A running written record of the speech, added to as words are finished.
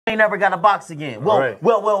ain't never got a box again. Well,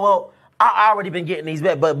 well. I already been getting these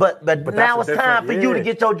bets, but now it's time for you to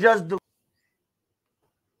get your just due.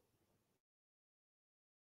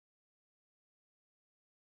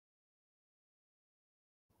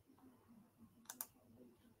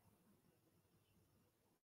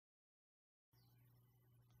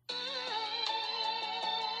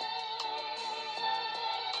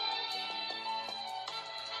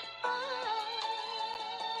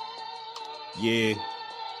 Yeah,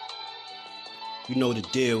 you know the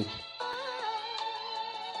deal.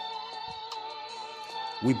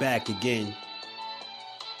 We back again.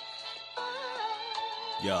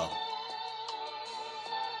 Yo.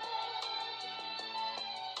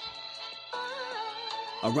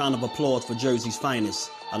 A round of applause for Jersey's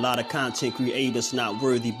finest. A lot of content creators not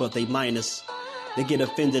worthy, but they minus. They get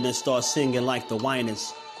offended and start singing like the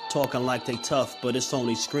whiners. Talking like they tough, but it's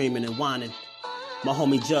only screaming and whining. My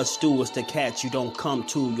homie JusDueBoxing is the cat you don't come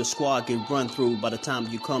to. Your squad get run through. By the time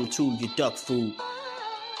you come to, you duck food.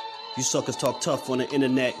 You suckers talk tough on the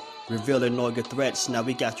internet, revealing all your threats. Now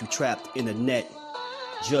we got you trapped in the net.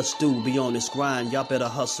 JusDueBoxing be on this grind, y'all better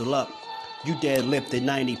hustle up. You deadlifted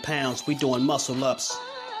 90 pounds, we doing muscle ups.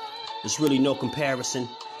 There's really no comparison.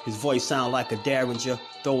 His voice sound like a derringer.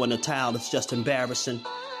 Throwing a towel, it's just embarrassing.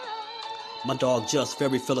 My dog Just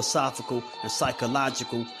very philosophical and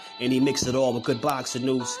psychological, and he mixed it all with good boxing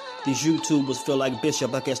news. These YouTubers feel like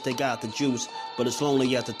Bishop, I guess they got the juice, but it's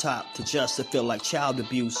lonely at the top to Just to feel like child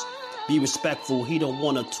abuse. Be respectful, he don't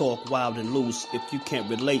want to talk wild and loose. If you can't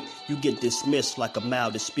relate, you get dismissed like a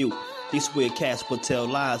mild dispute. These weird cats will tell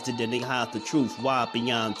lies, then they hide the truth. Why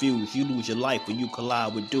beyond views? You lose your life when you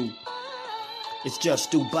collide with dude. It's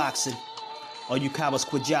JusDueBoxing. All you cowards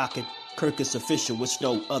quit jocking. Kirk is official with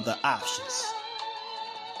no other options.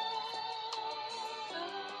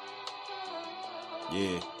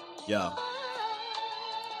 Yeah, yo.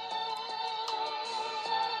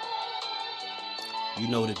 You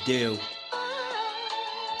know the deal.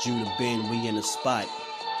 JusDueBoxing, we in the spot.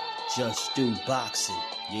 JusDueBoxing,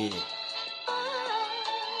 yeah.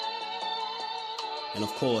 And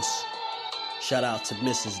of course, shout out to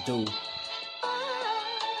Mrs. Do,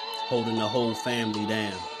 holding the whole family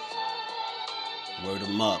down. Word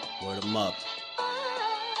 'em up, word 'em up.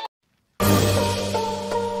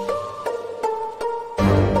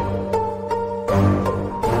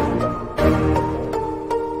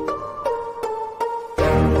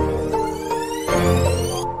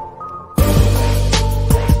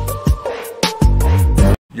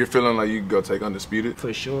 You're feeling like you can go take Undisputed?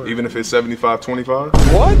 For sure. Even if it's 75-25?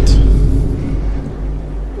 What?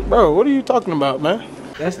 Bro, what are you talking about, man?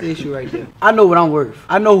 That's the issue right there. I know what I'm worth.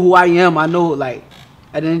 I know who I am. I know, like,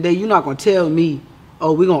 at the end of the day, you're not going to tell me,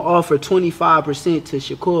 oh, we're going to offer 25% to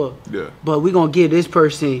Shakur. Yeah. But we're going to give this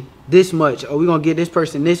person this much, or we're going to give this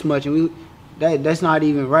person this much. And that's not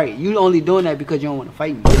even right. You only doing that because you don't want to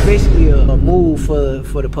fight me. It's basically a move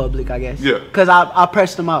for the public, I guess. Yeah. Because I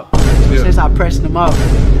pressed them out. So Yeah. since I pressed them out,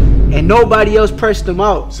 and nobody else pressed them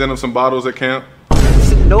out. Send them some bottles at camp.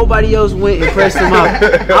 Nobody else went and pressed him out.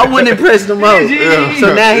 I went and pressed him out. Yeah.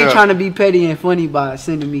 So now he trying to be petty and funny by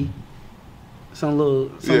sending me some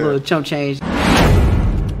little chump change.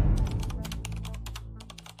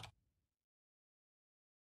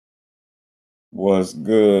 What's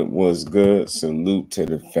good? What's good? Salute to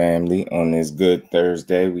the family on this good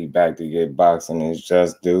Thursday. We back to get boxing as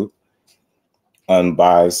Just Do.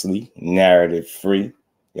 Unbiasedly, narrative free.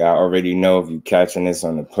 Y'all already know if you're catching this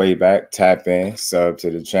on the playback, tap in, sub to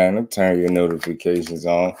the channel, turn your notifications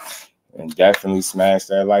on, and definitely smash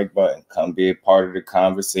that like button. Come be a part of the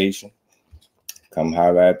conversation. Come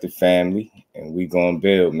holler at the family, and we gonna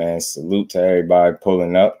build, man. Salute to everybody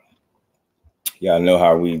pulling up. Y'all know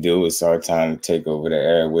how we do. It's our time to take over the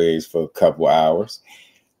airwaves for a couple hours.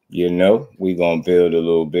 You know, we gonna build a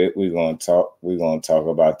little bit. We're gonna talk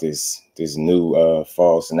about this new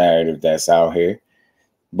false narrative that's out here.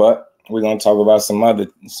 But we're gonna talk about some other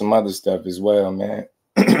stuff as well, man.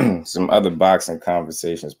 Some other boxing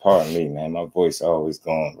conversations. Pardon me, man. My voice always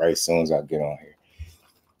going right as soon as I get on here.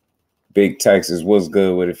 Big Texas, what's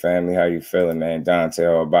good with it, family? How you feeling, man? Dante,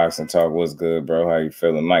 all boxing talk, what's good, bro? How you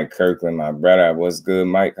feeling? Mike Kirkland, my brother, what's good,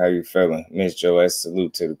 Mike? How you feeling? Miss Joette,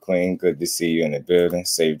 salute to the queen. Good to see you in the building.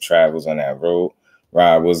 Safe travels on that road.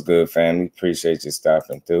 Rod, what's good, family? Appreciate you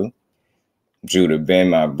stopping through. JusDueBoxing,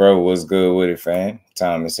 my bro, what's good with it, fam?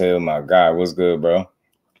 Thomas Hill, my guy, what's good, bro?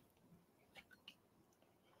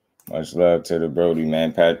 Much love to the Brody,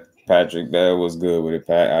 man. Patrick Bell, what's good with it,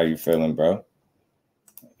 Pat? How you feeling, bro?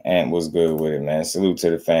 And what's good with it, man? Salute to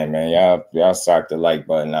the fam, man. Y'all sock the like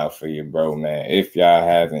button out for your bro, man. If y'all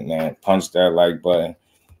haven't, man, punch that like button.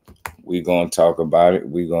 We gonna talk about it.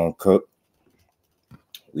 We gonna cook.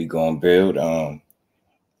 We gonna build.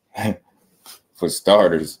 For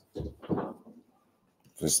starters,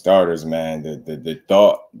 man, the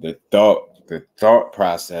thought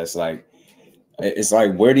process, like, it's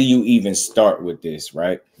like, where do you even start with this,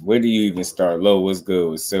 right? Where do you even start? Lo, what's good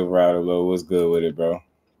with Silverado? Lo, what's good with it, bro?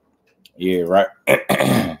 Yeah, right.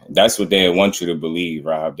 That's what they want you to believe,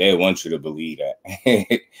 Rob. They want you to believe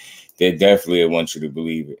that. They definitely want you to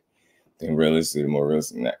believe it. Then realistic, more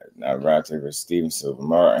realistic, not Roger versus Stevenson,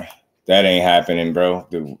 Martin. That ain't happening, bro.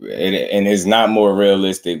 And it's not more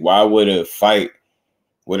realistic. Why would a fight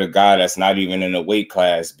with a guy that's not even in the weight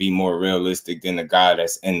class be more realistic than the guy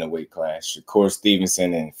that's in the weight class? Shakur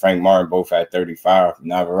Stevenson and Frank Martin both at 35.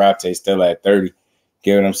 Navarrete still at 30.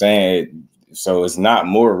 Get what I'm saying? So it's not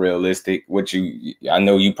more realistic. I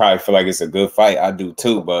know you probably feel like it's a good fight. I do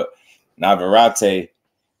too, but Navarrete,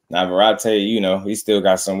 you know, he still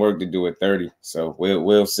got some work to do at 30. So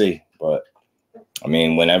we'll see. But I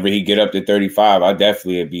mean, whenever he get up to 35, I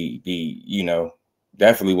definitely be, you know,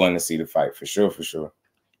 definitely want to see the fight for sure, for sure.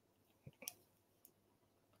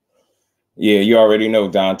 Yeah, you already know,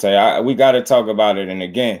 Dante. We got to talk about it. And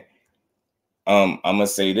again, I'm gonna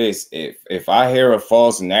say this: if I hear a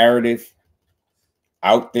false narrative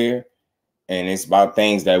out there, and it's about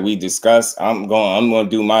things that we discuss, I'm gonna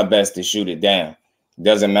do my best to shoot it down.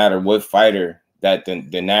 Doesn't matter what fighter that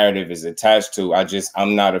the narrative is attached to.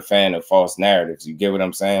 I'm not a fan of false narratives. You get what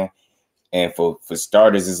I'm saying? And for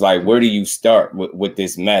starters, it's like, where do you start with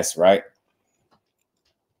this mess, right?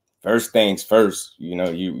 First things first, you know,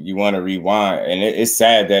 you want to rewind. And it's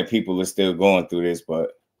sad that people are still going through this,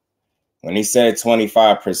 but when he said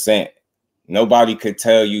 25%, nobody could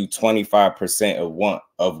tell you 25%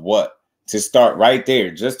 of what. To start right there,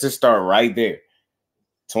 just to start right there.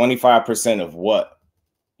 25% of what?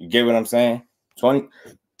 You get what I'm saying?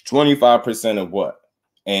 25% of what?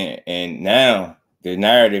 And now the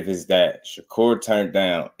narrative is that Shakur turned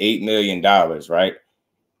down $8 million, right?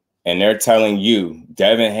 And they're telling you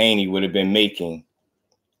Devin Haney would have been making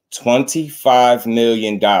 $25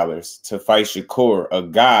 million to fight Shakur, a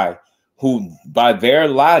guy who, by their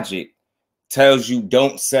logic, tells you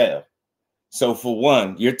don't sell. So for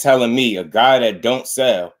one, you're telling me a guy that don't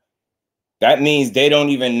sell, that means they don't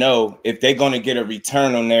even know if they're going to get a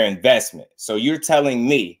return on their investment. So you're telling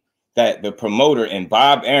me that the promoter, and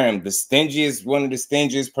Bob Arum, one of the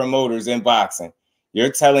stingiest promoters in boxing,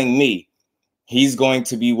 you're telling me he's going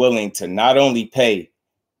to be willing to not only pay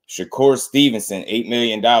Shakur Stevenson $8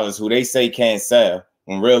 million, who they say can't sell,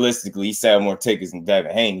 when realistically he sell more tickets than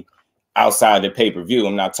Devin Haney outside the pay-per-view.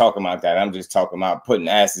 I'm not talking about that. I'm just talking about putting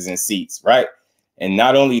asses in seats, right? And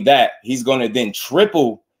not only that, he's going to then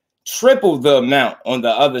triple the amount on the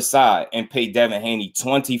other side and pay Devin Haney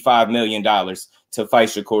 $25 million to fight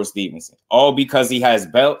Shakur Stevenson, all because he has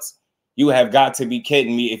belts. You have got to be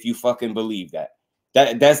kidding me if you fucking believe that.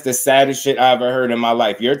 That's the saddest shit I ever heard in my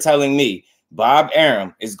life. You're telling me Bob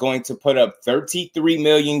Arum is going to put up $33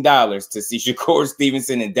 million to see Shakur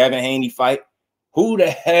Stevenson and Devin Haney fight? Who the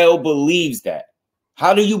hell believes that?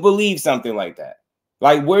 How do you believe something like that?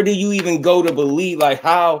 Like, where do you even go to believe? Like,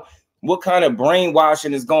 what kind of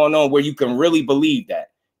brainwashing is going on where you can really believe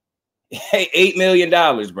that? Hey, $8 million,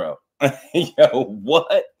 bro. Yo,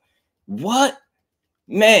 what? What?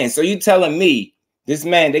 Man, so you telling me this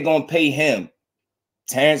man, they're going to pay him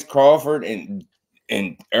Terrence Crawford and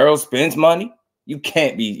Errol Spence money? You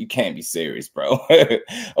can't be serious, bro.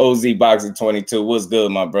 OZ Boxing 22. What's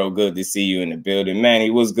good, my bro? Good to see you in the building. Manny,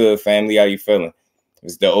 what's good, family? How you feeling?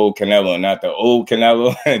 It's the old Canelo, not the old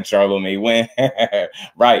Canelo. Charlo may win.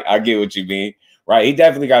 Right, I get what you mean. Right, he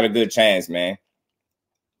definitely got a good chance, man.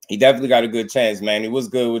 He definitely got a good chance, man. It was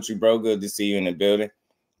good with you, bro. Good to see you in the building.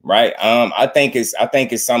 Right. I think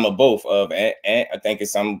it's some of both. I think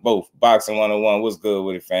it's some of both. Boxing 101. What's good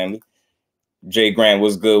with it, family? Jay Grant,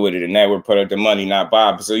 what's good with it? The network put up the money, not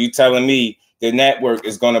Bob. So you telling me the network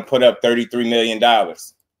is going to put up $33 million?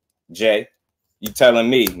 Jay, you telling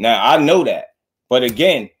me? Now, I know that. But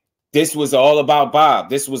again, this was all about Bob.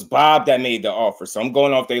 This was Bob that made the offer. So I'm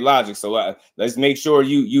going off their logic. So let's make sure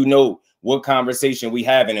you know what conversation we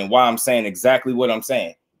having and why I'm saying exactly what I'm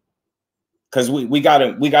saying. Because we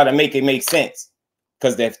gotta make it make sense.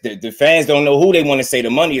 Because the fans don't know who they want to say the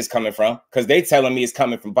money is coming from, because they telling me it's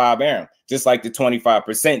coming from Bob Arum, just like the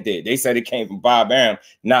 25% did. They said it came from Bob Arum,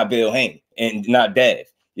 not Bill Haney, and not Dev.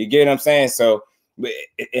 You get what I'm saying? So,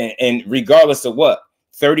 and regardless of what,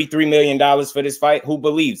 $33 million for this fight, who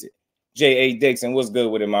believes it? J.A. Dixon, what's good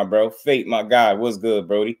with it, my bro? Fate, my guy, what's good,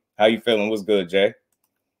 Brody? How you feeling? What's good, Jay?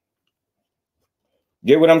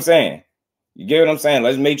 Get what I'm saying? You get what I'm saying?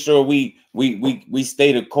 Let's make sure we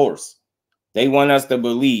stay the course. They want us to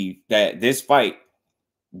believe that this fight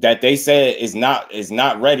that they said is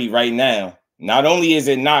not ready right now. Not only is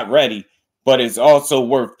it not ready, but it's also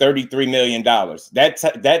worth $33 million.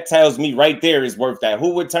 That tells me right there is worth that.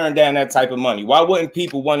 Who would turn down that type of money? Why wouldn't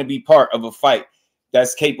people want to be part of a fight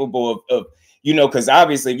that's capable of you know, because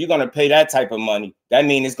obviously if you're going to pay that type of money, that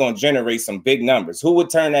means it's going to generate some big numbers. Who would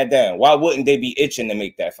turn that down? Why wouldn't they be itching to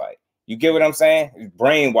make that fight? You get what I'm saying? It's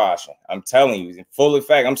brainwashing. I'm telling you, in full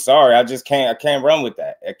effect. I'm sorry. I can't run with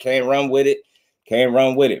that. I can't run with it. Can't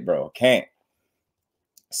run with it, bro. Can't.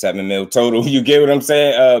 7 mil total. You get what I'm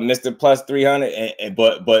saying? Mr. Plus 300.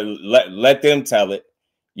 But let them tell it.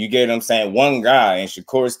 You get what I'm saying? One guy, and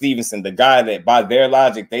Shakur Stevenson, the guy that by their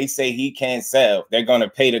logic, they say he can't sell. They're going to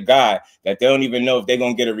pay the guy that they don't even know if they're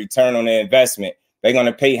going to get a return on their investment. They're going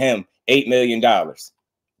to pay him $8 million.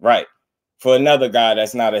 Right. For another guy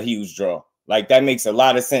that's not a huge draw. Like, that makes a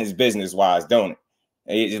lot of sense business-wise, don't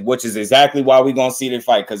it? Which is exactly why we're going to see the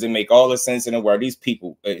fight, because it make all the sense in the world. These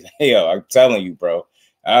people, hell, I'm telling you, bro.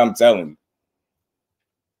 I'm telling you.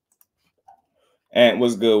 And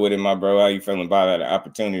what's good with it, my bro? How you feeling about that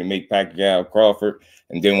opportunity to make Pacquiao Crawford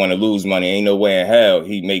and didn't want to lose money? Ain't no way in hell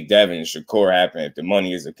he'd make Devin and Shakur happen if the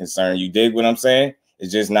money is a concern. You dig what I'm saying?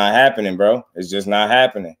 It's just not happening, bro. It's just not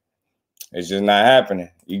happening. It's just not happening.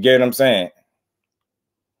 You get what I'm saying?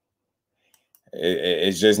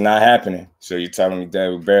 It's just not happening. So you're telling me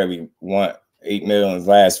that we barely won $8 million in his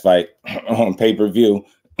last fight on pay-per-view,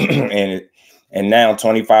 and now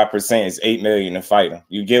 25% is $8 million to fight him.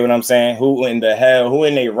 You get what I'm saying? Who in the hell? Who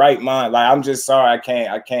in their right mind? Like, I'm just sorry,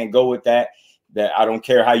 I can't go with that. That I don't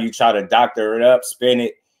care how you try to doctor it up, spin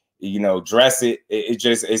it, you know, dress it.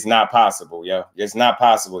 It's not possible, yo. It's not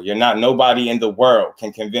possible. Nobody in the world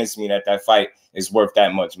can convince me that that fight is worth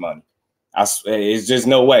that much money. It's just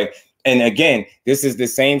no way. And again, this is the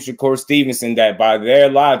same Shakur Stevenson that by their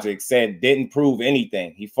logic said didn't prove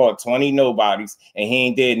anything. He fought 20 nobodies and he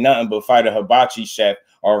ain't did nothing but fight a hibachi chef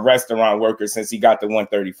or a restaurant worker since he got the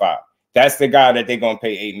 135. That's the guy that they're going to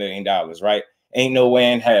pay $8 million, right? Ain't no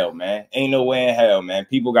way in hell, man. Ain't no way in hell, man.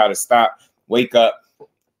 People got to stop, wake up,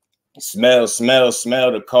 smell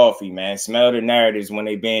the coffee, man. Smell the narratives when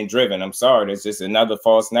they being driven. I'm sorry. That's just another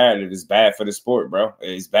false narrative. It's bad for the sport, bro.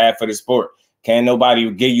 It's bad for the sport. Can't nobody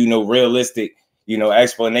give you no realistic, you know,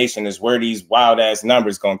 explanation as where these wild ass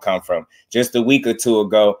numbers gonna come from. Just a week or two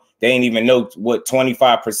ago, they didn't even know what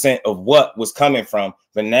 25% of what was coming from.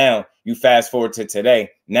 But now you fast forward to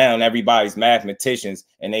today. Now everybody's mathematicians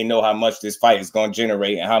and they know how much this fight is gonna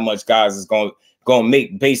generate and how much guys is gonna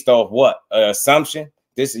make based off what assumption.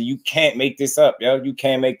 You can't make this up, yo. You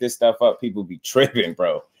can't make this stuff up. People be tripping,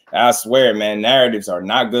 bro. I swear, man. Narratives are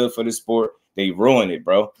not good for the sport. They ruined it,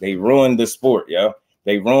 bro. They ruined the sport, yo.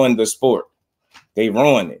 They ruined the sport. They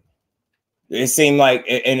ruined it. It seemed like,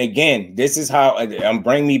 and again, this is how,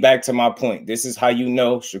 bring me back to my point. This is how you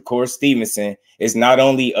know Shakur Stevenson is not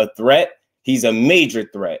only a threat, he's a major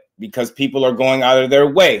threat because people are going out of their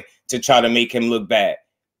way to try to make him look bad.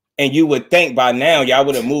 And you would think by now y'all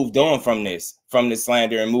would have moved on from the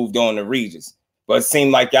slander and moved on to Regis. But it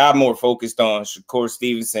seemed like y'all more focused on Shakur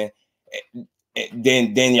Stevenson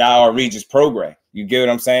then y'all are Regis Prograis. You get what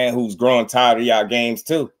I'm saying? Who's growing tired of y'all games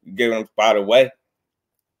too. You get what I'm, by the way.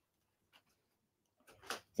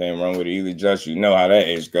 Same wrong with it. Either just, you know how that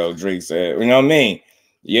is go. Drake said, you know what I mean?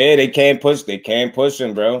 Yeah, they can't push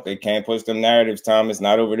them, bro. They can't push them narratives, Thomas.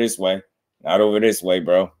 Not over this way. Not over this way,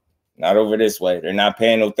 bro. Not over this way. They're not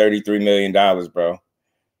paying no $33 million, bro.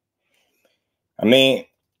 I mean,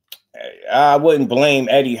 I wouldn't blame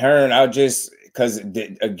Eddie Hearn. I'll just, because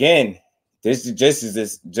again, this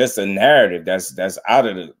is just a narrative that's out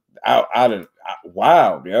of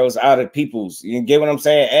wild, yo. It's out of people's. You get what I'm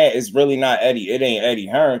saying? It's really not Eddie. It ain't Eddie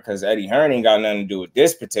Hearn because Eddie Hearn ain't got nothing to do with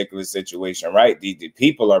this particular situation, right? The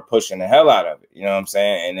people are pushing the hell out of it. You know what I'm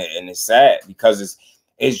saying? And it's sad because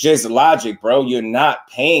it's just logic, bro. You're not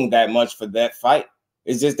paying that much for that fight.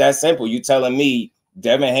 It's just that simple. You telling me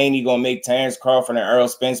Devin Haney gonna make Terrence Crawford and Errol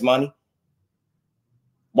Spence money?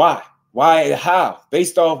 Why? Why? How?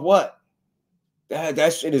 Based off what?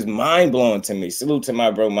 That shit is mind-blowing to me. Salute to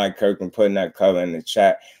my bro Mike Kirkland putting that color in the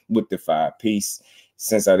chat with the 5-piece.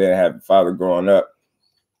 Since I didn't have a father growing up,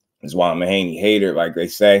 that's why I'm a Haney hater, like they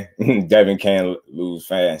say. Devin can't lose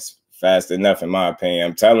fast enough, in my opinion.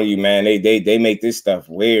 I'm telling you, man, they make this stuff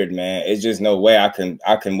weird, man. It's just no way I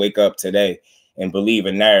can wake up today and believe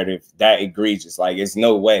a narrative that egregious. Like, it's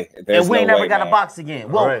no way. There's and we ain't no never way, got man. a box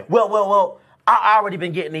again. Well. I already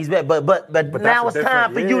been getting these bets, but now it's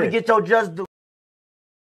time for you to get your just due.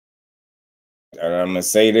 I'm gonna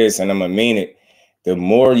say this, and I'm gonna mean it. the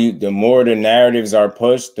more the narratives are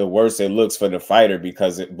pushed, the worse it looks for the fighter.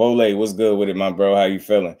 Because Bole, what's good with it, my bro? How you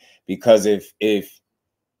feeling? Because if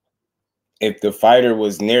the fighter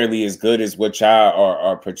was nearly as good as what y'all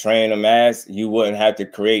are portraying him as, you wouldn't have to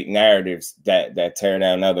create narratives that tear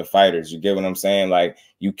down other fighters. You get what I'm saying? Like,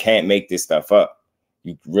 you can't make this stuff up.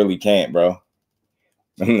 You really can't, bro.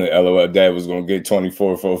 LOL, Dad was gonna get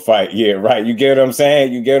 24 for a fight. Yeah, right. You get what I'm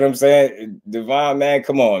saying? You get what I'm saying? Devon, man,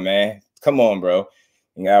 come on, man. Come on, bro.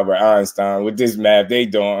 And Albert Einstein, with this math they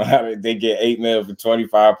doing, how did they get 8 mil for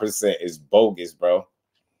 25%? It's bogus, bro.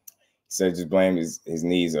 Said just blame his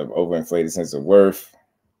needs of overinflated sense of worth.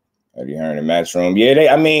 Eddie Hearn in the match room.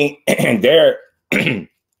 Yeah, I mean,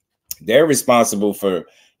 they're responsible for,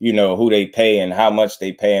 you know, who they pay and how much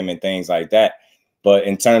they pay him and things like that. But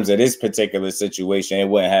in terms of this particular situation, it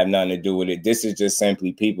wouldn't have nothing to do with it. This is just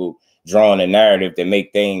simply people drawing a narrative that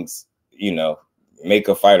make things, you know, make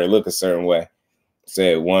a fighter look a certain way.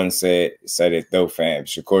 Said it though, fam.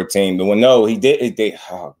 Shakur team. But no, he did.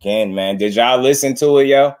 Oh, again, man. Did y'all listen to it,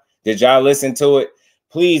 yo? Did y'all listen to it?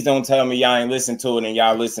 Please don't tell me y'all ain't listen to it and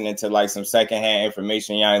y'all listening to like some secondhand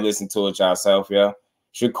information. Y'all ain't listen to it yourself, yo.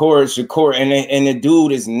 Shakur, and the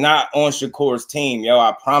dude is not on Shakur's team, yo.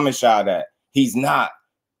 I promise y'all that. He's not.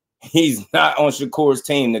 He's not on Shakur's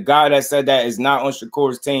team. The guy that said that is not on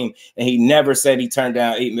Shakur's team, and he never said he turned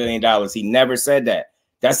down $8 million. He never said that.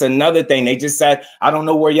 That's another thing. They just said, I don't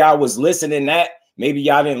know where y'all was listening at. Maybe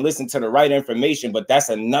y'all didn't listen to the right information, but that's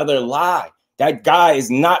another lie. That guy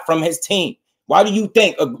is not from his team. Why do you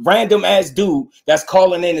think a random ass dude that's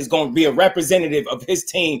calling in is going to be a representative of his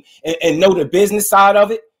team and know the business side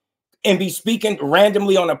of it and be speaking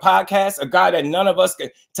randomly on a podcast? A guy that none of us can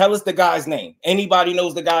tell us the guy's name. Anybody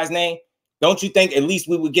knows the guy's name? Don't you think at least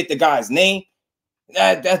we would get the guy's name?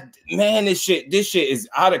 Man, this shit is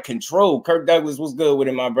out of control. Kirk Douglas, what's good with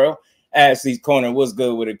it, my bro? Ashley's Corner, what's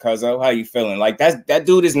good with it, cuzzo? How you feeling? Like, that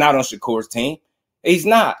dude is not on Shakur's team. He's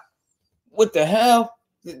not. What the hell?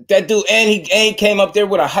 That dude, and he came up there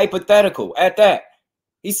with a hypothetical at that.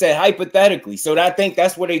 He said hypothetically. So I think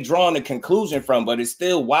that's where they drawing the conclusion from, but it's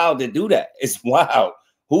still wild to do that. It's wild.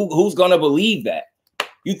 Who's gonna believe that?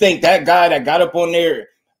 You think that guy that got up on there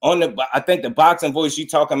on I think the boxing voice you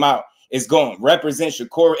talking about is going to represent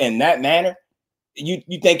Shakur in that manner?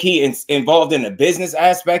 You think he is involved in the business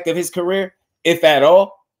aspect of his career, if at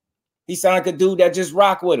all? He sound like a dude that just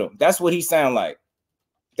rock with him. That's what he sound like.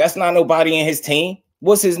 That's not nobody in his team.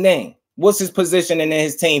 What's his name? What's his position in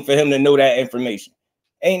his team for him to know that information?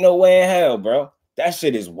 Ain't no way in hell, bro. That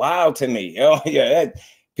shit is wild to me. Yo, yeah,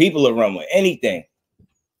 people are run with anything.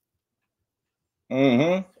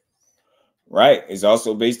 Right. It's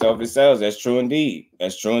also based off his sales. That's true indeed.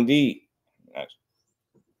 That's true indeed.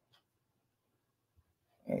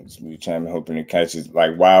 I'm hoping to catch it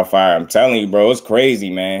like wildfire. I'm telling you, bro, it's crazy,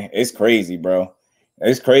 man. It's crazy, bro.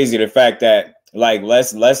 It's crazy the fact that like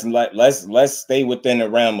let's stay within the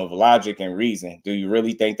realm of logic and reason. Do you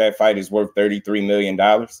really think that fight is worth $33 million?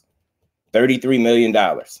 $33 million.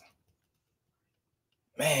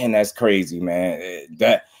 Man, that's crazy, man.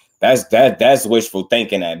 That's wishful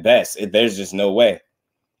thinking at best. There's just no way.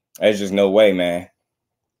 There's just no way, man.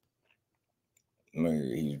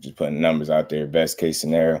 He's just putting numbers out there. Best case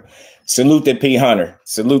scenario. Salute to P Hunter.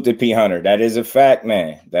 Salute to P Hunter. That is a fact,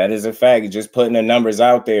 man. That is a fact. Just putting the numbers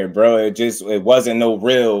out there, bro. It wasn't no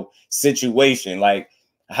real situation. Like,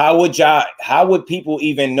 how would people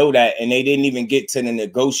even know that? And they didn't even get to the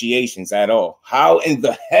negotiations at all. How in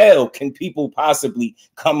the hell can people possibly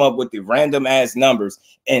come up with the random ass numbers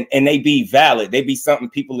and they be valid? They be something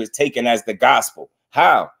people is taking as the gospel.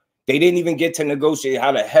 How? They didn't even get to negotiate.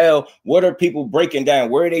 How the hell? What are people breaking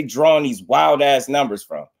down? Where are they drawing these wild ass numbers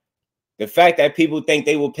from? The fact that people think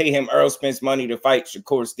they will pay him Earl Spence money to fight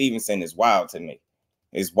Shakur Stevenson is wild to me.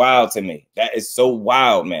 It's wild to me. That is so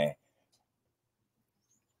wild, man.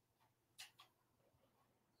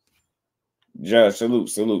 Judge, salute.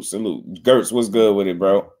 Gertz, what's good with it,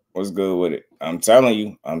 bro? What's good with it? I'm telling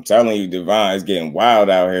you, Divine is getting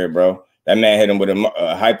wild out here, bro. That man hit him with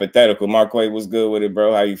a hypothetical. Marquay, what's good with it,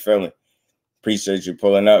 bro? How you feeling? Appreciate you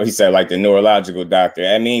pulling up. He said like the neurological doctor.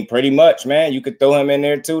 I mean, pretty much, man. You could throw him in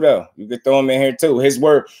there too, though. You could throw him in here too. His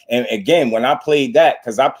word. And again, when I played that,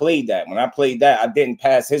 because I played that. When I played that, I didn't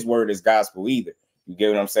pass his word as gospel either. You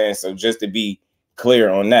get what I'm saying? So just to be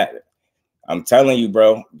clear on that, I'm telling you,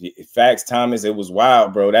 bro. Facts, Thomas. It was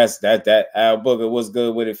wild, bro. That Al Booker. What's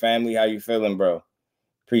good with it, family? How you feeling, bro?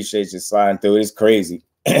 Appreciate you sliding through. It's crazy.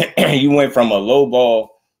 You went from a low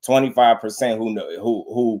ball 25%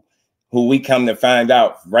 who we come to find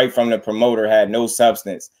out right from the promoter had no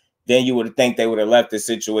substance. Then you would think they would have left the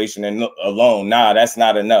situation alone. Nah, that's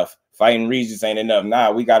not enough. Fighting Regis ain't enough. Nah,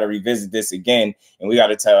 we got to revisit this again, and we got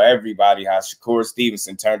to tell everybody how Shakur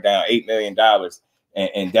Stevenson turned down $8 million,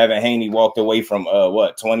 and Devin Haney walked away from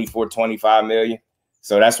what, 24, 25 million.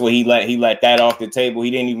 So that's what he let that off the table.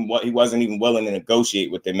 He wasn't even willing to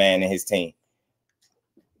negotiate with the man and his team.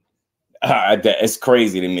 It's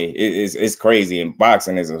crazy to me. It's crazy. And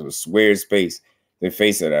boxing is a weird space. The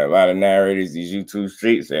face of that. A lot of narrators, these YouTube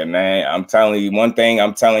streets, and man, I'm telling you one thing.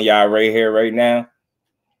 I'm telling y'all right here, right now.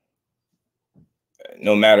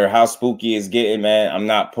 No matter how spooky it's getting, man, I'm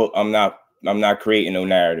not creating no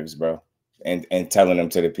narratives, bro, and telling them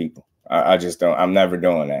to the people. I just don't. I'm never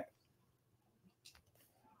doing that.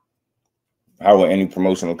 How would any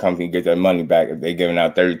promotional company get their money back if they're giving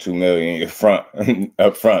out $32 million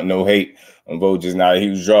up front? No hate on Vogue, just not a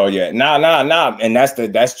huge draw yet. Nah. And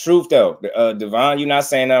that's truth though. Devon, you're not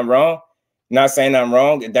saying nothing wrong. You're not saying nothing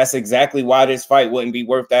wrong. That's exactly why this fight wouldn't be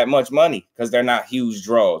worth that much money, because they're not huge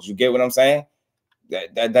draws. You get what I'm saying?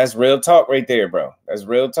 That's real talk right there, bro. That's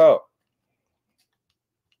real talk.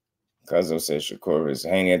 Cuzzo said Shakur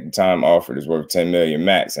Haney at the time offered is worth $10 million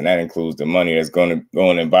max, and that includes the money that's going to go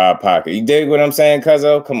in Bob's pocket. You dig what I'm saying,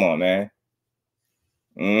 Cuzzo? Come on, man.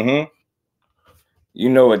 You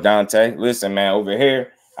know it, Dante. Listen, man, over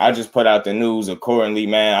here, I just put out the news accordingly,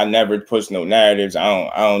 man. I never push no narratives. I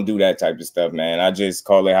don't do that type of stuff, man. I just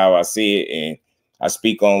call it how I see it, and I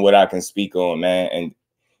speak on what I can speak on, man. And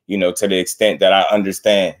you know, to the extent that I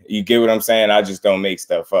understand. You get what I'm saying? I just don't make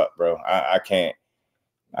stuff up, bro. I can't,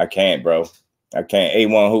 bro. I can't.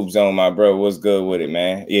 A1 Hoop Zone, my bro. What's good with it,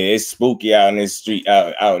 man? Yeah, it's spooky out in this street,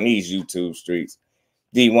 out in these YouTube streets.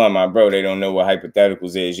 D1, my bro, they don't know what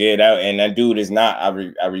hypotheticals is. Yeah, that dude is not,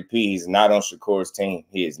 I repeat, he's not on Shakur's team.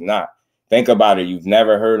 He is not. Think about it. You've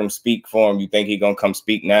never heard him speak for him. You think he's going to come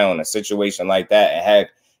speak now in a situation like that and have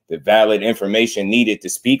the valid information needed to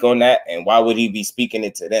speak on that? And why would he be speaking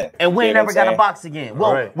it to them? And we ain't never got to box again.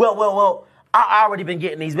 Well, right. well, I already been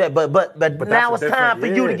getting these bets, but now it's time for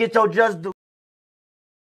you to get your just due.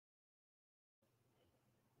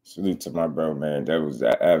 Salute to my bro, man. That was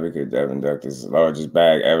that advocate, Devin Duck. This is the largest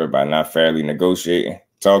bag ever by not fairly negotiating.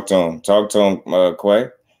 Talk to him. Talk to him, Quay.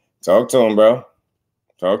 Talk to him, bro.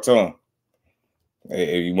 Talk to him.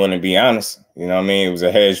 If you want to be honest, you know what I mean? It was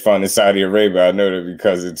a hedge fund in Saudi Arabia. I know that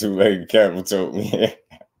because the two-legged camel told me.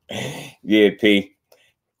 Yeah, P.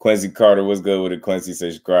 Quincy Carter, what's good with it? Quincy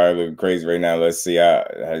says, "Cry looking crazy right now. Let's see how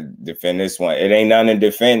I defend this one." It ain't nothing to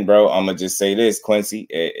defend, bro. I'm going to just say this, Quincy.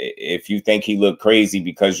 If you think he looked crazy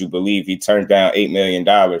because you believe he turned down $8 million,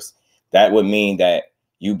 that would mean that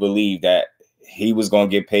you believe that he was going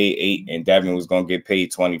to get paid 8 and Devin was going to get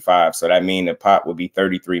paid 25. So that means the pot would be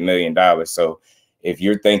 $33 million. So if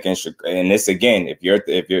you're thinking, and this again, if your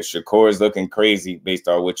Shakur is looking crazy based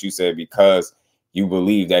on what you said, because you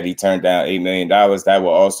believe that he turned down $8 million, that will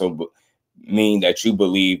also mean that you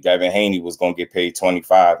believe Devin Haney was going to get paid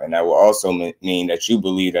 25. And that will also mean that you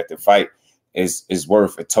believe that the fight is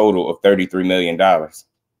worth a total of $33 million.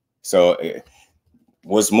 So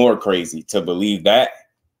what's more crazy, to believe that,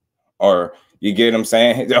 or you get what I'm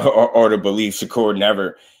saying? or to believe Shakur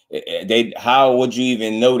never, how would you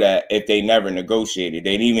even know that if they never negotiated?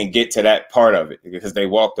 They didn't even get to that part of it because they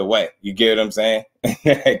walked away. You get what I'm saying?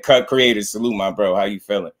 Cut creators, salute, my bro. How you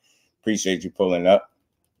feeling? Appreciate you pulling up.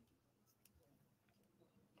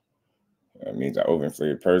 That means I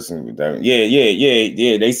overinflated person with that.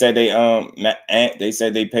 Yeah. They said they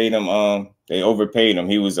said they paid him. They overpaid him.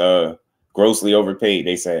 He was grossly overpaid.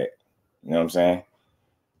 They said, you know what I'm saying?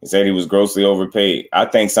 They said he was grossly overpaid. I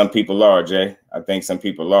think some people are, Jay. I think some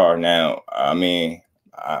people are. Now, I mean,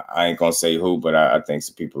 I ain't gonna say who, but I think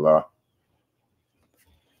some people are.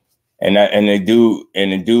 And the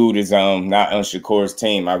dude is not on Shakur's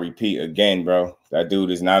team. I repeat again, bro. That dude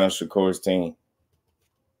is not on Shakur's team.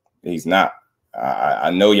 He's not. I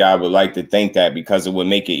know y'all would like to think that because it would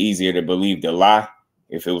make it easier to believe the lie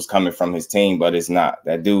if it was coming from his team, but it's not.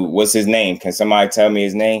 That dude, what's his name? Can somebody tell me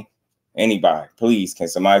his name? Anybody, please. Can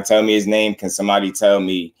somebody tell me his name? Can somebody tell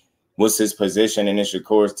me what's his position in the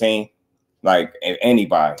Shakur's team? Like,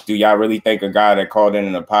 anybody. Do y'all really think a guy that called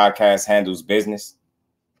in a podcast handles business?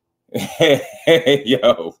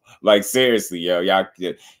 Yo, like seriously, yo, y'all,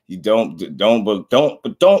 you don't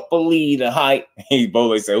believe the hype. He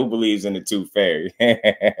both said, "Who believes in the tooth fairy?"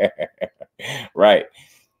 Right.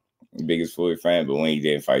 Biggest Floyd fan, but when he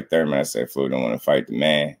did fight Thurman, I said Floyd don't want to fight the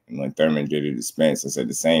man. And when Thurman did it to Spence, I said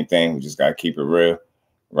the same thing. We just gotta keep it real,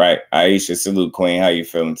 right? Aisha, salute, Queen. How you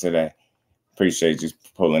feeling today? Appreciate you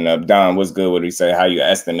pulling up. Don, what's good? What he say? How you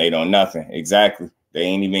estimate on nothing? Exactly. They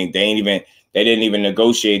didn't even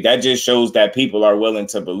negotiate. That just shows that people are willing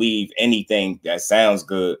to believe anything that sounds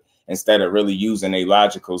good instead of really using a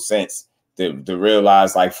logical sense to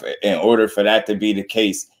realize, like, in order for that to be the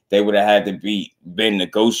case, they would have had to been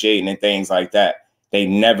negotiating and things like that. They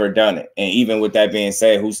never done it. And even with that being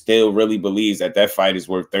said, who still really believes that that fight is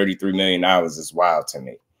worth $33 million is wild to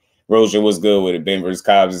me. Rozier was good with it. Ben versus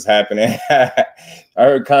Cobbs is happening. I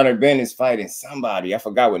heard Conor Ben is fighting somebody. I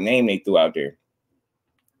forgot what name they threw out there.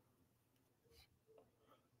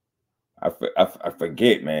 I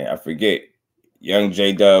forget, man. I forget. Young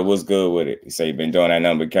J-Dub was good with it. He said he been doing that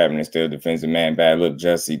number cabinet, still defensive man. Bad look,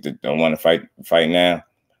 Jesse don't want to fight now.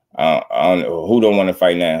 I don't know who don't want to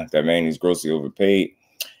fight now. That man is grossly overpaid.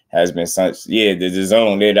 Has been such, yeah, the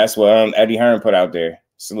zone there. That's what Eddie Hearn put out there.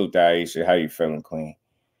 Salute to Aisha. How you feeling, Queen?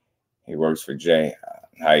 He works for Jay.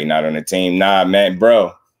 How you not on the team? Nah, man,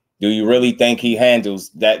 bro. Do you really think he handles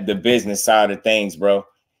the business side of things, bro?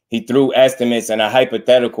 He threw estimates and a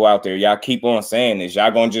hypothetical out there. Y'all keep on saying this.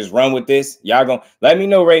 Y'all gonna just run with this? Y'all gonna let me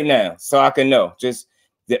know right now so I can know. Just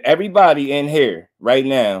everybody in here right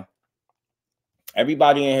now.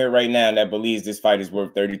 Everybody in here right now that believes this fight is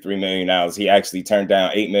worth $33 million. He actually turned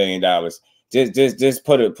down $8 million. Just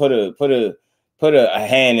put a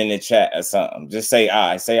hand in the chat or something. Just say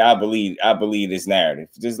I believe this narrative.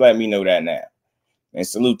 Just let me know that now. And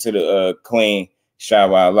salute to the Queen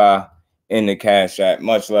Shawala in the Cash App.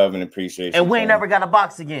 Much love and appreciation. And we ain't never got a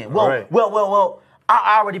box again. Well, right. well.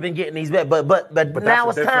 I already been getting these bets, but now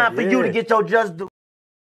it's time for you to get your just due.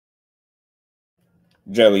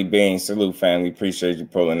 Jelly Bean, salute family. Appreciate you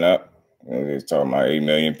pulling up. We're just talking about 8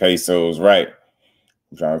 million pesos, right?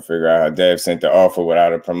 I'm trying to figure out how Dev sent the offer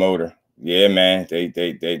without a promoter. Yeah, man, they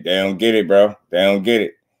don't get it, bro. They don't get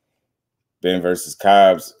it. Ben versus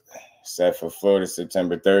Cobbs set for Florida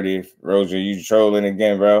September 30th. Rozier, you trolling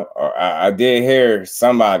again, bro? I did hear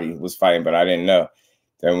somebody was fighting, but I didn't know.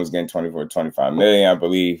 Devin was getting 24, 25 million. I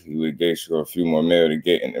believe he would get a few more mil to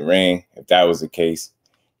get in the ring if that was the case.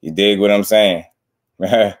 You dig what I'm saying? He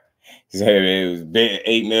said it was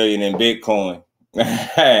 8 million in Bitcoin.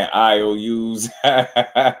 IOUs.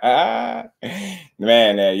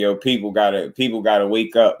 Man, yo, people gotta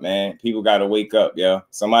wake up, man. People gotta wake up, yo.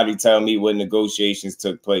 Somebody tell me what negotiations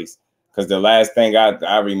took place. Because the last thing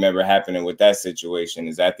I remember happening with that situation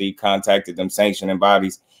is after he contacted them sanctioning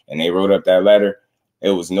bodies and they wrote up that letter, it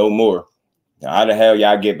was no more. Now, how the hell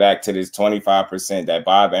y'all get back to this 25% that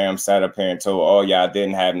Bob Arum sat up here and told all y'all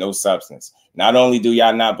didn't have no substance? Not only do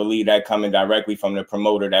y'all not believe that coming directly from the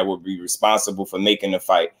promoter that would be responsible for making the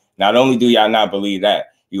fight, not only do y'all not believe that,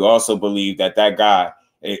 you also believe that that guy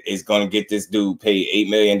is going to get this dude paid $8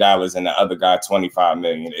 million and the other guy $25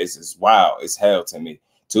 million. It's just wild. It's hell to me.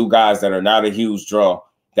 Two guys that are not a huge draw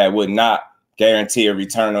that would not guarantee a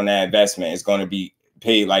return on that investment is going to be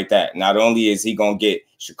paid like that. Not only is he going to get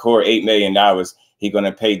Shakur $8 million, he's going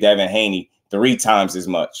to pay Devin Haney 3 times as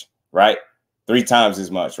much, right? 3 times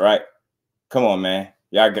as much, right? Come on, man.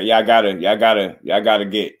 Y'all gotta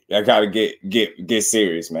get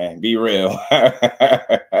serious, man. Be real.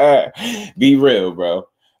 Be real, bro.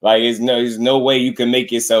 Like there's no way you can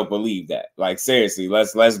make yourself believe that. Like seriously,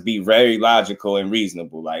 let's be very logical and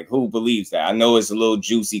reasonable. Like who believes that? I know it's a little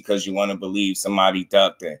juicy because you want to believe somebody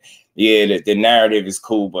ducked it. Yeah, the narrative is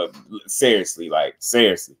cool, but seriously, like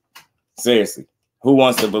seriously, who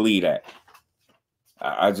wants to believe that?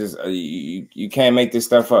 I just you can't make this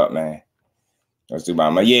stuff up, man. Let's do my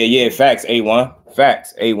yeah, facts, A1.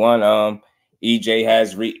 Facts, A1. EJ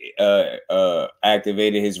has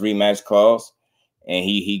activated his rematch clause, and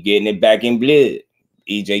he getting it back in blood.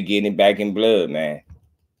 EJ getting it back in blood, man.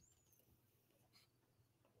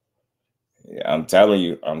 Yeah, I'm telling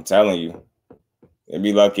you. They'd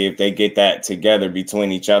be lucky if they get that together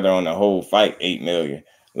between each other on the whole fight, 8 million,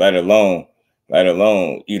 let alone,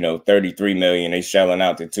 33 million. They shelling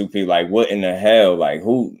out to 2 people. Like, what in the hell? Like,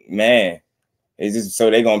 who, man? Is this so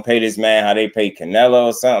they gonna pay this man how they pay Canelo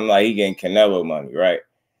or something? Like he getting Canelo money, right?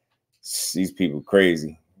 These people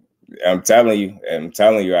crazy. I'm telling you,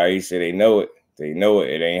 Aisha, they know it. They know it.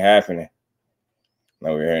 It ain't happening.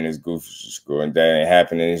 Now we're hearing this goof screwing that ain't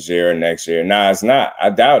happening this year or next year. Nah, it's not. I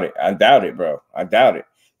doubt it, bro. I doubt it.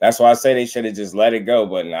 That's why I say they should have just let it go.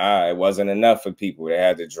 But nah, it wasn't enough for people. They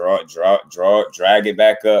had to drag it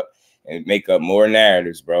back up and make up more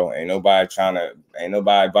narratives, bro. Ain't nobody buying.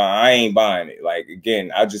 I ain't buying it. Like,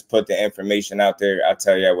 again, I just put the information out there. I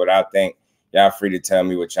tell y'all what I think. Y'all free to tell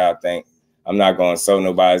me what y'all think. I'm not going to sow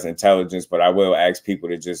nobody's intelligence, but I will ask people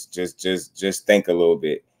to just think a little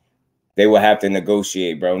bit. They will have to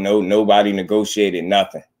negotiate, bro. Nobody negotiated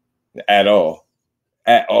nothing at all.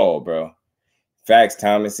 At all, bro. Facts,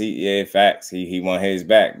 Thomas. Facts. He want his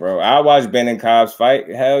back, bro. I watch Ben and Cobb's fight.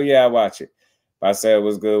 Hell yeah, I watch it. Marcel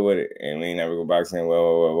was good with it, and we never go boxing.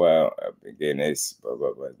 Well, I've been getting this, but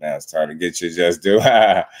now it's time to get your just do.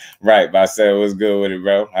 Right, Marcel was good with it,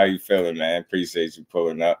 bro. How you feeling, man? Appreciate you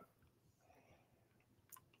pulling up.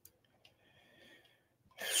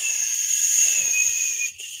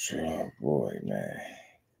 Oh boy, man,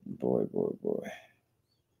 boy.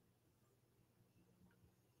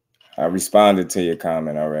 I responded to your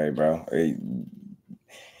comment already, bro.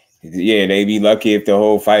 Yeah, they be lucky if the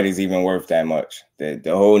whole fight is even worth that much. The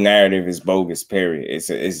whole narrative is bogus. Period.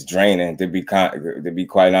 It's draining to be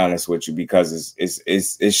quite honest with you, because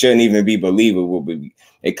it shouldn't even be believable. But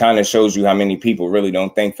it kind of shows you how many people really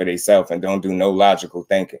don't think for themselves and don't do no logical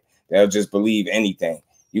thinking. They'll just believe anything.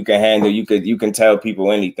 You can handle. You can tell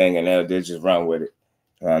people anything and they'll just run with it.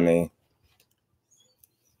 You know what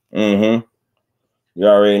I mean? You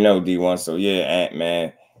already know, D1. So yeah, Ant,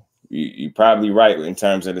 man. You're probably right in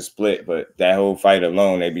terms of the split, but that whole fight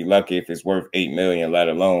alone, they'd be lucky if it's worth $8 million, let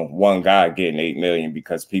alone one guy getting $8 million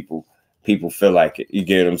because people feel like it. You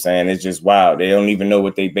get what I'm saying? It's just wild. They don't even know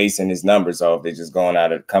what they basing his numbers off. They're just coming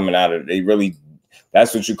out of. They really,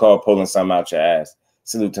 that's what you call pulling something out your ass.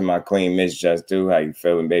 Salute to my queen, Miss Just Do. How you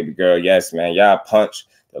feeling, baby girl? Yes, man. Y'all punch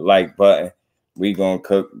the like button. We gonna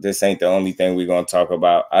cook. This ain't the only thing we gonna talk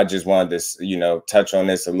about. I just wanted to, touch on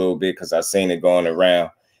this a little bit because I seen it going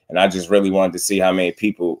around. And I just really wanted to see how many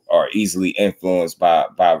people are easily influenced by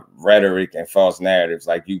rhetoric and false narratives.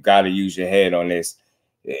 Like, you got to use your head on this.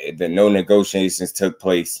 The no negotiations took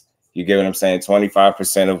place. You get what I'm saying?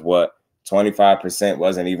 25% of what? 25%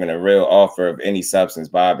 wasn't even a real offer of any substance.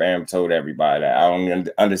 Bob Arum told everybody that. I don't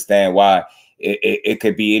understand why it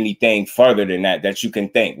could be anything further than that you can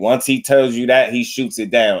think. Once he tells you that, he shoots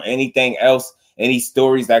it down. Anything else, any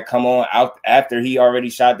stories that come on out after he already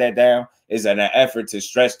shot that down, is an effort to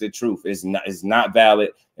stretch the truth. It's not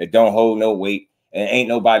valid. It don't hold no weight. And ain't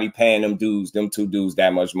nobody paying them two dudes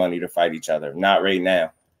that much money to fight each other. Not right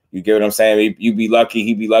now. You get what I'm saying? You'd be lucky.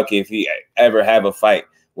 He'd be lucky if he ever have a fight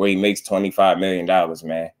where he makes $25 million,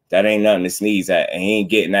 man. That ain't nothing to sneeze at. And he ain't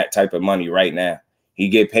getting that type of money right now. He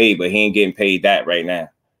get paid, but he ain't getting paid that right now.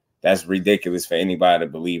 That's ridiculous for anybody to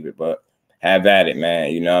believe it. But have at it,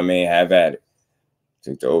 man. You know what I mean? Have at it.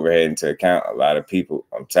 Took the overhead into account. A lot of people.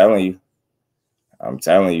 I'm telling you,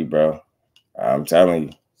 bro. I'm telling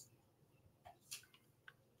you.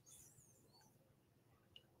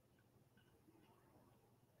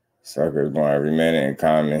 Suckers going every minute and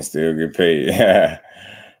comments still get paid.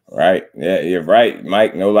 Right? Yeah, you're right,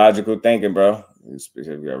 Mike. No logical thinking, bro. You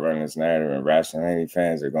specifically are running this narrative, and rational any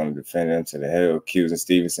fans are going to defend him to the hill, accusing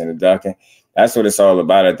Stevenson of ducking. That's what it's all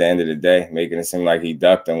about at the end of the day, making it seem like he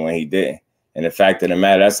ducked him when he didn't. And the fact of the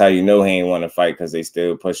matter, that's how you know he ain't want to fight, because they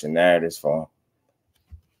still pushing narratives for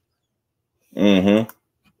him.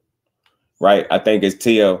 Right. I think it's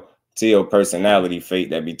T.O. personality fate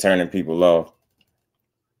that be turning people off.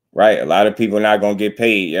 Right. A lot of people not going to get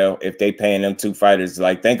paid, yo, if they paying them two fighters.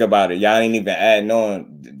 Like, think about it. Y'all ain't even adding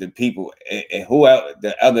on the people and who else,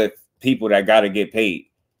 the other people that got to get paid.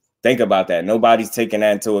 Think about that. Nobody's taking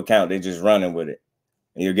that into account. They just running with it.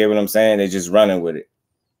 And you get what I'm saying? They just running with it.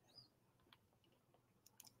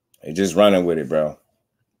 They just running with it, bro.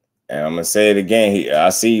 And I'm going to say it again. I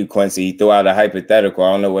see you, Quincy. He threw out a hypothetical.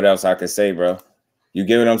 I don't know what else I could say, bro. You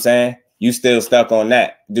get what I'm saying? You still stuck on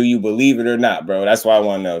that. Do you believe it or not, bro? That's why I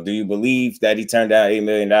want to know. Do you believe that he turned down $8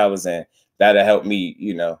 million, and that'll help me,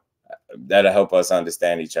 that'll help us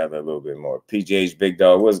understand each other a little bit more? PGH Big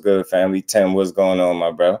Dog, what's good, family? Tim, what's going on,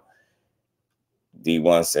 my bro?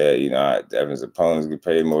 D1 said, Devin's opponents get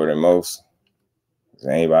paid more than most. Does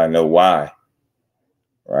anybody know why?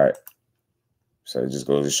 Right. So it just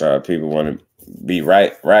goes to show people want to be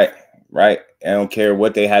right. I don't care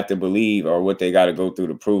what they have to believe or what they got to go through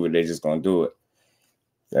to prove it. They're just going to do it.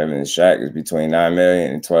 Devin and Shaq is between $9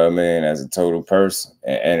 million and $12 million as a total purse.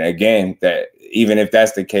 And again, that even if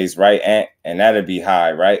that's the case, right, Ant, and that'd be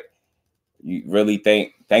high, right? You really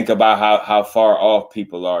think about how far off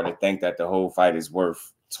people are to think that the whole fight is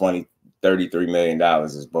worth $33 million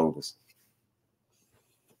is bogus.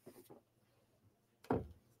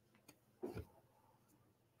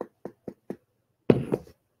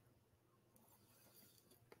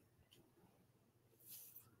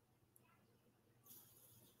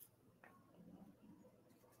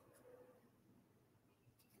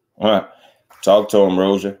 Talk to him,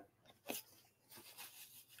 Roger.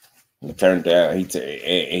 He turned down.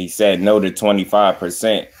 He said no to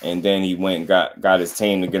 25%, and then he went and got his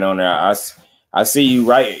team to get on there. I see you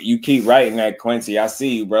right. You keep writing that, Quincy. I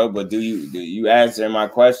see you, bro. But do you answer my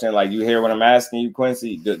question? Like, you hear what I'm asking you,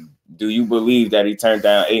 Quincy? Do you believe that he turned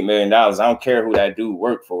down $8 million? I don't care who that dude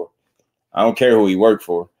worked for. I don't care who he worked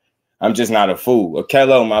for. I'm just not a fool.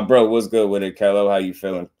 CANELO, my bro, what's good with it, CANELO? How you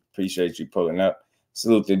feeling? Appreciate you pulling up.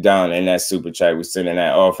 Salute to Don in that super chat. We're sitting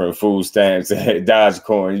that offering food stamps at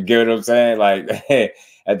Dogecoin. You get what I'm saying? Like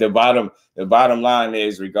at the bottom line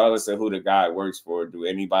is, regardless of who the guy works for, do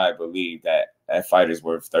anybody believe that fighter's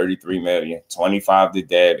worth 33 million, 25 to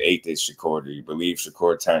Dev, 8 to Shakur? Do you believe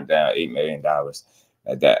Shakur turned down $8 million?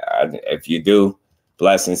 If you do,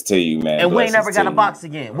 blessings to you, man. And we ain't never got a box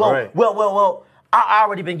again. Well. I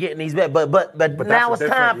already been getting these bets, but now it's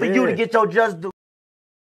time for you to get your just due.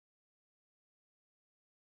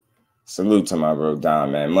 Salute to my bro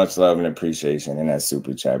Don, man. Much love and appreciation in that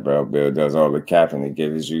super chat, bro. Bill does all the capping to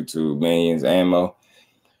give his YouTube millions ammo.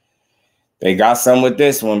 They got some with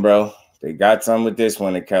this one, bro. They got some with this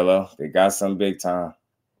one, CANELO. They got some big time.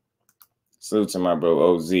 Salute to my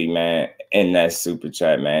bro OZ, man, in that super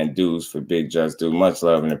chat, man. Dudes for Big Just Do. Much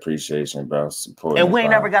love and appreciation, bro. Support. And we ain't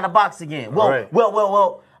never got a box again.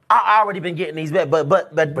 Well. I already been getting these bets,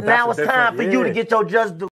 but now it's time for you to get your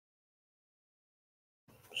just due.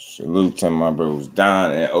 Salute to my bros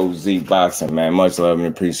Don and OZ Boxing, man. Much love and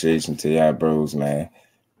appreciation to y'all bros, man.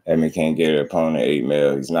 Edmund can't get an opponent 8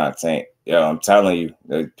 mil. He's not tank. Yo, I'm telling you,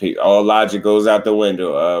 all logic goes out the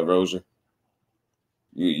window, Roger.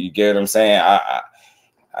 You get what I'm saying?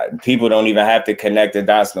 People don't even have to connect the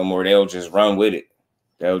dots no more. They'll just run with it.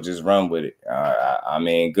 I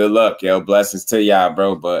mean, good luck, yo. Blessings to y'all,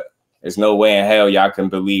 bro. But there's no way in hell y'all can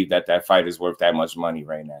believe that fight is worth that much money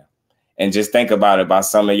right now. And just think about it. By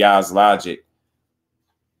some of y'all's logic,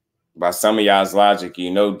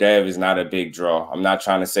 you know Dev is not a big draw. I'm not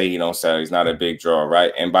trying to say he don't sell. He's not a big draw,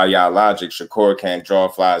 right? And by y'all logic, Shakur can't draw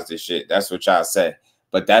flies this shit. That's what y'all say.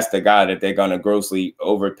 But that's the guy that they're going to grossly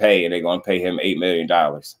overpay, and they're going to pay him $8 million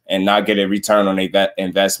and not get a return on their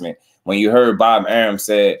investment. When you heard Bob Arum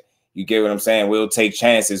said, you get what I'm saying? We'll take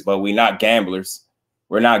chances, but we're not gamblers.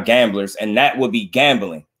 We're not gamblers. And that would be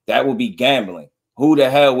gambling. That would be gambling. Who the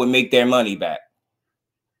hell would make their money back?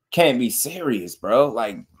 Can't be serious, bro.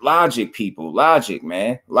 Like, logic, people. Logic,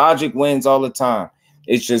 man. Logic wins all the time.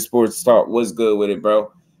 It's just sports talk. What's good with it,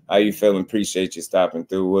 bro? How you feeling? Appreciate you stopping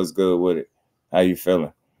through. What's good with it? How you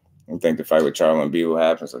feeling? I think the fight with Charlo and Bivol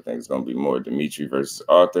happens. I think it's going to be more DMITRY versus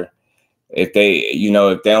Arthur. If they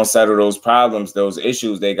don't settle those problems, those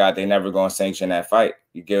issues they got, they never going to sanction that fight.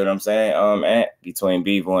 You get what I'm saying? Between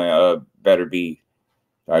Bivol and Better Be.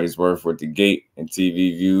 Fight is worth with the gate and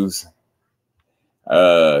TV views.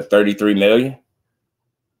 33 million.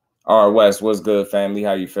 R West, what's good, family?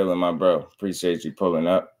 How you feeling, my bro? Appreciate you pulling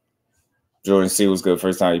up. Jordan C was good.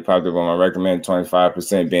 First time you popped up on my recommend.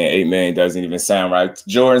 25% being 8 million doesn't even sound right.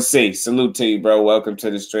 Jordan C, salute to you, bro. Welcome to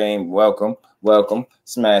the stream. Welcome.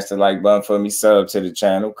 Smash the like button for me. Sub to the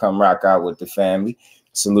channel. Come rock out with the family.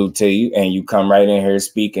 Salute to you. And you come right in here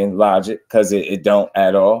speaking logic, because it don't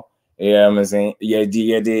at all. You know what I'm saying? Yeah,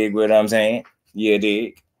 dig what I'm saying? Yeah,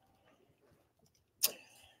 dig.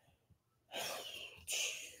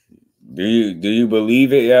 Do you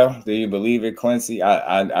believe it, yo? Do you believe it, Quincy?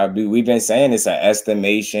 We've been saying it's an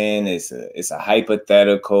estimation, it's a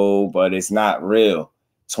hypothetical, but it's not real.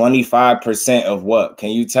 25% of what? Can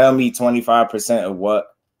you tell me 25% of what?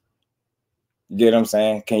 You get what I'm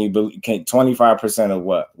saying? Can 25% of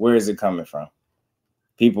what? Where is it coming from?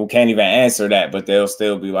 People can't even answer that, but they'll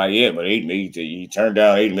still be like, yeah, but he turned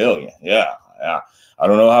down 8 million. Yeah. I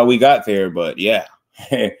don't know how we got there, but yeah.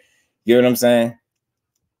 You get what I'm saying?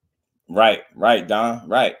 Right, Don.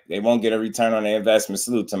 Right. They won't get a return on their investment.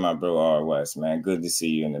 Salute to my bro R West, man. Good to see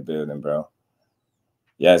you in the building, bro.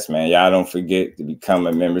 Yes, man. Y'all don't forget to become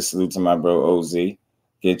a member. Salute to my bro OZ.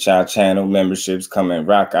 Get y'all channel memberships. Come and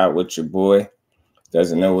rock out with your boy.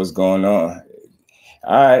 Doesn't know what's going on.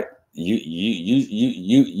 All right. You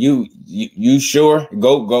sure?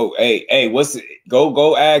 Go. Hey, what's it?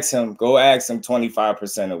 Go ask him. Go ask him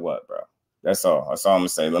 25% of what, bro? That's all. That's all I'm gonna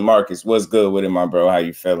say. LaMarcus, what's good with it, my bro? How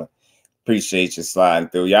you feeling? Appreciate you sliding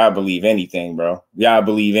through. Y'all believe anything, bro. Y'all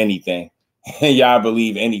believe anything. Y'all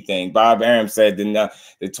believe anything. Bob Arum said the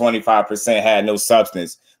 25% had no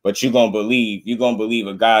substance, but you're gonna believe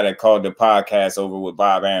a guy that called the podcast over what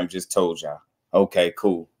Bob Arum just told y'all. Okay,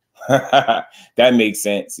 cool. That makes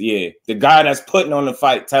sense. Yeah. The guy that's putting on the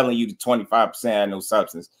fight telling you the 25% had no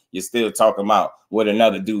substance, you're still talking about what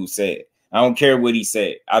another dude said. I don't care what he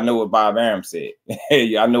said. I know what Bob Arum said.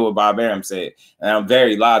 I know what Bob Arum said. And I'm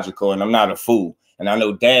very logical, and I'm not a fool. And I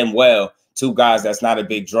know damn well two guys that's not a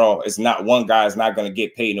big draw. It's not one guy is not going to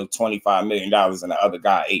get paid no $25 million and the other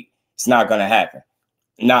guy 8. It's not going to happen.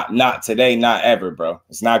 Not today, not ever, bro.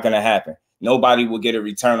 It's not going to happen. Nobody will get a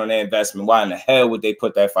return on their investment. Why in the hell would they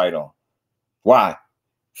put that fight on? Why?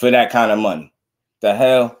 For that kind of money. The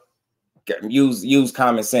hell? Use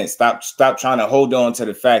common sense. Stop trying to hold on to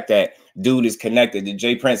the fact that dude is connected to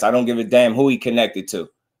Jay Prince. I don't give a damn who he connected to.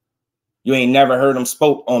 You ain't never heard him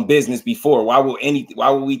spoke on business before. Why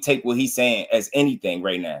would we take what he's saying as anything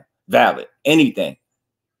right now? Valid. Anything.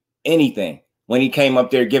 When he came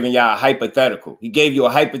up there giving y'all a hypothetical. He gave you a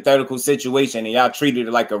hypothetical situation and y'all treated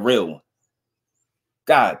it like a real one.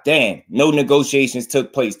 God damn. No negotiations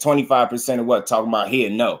took place. 25% of what? Talking about here,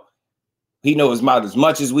 no. He knows about as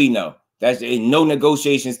much as we know. That's no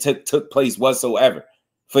negotiations took place whatsoever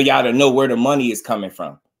for y'all to know where the money is coming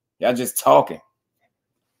from. Y'all just talking.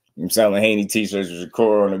 I'm selling Haney t-shirts with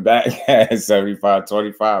Shakur on the back.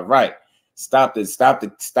 75-25. Right. Stop the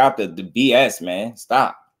BS, man.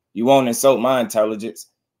 Stop. You won't insult my intelligence.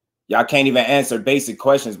 Y'all can't even answer basic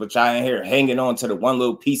questions, but y'all in here hanging on to the one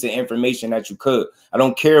little piece of information that you could. I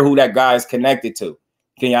don't care who that guy is connected to.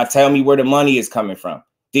 Can y'all tell me where the money is coming from?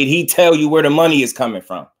 Did he tell you where the money is coming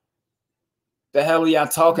from? The hell are y'all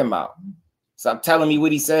talking about? Stop telling me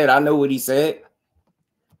what he said. I know what he said.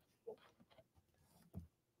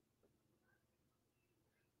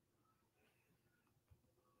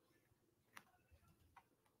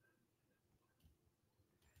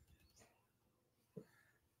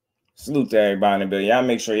 Salute to everybody in the building. Y'all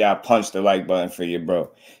make sure y'all punch the like button for you, bro.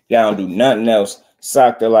 Y'all don't do nothing else.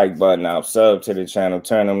 Sock the like button out. Sub to the channel.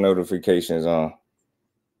 Turn them notifications on.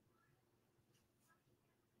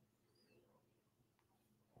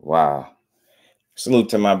 Wow. Salute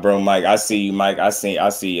to my bro Mike. I see you, Mike. I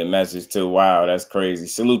see your message too. Wow, that's crazy.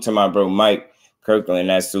 Salute to my bro Mike Kirkland.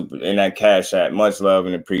 That's super in that cash app. Much love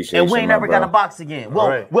and appreciation. And we ain't never got a box again.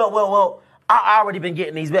 Well. I already been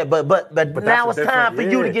getting these bets, but now it's time for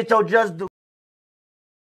you to get your just do.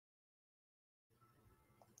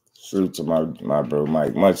 Salute to my bro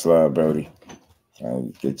Mike. Much love, Brody.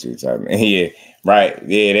 Trying to get you time. Yeah, right.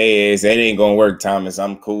 Yeah, they ain't gonna work, Thomas.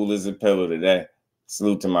 I'm cool as a pillow today.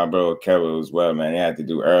 Salute to my bro Kello as well, man. They had to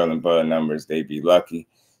do Earl and Bud numbers. They'd be lucky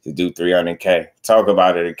to do 300K. Talk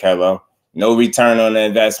about it, Kello. No return on the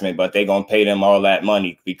investment, but they gonna pay them all that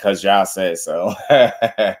money because y'all said so.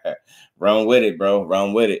 Run with it, bro.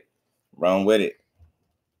 Run with it. Run with it.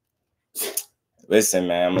 Listen,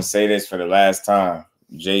 man, I'm gonna say this for the last time.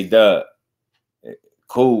 J-Dub,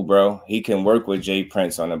 cool, bro. He can work with Jay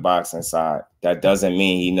Prince on the boxing side. That doesn't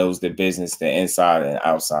mean he knows the business, the inside and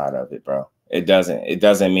outside of it, bro. It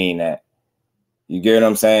doesn't mean that. You get what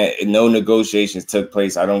I'm saying? No negotiations took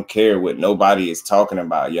place. I don't care what nobody is talking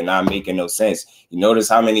about. You're not making no sense. You notice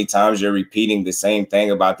how many times you're repeating the same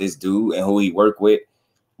thing about this dude and who he worked with?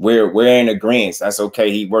 We're in agreement. That's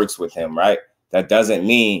okay. He works with him, right? That doesn't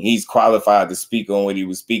mean he's qualified to speak on what he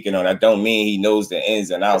was speaking on. That don't mean he knows the ins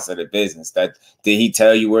and outs of the business. That did he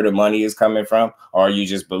tell you where the money is coming from, or are you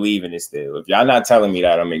just believing it still? If y'all not telling me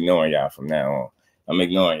that, I'm ignoring y'all from now on. I'm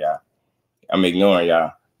ignoring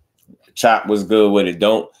y'all. Chop was good with it.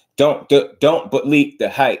 Don't believe the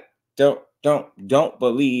hype. Don't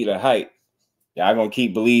believe the hype. Y'all gonna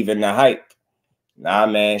keep believing the hype. Nah,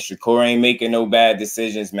 man, Shakur ain't making no bad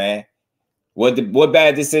decisions, man. What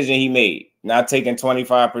bad decision he made? Not taking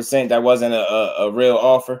 25%. That wasn't a real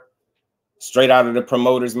offer. Straight out of the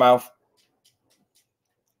promoter's mouth.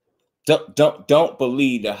 Don't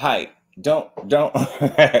believe the hype. Don't.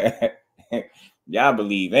 Y'all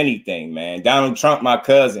believe anything, man. Donald Trump, my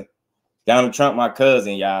cousin. Donald Trump, my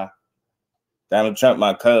cousin, y'all. Donald Trump,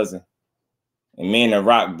 my cousin. And me and the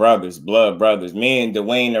Rock brothers, blood brothers. Me and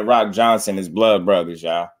Dwayne the Rock Johnson is blood brothers,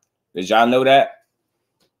 y'all. Did y'all know that?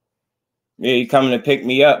 Yeah, he coming to pick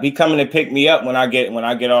me up. He coming to pick me up when I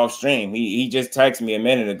get off stream. He just texted me a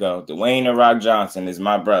minute ago. Dwayne the Rock Johnson is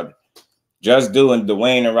my brother. JusDueBoxing and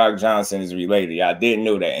Dwayne the Rock Johnson is related. Y'all didn't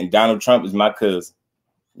know that. And Donald Trump is my cousin.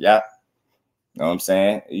 Yeah. Know what I'm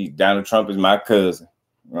saying? Donald Trump is my cousin.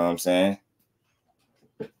 You know what I'm saying?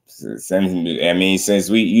 Since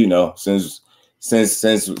we, you know, since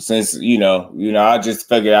you know, I just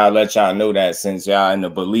figured I'd let y'all know that since y'all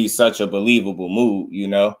in such a believable mood, you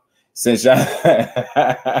know, since y'all,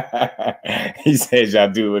 he said y'all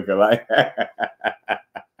do look alike.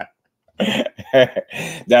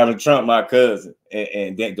 Donald Trump, my cousin,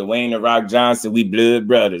 and Dwayne the Rock Johnson, we blood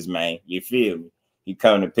brothers, man. You feel me? He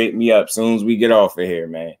coming to pick me up soon as we get off of here,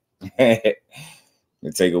 man.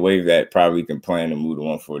 To take away that, probably can plan to move to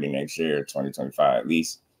 140 next year, 2025 at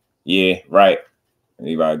least. Yeah, right.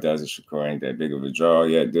 Anybody does it, Shakur ain't that big of a draw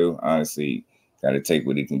yet, dude. Honestly, got to take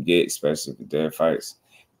what he can get, especially with dead fights.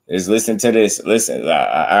 Is listen to this. Listen, all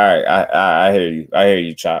right, I hear you. I hear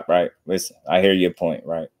you, Chop, right? Listen, I hear your point,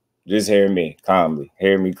 right? Just hear me calmly.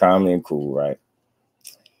 Hear me calmly and cool, right?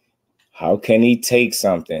 How can he take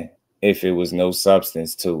something if it was no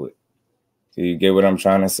substance to it? Do you get what I'm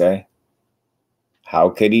trying to say? How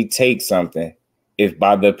could he take something if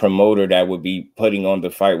by the promoter that would be putting on the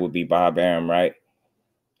fight would be Bob Arum, right?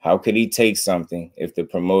 How could he take something if the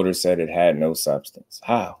promoter said it had no substance?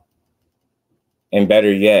 How? And better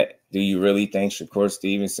yet, do you really think Shakur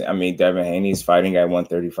Stevenson, Devin Haney is fighting at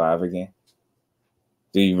 135 again?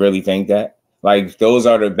 Do you really think that? Like, those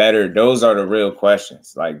are the real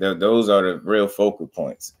questions. Like, those are the real focal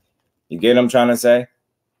points. You get what I'm trying to say?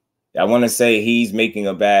 I want to say he's making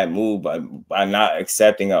a bad move by not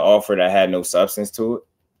accepting an offer that had no substance to it.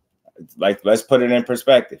 Like, let's put it in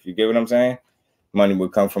perspective. You get what I'm saying? Money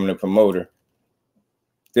would come from the promoter.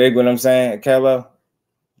 Dig what I'm saying, Kello?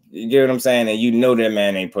 You get what I'm saying? And you know that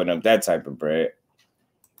man ain't putting up that type of bread.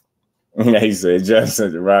 He said,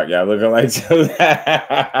 Justin the Rock, y'all looking like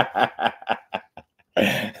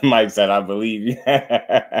Mike said, I believe you.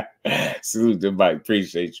 Salute to Mike.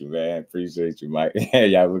 Appreciate you, man. Appreciate you, Mike.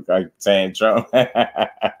 Y'all look like saying Trump. Oh,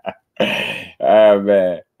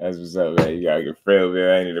 man. That's what's up, man. You gotta get filled, man.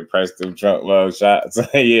 I need to press them Trump love shots.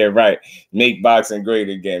 Yeah, right. Make boxing great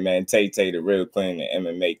again, man. Tay the real clean in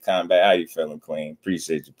MMA combat. How you feeling, Queen?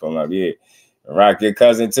 Appreciate you pulling up. Yeah. Rock your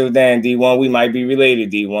cousin too, Dan. D1. We might be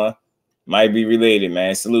related, D1. Might be related,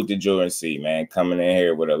 man. Salute to Jordan C, man. Coming in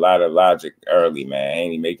here with a lot of logic early, man.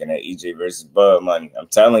 Ain't he making that EJ versus Bud money? I'm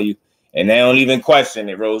telling you. And they don't even question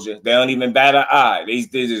it, Rosia. They don't even bat an eye. They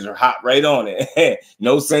just hop right on it.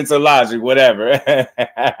 No sense of logic, whatever.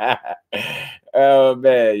 Oh,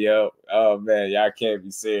 man, yo. Oh, man, y'all can't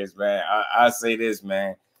be serious, man. I say this,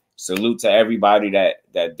 man. Salute to everybody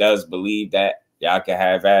that does believe that. Y'all can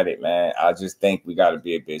have at it, man. I just think we got to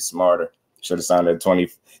be a bit smarter. Should have signed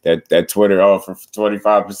that Twitter offer for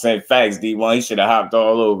 25% facts, D1. He should have hopped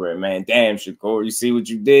all over it, man. Damn, Shakur, you see what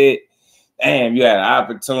you did? Damn, you had an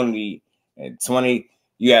opportunity at 20.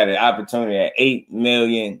 You had an opportunity at 8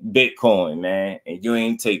 million Bitcoin, man, and you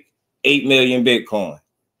ain't take 8 million Bitcoin.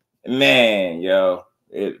 Man, yo,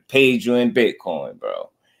 it paid you in Bitcoin, bro.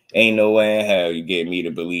 Ain't no way in hell you get me to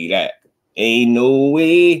believe that. Ain't no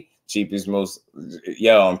way. Cheapest, most,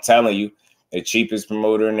 yo, I'm telling you, the cheapest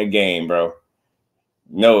promoter in the game, bro.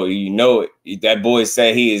 No, you know it. That boy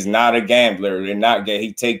said he is not a gambler.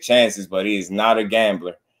 He take chances, but he is not a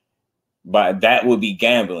gambler. But that would be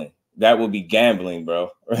gambling. That would be gambling,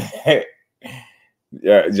 bro. Yeah,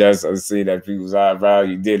 just I see that people's eyebrow.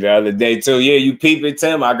 You did the other day too. Yeah, you peep it,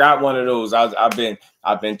 Tim. I got one of those. I've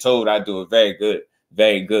been told I do a very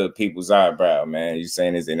good people's eyebrow, man. You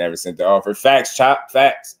saying is they never sent the offer? Facts, Chop.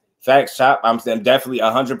 Facts, Chop. I'm definitely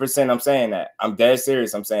 100%. I'm saying that. I'm dead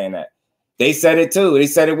serious. I'm saying that. They said it too. They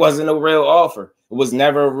said it wasn't a real offer. It was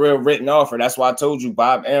never a real written offer. That's why I told you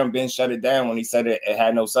Bob Arum been shut it down when he said it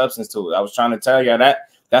had no substance to it. I was trying to tell y'all that.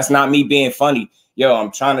 That's not me being funny. Yo,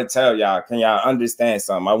 I'm trying to tell y'all. Can y'all understand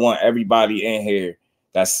something? I want everybody in here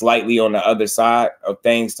that's slightly on the other side of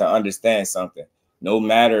things to understand something. No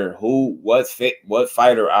matter what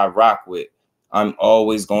fighter I rock with, I'm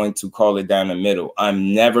always going to call it down the middle.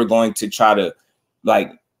 I'm never going to try to,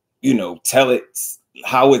 tell it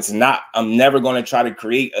how it's not. I'm never going to try to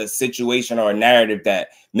create a situation or a narrative that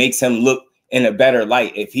makes him look in a better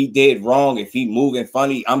light. If he did wrong, if he moving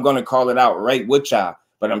funny, I'm going to call it out right with y'all.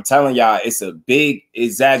 But I'm telling y'all, it's a big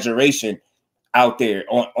exaggeration out there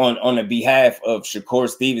on the behalf of Shakur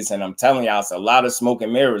Stevenson. I'm telling y'all, it's a lot of smoke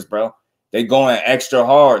and mirrors, bro. They're going extra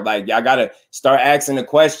hard. Like, y'all got to start asking the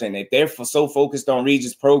question. If they're so focused on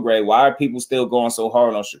Regis PROGRAIS, why are people still going so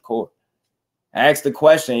hard on Shakur? Ask the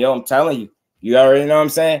question, yo. I'm telling you. You already know what I'm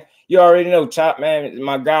saying? You already know, Chop, man,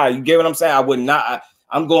 my guy. You get what I'm saying? I would not.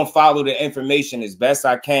 I'm going to follow the information as best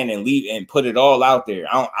I can and leave and put it all out there.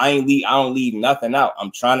 I don't leave nothing out.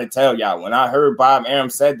 I'm trying to tell y'all. When I heard Bob Arum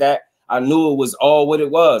said that, I knew it was all what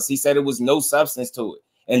it was. He said it was no substance to it.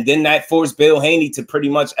 And then that forced Bill Haney to pretty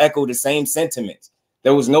much echo the same sentiments.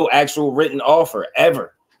 There was no actual written offer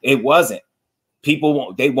ever. It wasn't.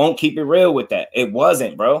 People won't keep it real with that. It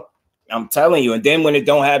wasn't, bro. I'm telling you. And then when it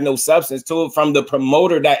don't have no substance to it from the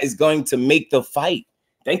promoter that is going to make the fight,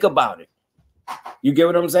 think about it. You get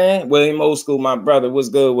what I'm saying? William Old School, my brother, what's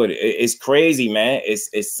good with it? It's crazy, man.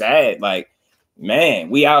 It's sad. Like, man,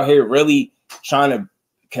 we out here really trying to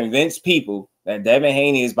convince people that Devin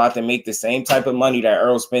Haney is about to make the same type of money that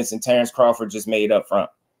Errol Spence and Terrence Crawford just made up front.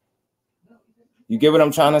 You get what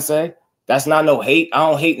I'm trying to say? That's not no hate. I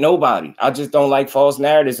don't hate nobody. I just don't like false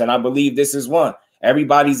narratives, and I believe this is one.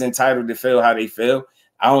 Everybody's entitled to feel how they feel.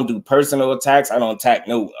 I don't do personal attacks. I don't attack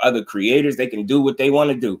no other creators. They can do what they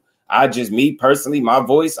want to do. Me personally, my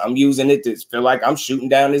voice, I'm using it to feel like I'm shooting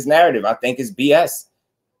down this narrative. I think it's BS.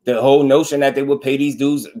 The whole notion that they would pay these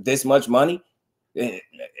dudes this much money,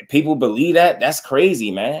 people believe that. That's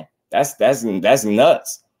crazy, man. That's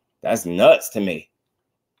nuts. That's nuts to me.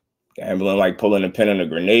 Gambling like pulling a pin on a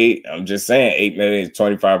grenade. I'm just saying 8 million is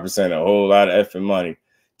 25%, a whole lot of effing money.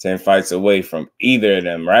 10 fights away from either of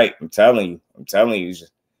them, right? I'm telling you,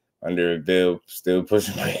 under a bill, still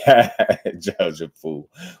pushing my Judge a fool.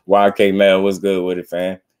 YK Mel, what's good with it,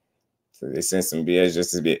 fam? So they sent some BS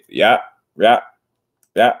just a bit. Yeah.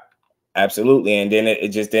 Absolutely. And then it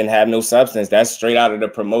just didn't have no substance. That's straight out of the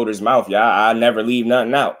promoter's mouth. Yeah, I never leave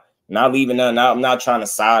nothing out. Not leaving nothing out. I'm not trying to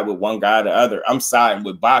side with one guy or the other. I'm siding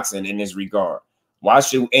with boxing in this regard. Why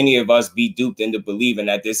should any of us be duped into believing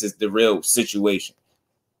that this is the real situation?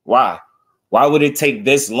 Why? Why would it take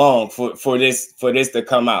this long for this to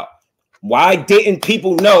come out? Why didn't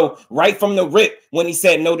people know right from the rip when he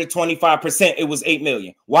said no to 25%, it was 8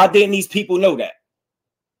 million? Why didn't these people know that?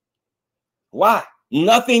 Why?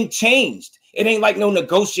 Nothing changed. It ain't like no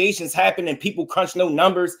negotiations happened and people crunched no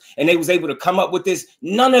numbers and they was able to come up with this.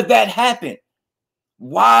 None of that happened.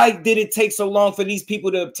 Why did it take so long for these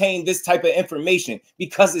people to obtain this type of information?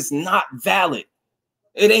 Because it's not valid.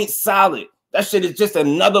 It ain't solid. That shit is just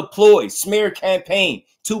another ploy, smear campaign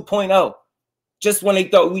 2.0. Just when they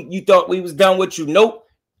thought you thought we was done with you. Nope.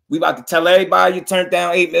 We about to tell everybody you turned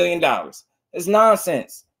down $8 million. It's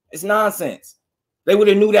nonsense. It's nonsense. They would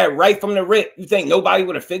have knew that right from the rip. You think nobody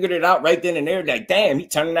would have figured it out right then and there? Like, damn, he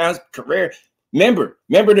turning down his career. Remember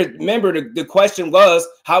the question was,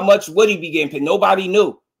 how much would he be getting paid? Nobody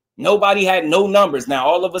knew. Nobody had no numbers. Now,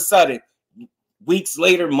 all of a sudden, weeks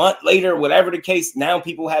later, month later, whatever the case, now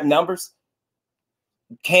people have numbers.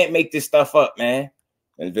 You can't make this stuff up, man.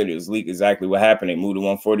 And the videos leak exactly what happened. They moved to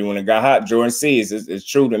 140 when it got hot. Jordan C, it's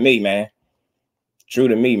true to me, man. True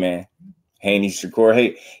to me, man. Haney, Shakur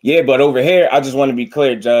hate. Yeah, but over here, I just want to be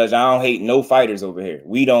clear, Judge. I don't hate no fighters over here.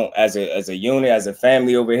 We don't, as a unit, as a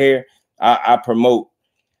family over here, I promote,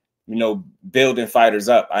 you know, building fighters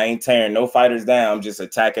up. I ain't tearing no fighters down. I'm just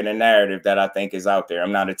attacking the narrative that I think is out there.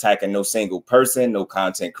 I'm not attacking no single person, no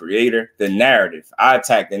content creator. The narrative. I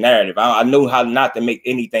attack the narrative. I know how not to make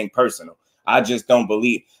anything personal. I just don't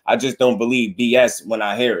believe BS when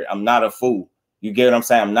I hear it. I'm not a fool. You get what I'm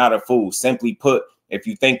saying? I'm not a fool. Simply put, if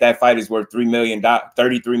you think that fight is worth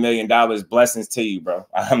 $33 million, blessings to you, bro.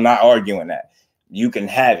 I'm not arguing that. You can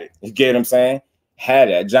have it. You get what I'm saying? Had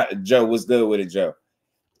that. Joe, what's good with it, Joe?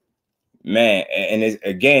 Man, and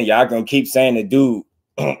again, y'all gonna keep saying the dude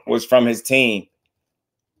was from his team.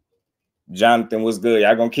 Jonathan was good.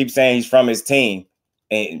 Y'all gonna keep saying he's from his team.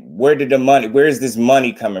 And where is this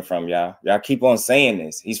money coming from, y'all? Y'all keep on saying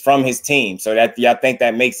this. He's from his team. So that y'all think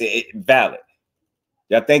that makes it valid.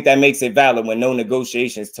 Y'all think that makes it valid when no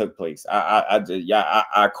negotiations took place.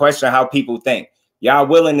 I question how people think. Y'all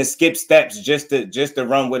willing to skip steps just to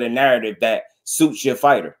run with a narrative that suits your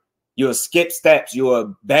fighter. You'll skip steps, you'll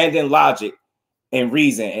abandon logic and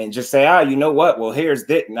reason and just say, you know what? Well, here's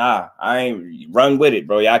this. Nah, I ain't run with it,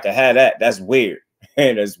 bro. Y'all can have that. That's weird.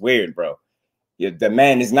 That's weird, bro. The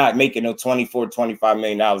man is not making no $24-25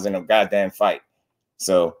 million in a goddamn fight.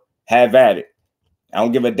 So have at it. I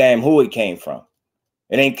don't give a damn who it came from.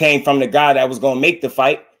 It ain't came from the guy that was going to make the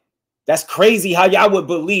fight. That's crazy how y'all would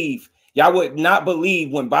believe. Y'all would not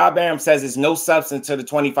believe when Bob Arum says it's no substance to the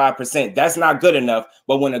 25%. That's not good enough.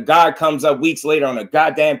 But when a guy comes up weeks later on a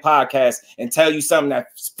goddamn podcast and tell you something that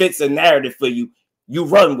fits a narrative for you, you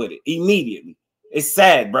run with it immediately. It's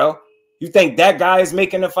sad, bro. You think that guy is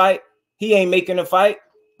making a fight? He ain't making a fight.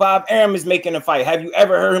 Bob Arum is making a fight. Have you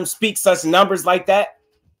ever heard him speak such numbers like that?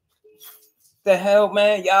 The hell,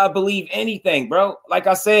 man? Y'all believe anything, bro. Like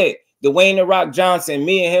I said, Dwayne The Rock Johnson,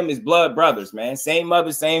 me and him is blood brothers, man. Same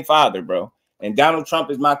mother, same father, bro. And Donald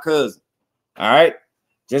Trump is my cousin. All right?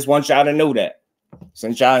 Just want y'all to know that.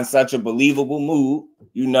 Since y'all in such a believable mood,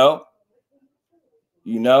 you know.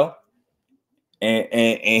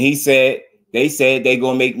 And he said, they said they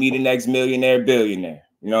gonna make me the next millionaire, billionaire.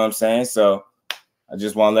 You know what I'm saying? So I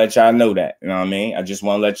just want to let y'all know that. You know what I mean? I just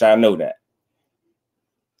want to let y'all know that.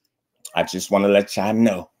 I just want to let y'all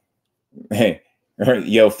know. Hey,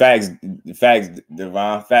 yo, facts,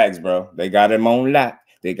 Devon, facts, bro. They got him on lock.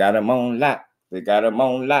 They got him on lock. They got him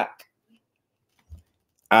on lock.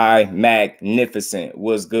 Magnificent.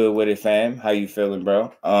 What's good with it, fam? How you feeling,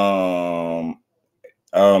 bro?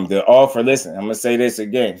 The offer. Listen, I'm gonna say this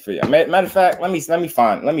again for you. Matter of fact, let me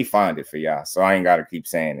find it for y'all, so I ain't gotta keep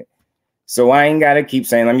saying it. Let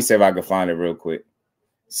me see if I can find it real quick.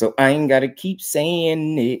 So I ain't gotta keep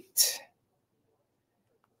saying it.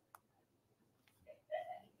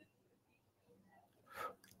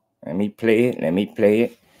 Let me play it. Let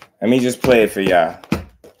me just play it for y'all.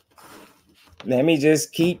 Let me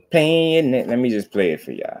just keep playing it. Let me just play it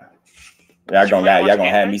for y'all. Y'all gonna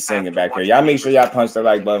have me singing back here. Y'all make sure y'all punch the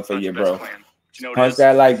like button for your bro. Punch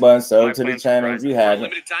that like button, sub to the channel if you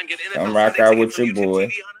haven't. Come rock out with your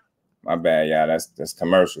boy. My bad, y'all. That's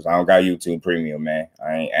commercials. I don't got YouTube Premium, man.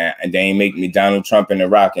 And they ain't make me Donald Trump and The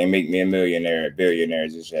Rock ain't make me a billionaire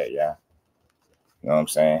just yet, y'all. You know what I'm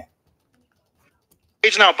saying?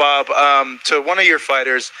 Page now, Bob, to one of your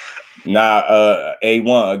fighters. Nah,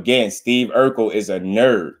 A1 again. Steve Urkel is a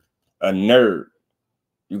nerd. A nerd.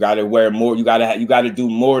 You gotta wear more. You gotta do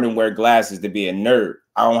more than wear glasses to be a nerd.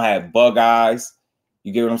 I don't have bug eyes.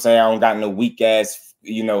 You get what I'm saying? I don't got no weak ass, fade.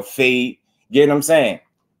 You get what I'm saying?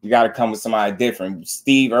 You got to come with somebody different.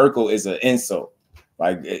 Steve Urkel is an insult.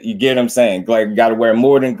 Like, you get what I'm saying? Like, you got to wear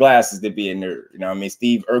more than glasses to be a nerd. You know what I mean?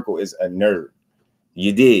 Steve Urkel is a nerd.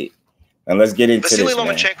 You did. And let's get into Vasily this, man.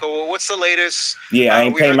 Lomachenko, what's the latest? Yeah, I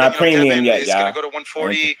ain't paying my premium yet, y'all. He's going to go to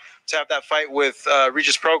 140 to have that fight with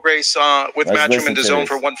Regis PROGRAIS with Matchroom in the zone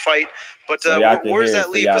for one fight. But so where does that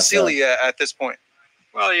leave Vasily at this point?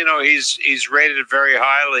 Well, he's rated very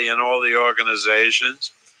highly in all the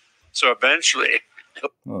organizations. So eventually...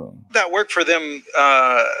 That work for them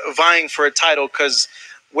vying for a title, because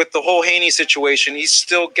with the whole Haney situation, he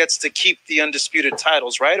still gets to keep the undisputed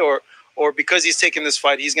titles, right? Or because he's taking this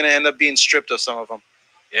fight, he's going to end up being stripped of some of them.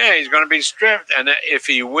 Yeah, he's going to be stripped. And if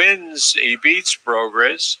he wins, he beats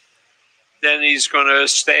PROGRAIS, then he's going to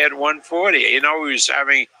stay at 140. He was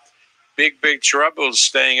having big trouble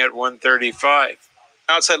staying at 135.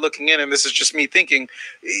 Outside looking in, and this is just me thinking,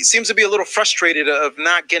 he seems to be a little frustrated of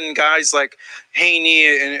not getting guys like Haney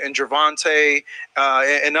and Gervonta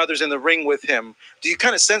and others in the ring with him. Do you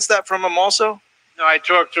kind of sense that from him also? No, I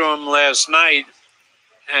talked to him last night,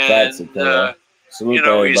 and he's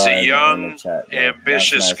a young,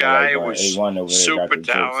 ambitious guy who was super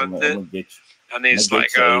talented, and he's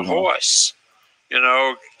like a horse.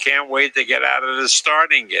 Can't wait to get out of the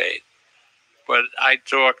starting gate. But I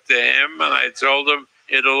talked to him, and I told him,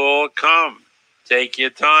 it'll all come. Take your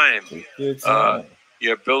time.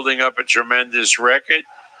 You're building up a tremendous record.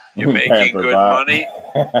 You're making good money.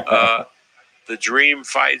 The dream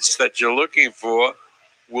fights that you're looking for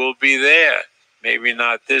will be there. Maybe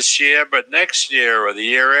not this year, but next year or the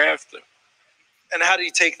year after. And how do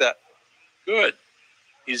you take that? Good.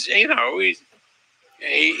 He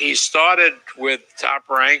started with Top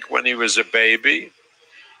Rank when he was a baby,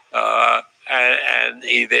 and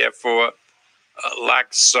he therefore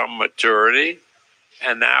lacks some maturity,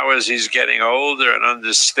 and now as he's getting older and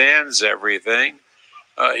understands everything,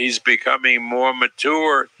 he's becoming more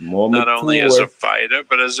mature, not only as a fighter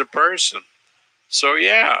but as a person. So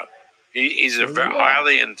yeah, he's very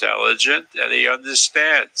highly intelligent, and he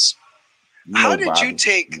understands. How did you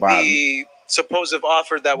take the supposed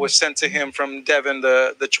offer that was sent to him from Devin,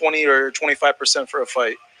 the 20 or 25% for a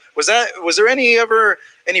fight? Was there any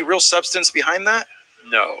real substance behind that?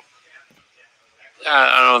 No.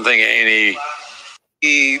 I don't think any.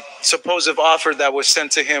 The supposed offer that was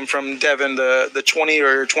sent to him from Devin, the 20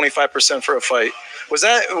 or 25% for a fight. Was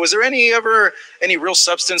there any real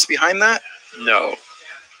substance behind that? No.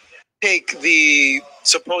 Take the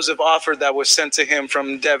supposed offer that was sent to him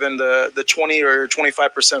from Devin, the 20 or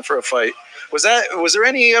 25% for a fight. Was there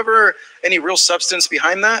any real substance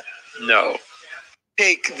behind that? No.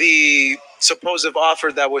 Take the supposed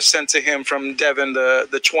offer that was sent to him from Devin,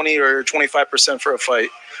 the 20 or 25% for a fight.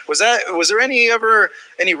 Was there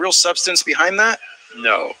any real substance behind that?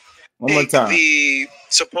 No. One more time. The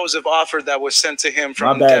supposed offer that was sent to him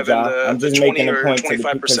from Devin, the 20 or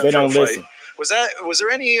 25% for a fight. Was there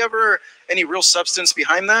any real substance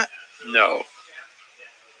behind that? No.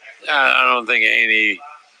 I don't think any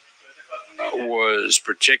was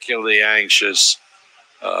particularly anxious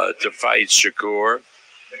to fight Shakur.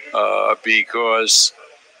 Because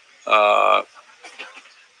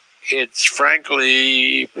it's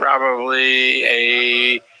frankly probably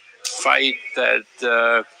a fight that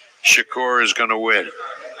Shakur is going to win.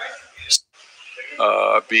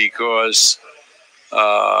 Because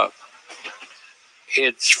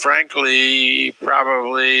it's frankly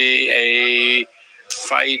probably a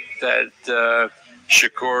fight that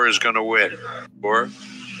Shakur is going to win.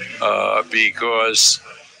 Because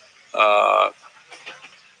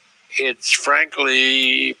it's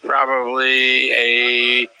frankly probably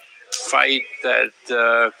a fight that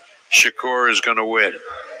Shakur is going to win.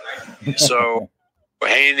 So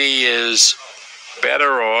Haney is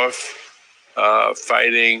better off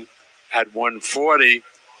fighting at 140,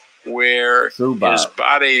 where his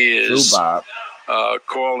body is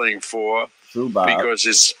calling for, because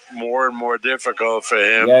it's more and more difficult for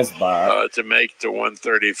him to make the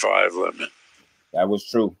 135 limit. That was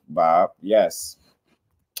true, Bob. Yes.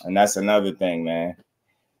 And that's another thing, man.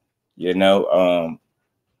 It's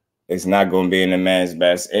it's not going to be in the man's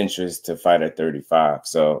best interest to fight at 35.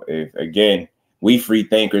 So if, again, we free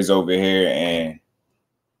thinkers over here, and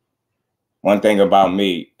one thing about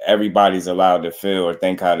me, everybody's allowed to feel or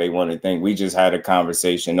think how they want to think. We just had a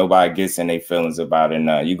conversation. Nobody gets in their feelings about it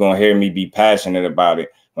now. You're going to hear me be passionate about it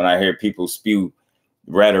when I hear people spew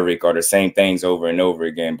rhetoric or the same things over and over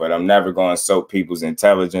again, but I'm never going to soak people's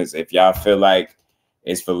intelligence. If y'all feel like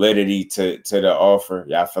it's validity to the offer,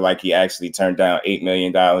 y'all feel like he actually turned down $8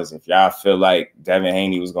 million, if y'all feel like Devin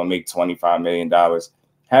Haney was going to make $25 million,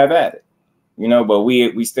 have at it. You know, but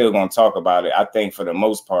we still going to talk about it. I think for the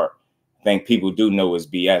most part, I think people do know it's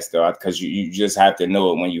BS, though, because you just have to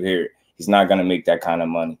know it when you hear it. He's not going to make that kind of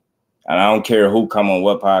money. And I don't care who come on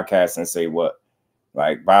what podcast and say what.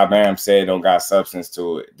 Like Bob Arum said, don't got substance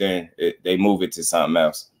to it. Then they move it to something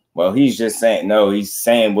else. Well, he's just saying, no, he's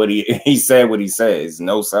saying what he said what he said. There's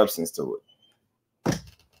no substance to it.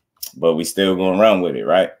 But we still going to run with it,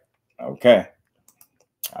 right? Okay.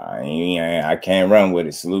 I can't run with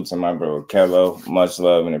it. Salute to my bro Kello. Much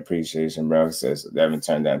love and appreciation, bro. He says Devin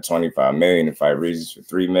turned down $25 million to fight Regis for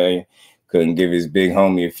 $3 million. Couldn't give his big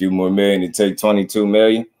homie a few more million to take $22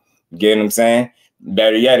 million. You get what I'm saying?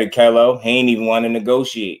 Better yet, Kello, he ain't even want to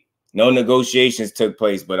negotiate. No negotiations took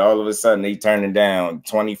place, but all of a sudden they turning down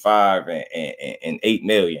 25 and 8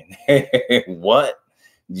 million. What?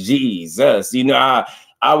 Jesus. You know,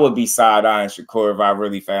 I would be side-eyeing Shakur if I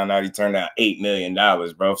really found out he turned down $8 million,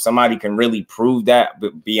 bro. If somebody can really prove that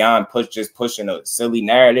beyond just pushing a silly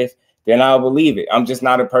narrative, then I'll believe it. I'm just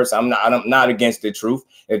not a person. I'm not against the truth.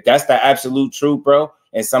 If that's the absolute truth, bro,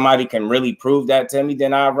 and somebody can really prove that to me,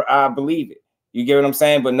 then I believe it. You get what I'm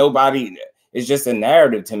saying? But nobody, it's just a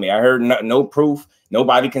narrative to me. I heard no proof.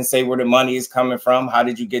 Nobody can say where the money is coming from. How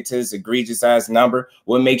did you get to this egregious ass number?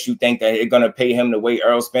 What makes you think that they're going to pay him the way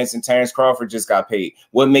Errol Spence and Terrence Crawford just got paid?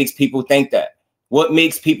 What makes people think that? What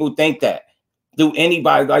makes people think that? Do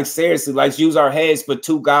anybody, like, seriously, like, use our heads for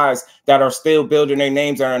two guys that are still building their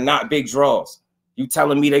names that are not big draws? You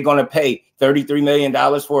telling me they're going to pay $33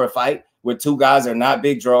 million for a fight with two guys that are not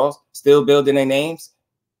big draws, still building their names?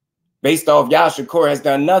 Based off y'all, Shakur has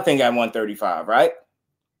done nothing at 135, right?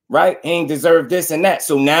 Right? He ain't deserved this and that.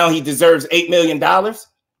 So now he deserves $8 million.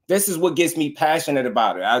 This is what gets me passionate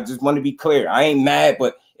about it. I just want to be clear. I ain't mad,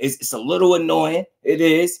 but it's a little annoying. It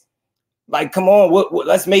is. Like, come on,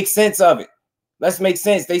 let's make sense of it. Let's make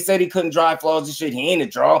sense. They said he couldn't drive flaws and shit. He ain't a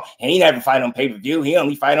draw. He ain't never fight on pay-per-view. He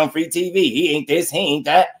only fight on free TV. He ain't this. He ain't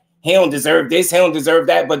that. He don't deserve this. He don't deserve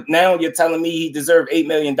that. But now you're telling me he deserved $8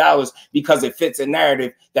 million because it fits a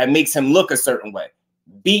narrative that makes him look a certain way.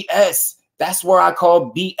 BS. That's where I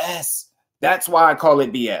call BS. That's why I call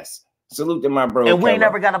it BS. Salute to my bro. And we ain't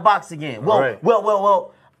never got to box again. Well, right.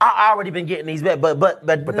 well. I already been getting these bets, but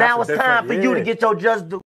now it's time for you to get your just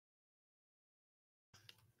due.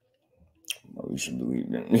 Well, you should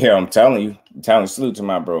believe it. Yeah, I'm telling you. Salute to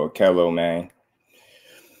my bro Kello, man.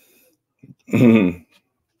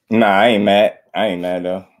 Nah, I ain't mad. I ain't mad,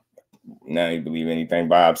 though. Now you believe anything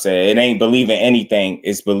Bob said. It ain't believing anything.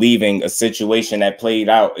 It's believing a situation that played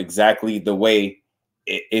out exactly the way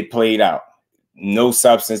it played out. No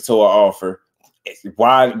substance to an offer.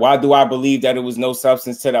 Why do I believe that it was no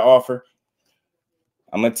substance to the offer?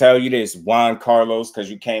 I'm going to tell you this, Juan Carlos,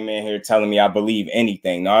 because you came in here telling me I believe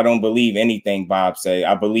anything. No, I don't believe anything Bob said.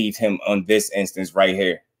 I believe him on this instance right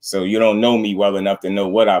here. So you don't know me well enough to know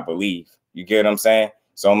what I believe. You get what I'm saying?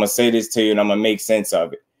 So I'm going to say this to you and I'm going to make sense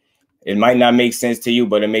of it. It might not make sense to you,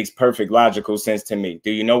 but it makes perfect logical sense to me.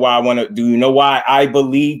 Do you know why I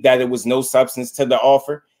believe that it was no substance to the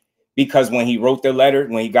offer? Because when he wrote the letter,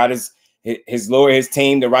 when he got his lawyer, his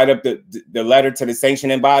team to write up the letter to the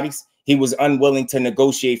sanctioning bodies, he was unwilling to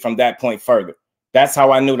negotiate from that point further. That's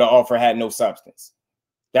how I knew the offer had no substance.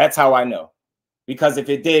 That's how I know. Because if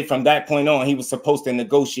it did, from that point on, he was supposed to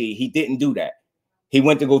negotiate. He didn't do that. He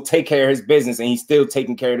went to go take care of his business, and he's still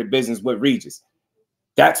taking care of the business with Regis.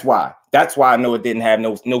 That's why. That's why I know it didn't have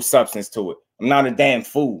no substance to it. I'm not a damn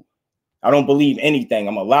fool. I don't believe anything.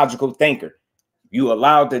 I'm a logical thinker. You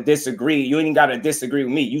allowed to disagree. You ain't got to disagree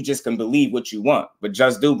with me. You just can believe what you want. But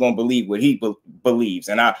JusDueBoxing gonna believe what he believes,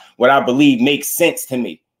 and what I believe makes sense to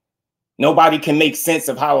me. Nobody can make sense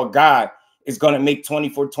of how a guy is gonna make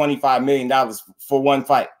 $24-25 million for one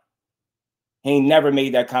fight. He ain't never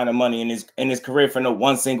made that kind of money in his career for no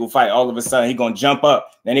one single fight. All of a sudden, he gonna jump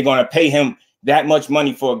up, and they're gonna pay him that much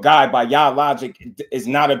money for a guy by y'all logic is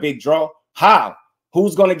not a big draw. How?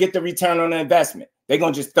 Who's gonna get the return on the investment? They're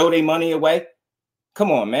gonna just throw their money away?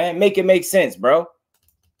 Come on, man. Make it make sense, bro.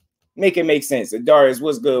 Make it make sense. Darius,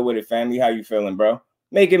 what's good with it, family? How you feeling, bro?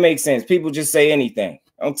 Make it make sense. People just say anything.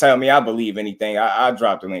 Don't tell me I believe anything. I'll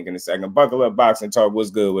drop the link in a second. Buckle Up Boxing Talk.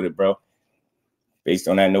 What's good with it, bro? Based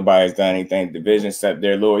on that, nobody's done anything. Division except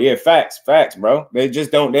their lord. Yeah, facts, bro. They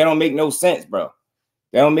don't make no sense, bro.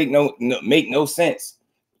 They don't make no sense.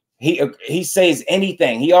 He says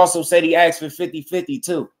anything. He also said he asked for 50-50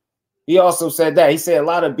 too. He also said that. He said a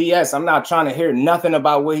lot of BS. I'm not trying to hear nothing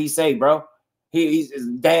about what he say, bro. He's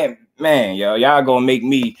damn man, yo. Y'all gonna make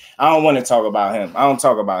me. I don't want to talk about him. I don't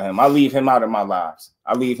talk about him. I leave him out of my lives.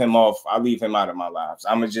 I leave him off. I leave him out of my lives.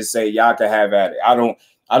 I'm gonna just say y'all can have at it. I'm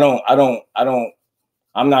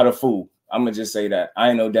not a fool. I'm gonna just say that. I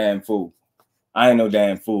ain't no damn fool.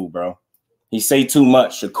 Bro. He say too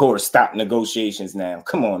much. Shakur, stop negotiations now.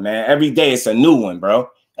 Come on, man. Every day it's a new one, bro.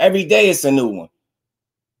 Every day it's a new one.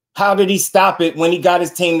 How did he stop it when he got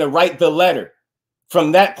his team to write the letter?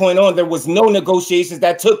 From that point on, there was no negotiations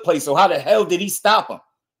that took place. So how the hell did he stop him?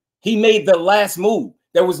 He made the last move.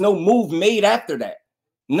 There was no move made after that.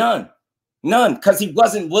 None, because he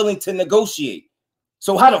wasn't willing to negotiate.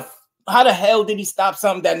 So how the hell did he stop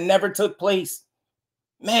something that never took place?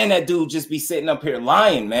 Man, that dude just be sitting up here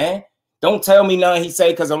lying, man. Don't tell me nothing he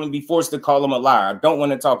say because I'm going to be forced to call him a liar. I don't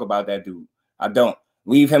want to talk about that dude. I don't.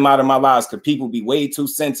 Leave him out of my lives because people be way too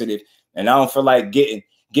sensitive, and I don't feel like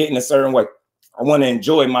getting a certain way. I want to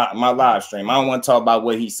enjoy my live stream. I don't want to talk about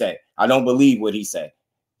what he said. I don't believe what he said.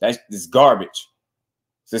 That's garbage.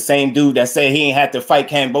 It's the same dude that said he ain't had to fight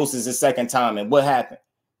Kambosos a second time, and what happened?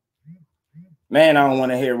 Man, I don't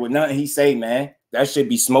want to hear what nothing he say, man. That should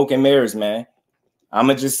be smoke and mirrors, man. I'm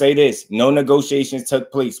going to just say this. No negotiations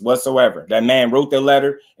took place whatsoever. That man wrote the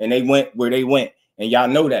letter, and they went where they went. And y'all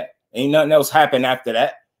know that. Ain't nothing else happened after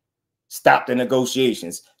that. Stop the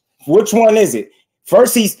negotiations. Which one is it?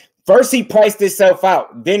 First he priced himself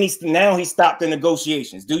out. Then now he stopped the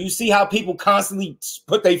negotiations. Do you see how people constantly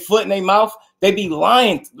put their foot in their mouth? They be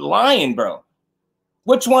lying, bro.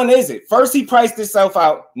 Which one is it? First he priced himself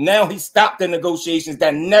out. Now he stopped the negotiations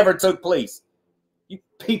that never took place. You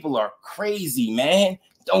people are crazy, man.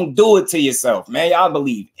 Don't do it to yourself, man. Y'all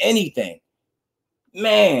believe anything.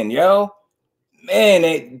 Man, yo. Man,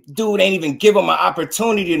 that dude ain't even give him an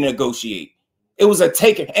opportunity to negotiate. It was a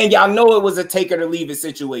taker. And y'all know it was a taker to leave his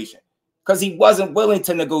situation because he wasn't willing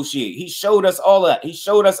to negotiate. He showed us all that. He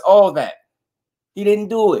showed us all that. He didn't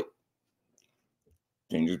do it.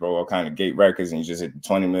 Then just broke all kind of gate records and just hit the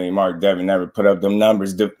 20 million mark. Devin never put up them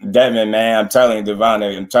numbers. Devin, man, I'm telling you, Devon,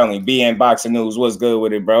 I'm telling you, BN Boxing News, what's good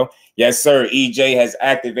with it, bro? Yes, sir. EJ has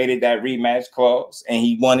activated that rematch clause and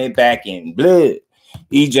he won it back in blood.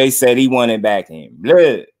 EJ said he won it back in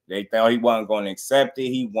blood. They thought he wasn't going to accept it.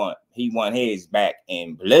 He won his back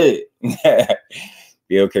in blood.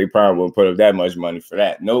 BLK probably won't put up that much money for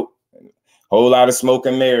that. Nope. Whole lot of smoke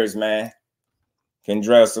and mirrors, man.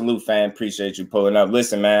 Kendrell, salute, fan. Appreciate you pulling up.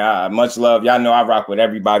 Listen, man, much love. Y'all know I rock with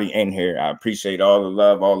everybody in here. I appreciate all the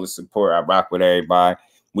love, all the support. I rock with everybody.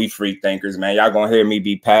 We free thinkers, man. Y'all gonna hear me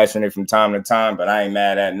be passionate from time to time, but I ain't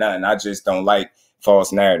mad at nothing. I just don't like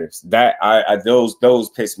false narratives. That those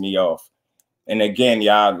piss me off. And again,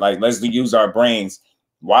 y'all, like, let's use our brains.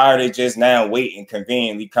 Why are they just now waiting,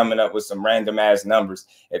 conveniently coming up with some random ass numbers?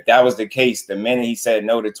 If that was the case, the minute he said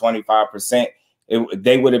no to 25%,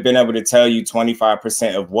 they would have been able to tell you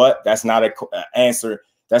 25% of what? That's not an answer.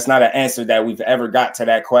 That's not an answer that we've ever got to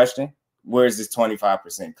that question. Where is this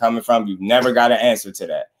 25% coming from? You've never got an answer to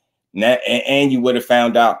that. And you would have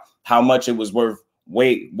found out how much it was worth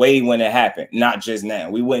way when it happened, not just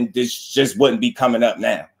now. This just wouldn't be coming up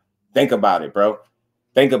now. Think about it, bro.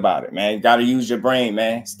 Think about it, man. You got to use your brain,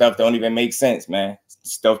 man. Stuff don't even make sense, man.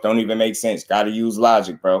 Stuff don't even make sense. Got to use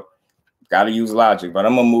logic, bro. Got to use logic. But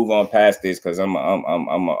I'm gonna move on past this because I'm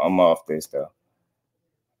off this though.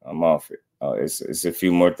 I'm off it. Oh, it's a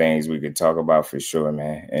few more things we could talk about for sure,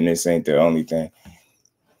 man. And this ain't the only thing.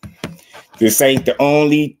 This ain't the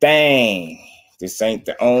only thing. This ain't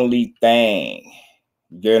the only thing.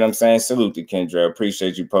 You get what I'm saying? Salute to Kendra.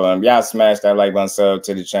 Appreciate you pulling up. Y'all smash that like button, sub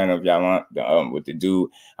to the channel if y'all want. With the dude,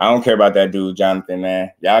 I don't care about that dude, Jonathan,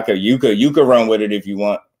 man. You could run with it if you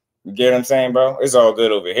want. You get what I'm saying, bro? It's all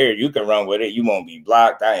good over here. You can run with it. You won't be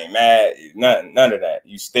blocked. I ain't mad. None of that.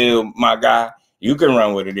 You still my guy. You can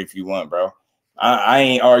run with it if you want, bro. I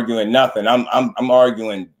ain't arguing nothing. I'm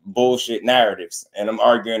arguing bullshit narratives, and I'm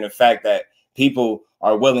arguing the fact that people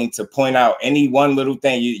are willing to point out any one little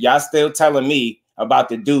thing. Y'all still telling me about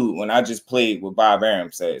the dude when I just played what Bob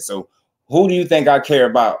Arum said. So who do you think I care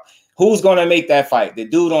about? Who's going to make that fight? The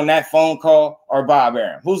dude on that phone call or Bob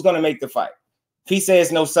Arum? Who's going to make the fight? If he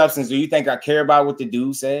says no substance, do you think I care about what the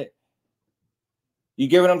dude said? You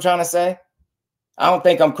get what I'm trying to say? I don't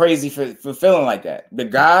think I'm crazy for feeling like that. The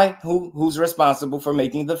guy who's responsible for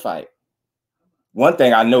making the fight one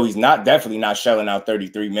thing I know, he's definitely not shelling out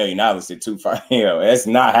 $33 million to 2 fights. You know, that's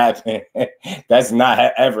not happening. That's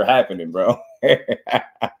not ever happening, bro.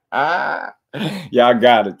 Y'all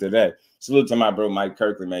got it today. Salute to my bro Mike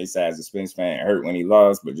Kirkland, man. He said as a Spence fan, it hurt when he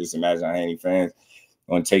lost, but just imagine how Haney fans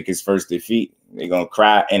gonna take his first defeat. They're gonna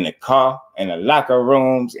cry in the car, in the locker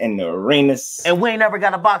rooms, in the arenas. And we ain't never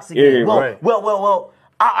got a boxing game. Well,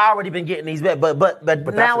 I already been getting these bets, but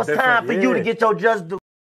now it's time for you to get your just due.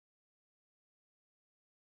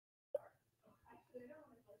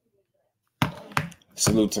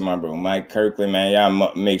 Salute to my bro Mike Kirkland, man.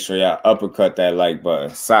 Y'all make sure y'all uppercut that like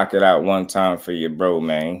button. Sock it out one time for your bro,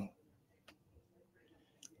 man.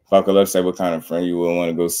 Buckle up, say what kind of friend you would want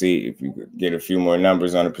to go see if you could get a few more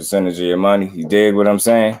numbers on the percentage of your money. You dig what I'm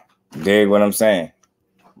saying? You dig what I'm saying?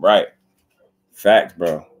 Right. Fact,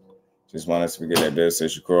 bro. Just want us to forget that Bill said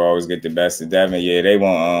Shakur always get the best of Devin. Yeah, they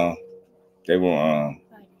won't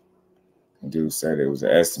dude said it was an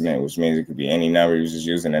estimate, which means it could be any number. He was just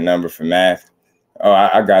using a number for math. Oh,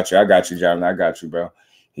 I got you, John. I got you, bro.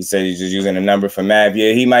 He said he's just using a number for math.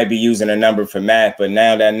 Yeah, he might be using a number for math, but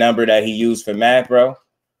now that number that he used for math, bro,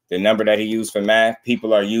 the number that he used for math,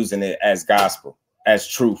 people are using it as gospel, as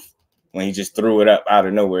truth. When he just threw it up out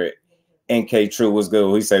of nowhere. NK True was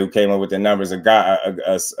good. He said who came up with the numbers, a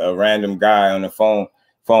random guy on the phone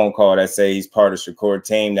call that say he's part of Shakur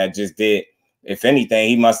team that just did. If anything,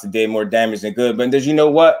 he must have did more damage than good. But does you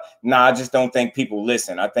know what? Nah, I just don't think people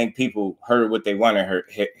listen. I think people heard what they want to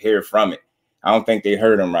hear from it. I don't think they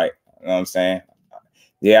heard him right. You know what I'm saying?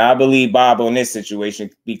 Yeah, I believe Bob on this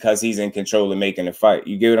situation because he's in control of making the fight.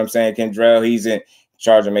 You get what I'm saying, Kendrell? He's in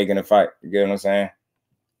charge of making the fight. You get what I'm saying?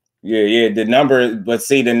 Yeah. The number, but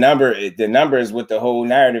see, the number is what the whole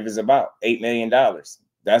narrative is about. $8 million.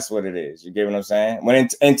 That's what it is. You get what I'm saying? When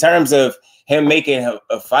in terms of him making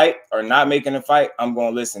a fight or not making a fight, I'm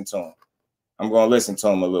going to listen to him. I'm going to listen to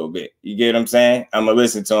him a little bit. You get what I'm saying? I'm going to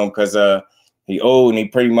listen to him because he old and he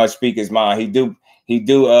pretty much speak his mind. He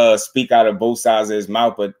do speak out of both sides of his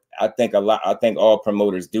mouth, but I think all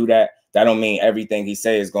promoters do that. That don't mean everything he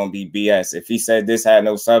says is going to be BS. If he said this had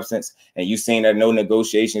no substance and you seen that no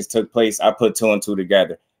negotiations took place, I put 2 and 2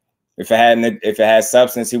 together. If it had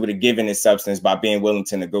substance, he would have given his substance by being willing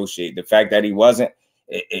to negotiate. The fact that he wasn't,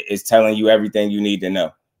 it's telling you everything you need to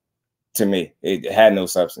know. To me, it had no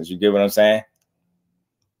substance. You get what I'm saying?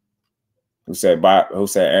 Who said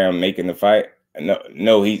Aaron making the fight?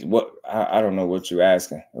 No, he's what? I don't know what you're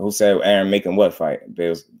asking. Who said Aaron making what fight?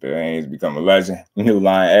 Bill Haynes become a legend. New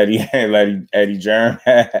line, Eddie Germ.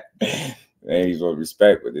 He's with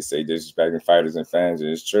respect, but they say disrespecting fighters and fans.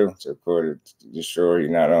 It's true. So, just sure you're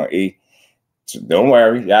not on E. So don't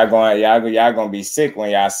worry, y'all gonna be sick when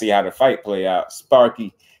y'all see how the fight play out.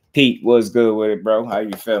 Sparky Pete, what's good with it, bro? How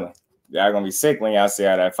you feeling? Y'all gonna be sick when y'all see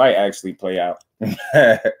how that fight actually play out.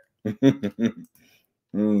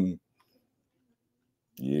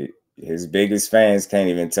 Yeah, his biggest fans can't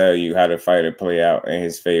even tell you how the fight will play out in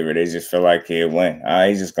his favor. They just feel like he'll win.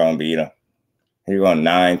 He's just gonna beat him. He going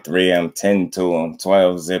 9-3 him, 10-2 him,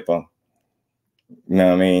 12-zip him. You know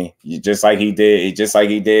what I mean? Just like he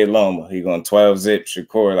did Loma. He going 12-zip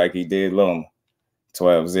Shakur like he did Loma.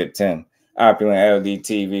 12-zip Tim. Opulent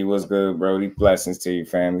LDTV, what's good, bro? These blessings to you,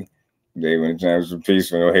 family. They went terms of peace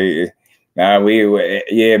for no hate. Nah,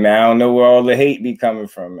 yeah, man. I don't know where all the hate be coming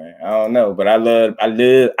from, man. I don't know, but I love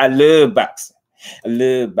boxing. I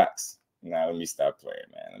love boxing. Now let me stop playing,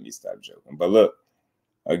 man. Let me stop joking. But look,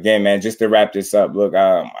 again, man, just to wrap this up, look,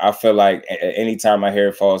 I feel like anytime I hear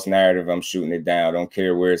a false narrative, I'm shooting it down. I don't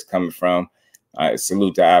care where it's coming from. I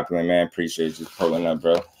salute the Opulent, man. Appreciate you pulling up,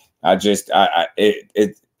 bro. I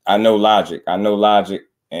know logic. I know logic,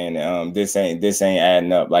 and this ain't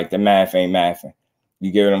adding up. Like the math ain't mathing. You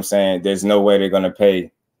get what I'm saying? There's no way they're gonna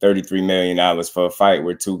pay $33 million for a fight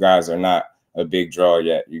where 2 guys are not a big draw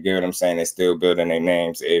yet. You get what I'm saying? They're still building their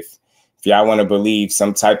names. If y'all want to believe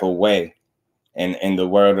some type of way in the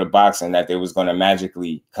world of boxing that they was going to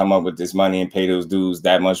magically come up with this money and pay those dudes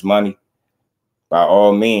that much money, by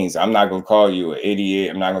all means, I'm not going to call you an idiot.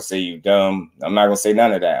 I'm not going to say you dumb. I'm not going to say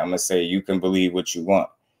none of that. I'm going to say you can believe what you want.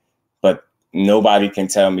 But nobody can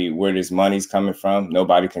tell me where this money's coming from.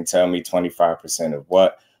 Nobody can tell me 25% of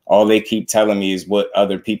what. All they keep telling me is what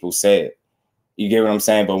other people said. You get what I'm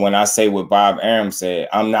saying? But when I say what Bob Arum said,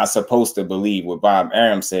 I'm not supposed to believe what Bob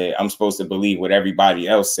Arum said. I'm supposed to believe what everybody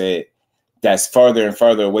else said. That's further and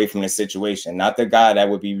further away from the situation. Not the guy that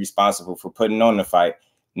would be responsible for putting on the fight.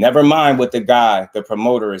 Never mind what the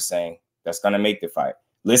promoter is saying that's going to make the fight.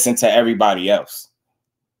 Listen to everybody else,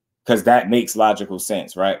 because that makes logical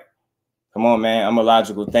sense, right? Come on, man. I'm a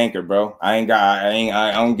logical thinker, bro. I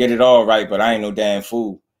don't get it all right, but I ain't no damn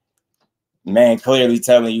fool. man clearly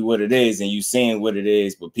telling you what it is and you seeing what it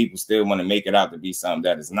is, but people still want to make it out to be something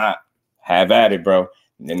that is not. Have at it, bro.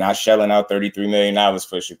 They're not shelling out $33 million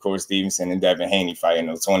for Shakur Stevenson and DEVIN Haney fight in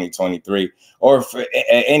 2023 or for, at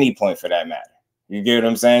any point for that matter. You get what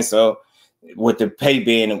I'm saying? So with the pay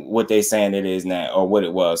being what they saying it is now or what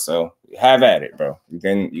it was. So have at it, bro. You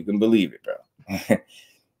can believe it, bro.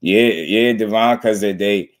 yeah, Devon, because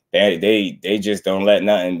they just don't let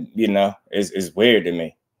nothing, you know, it's weird to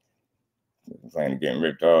me. Playing getting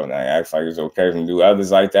ripped off. And I act like it's okay to do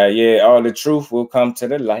others like that. Yeah, all the truth will come to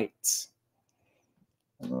the light.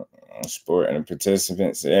 Sport and the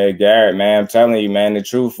participants. Hey, Garrett, man, I'm telling you, man, the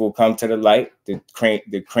truth will come to the light. The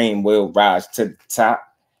cream will rise to the top.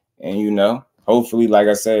 And, you know, hopefully, like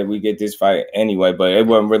I said, we get this fight anyway. But it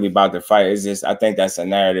wasn't really about the fight. It's just, I think that's a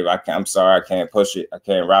narrative. I'm sorry, I can't push it. I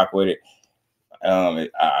can't rock with it.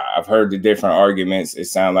 I've heard the different arguments. It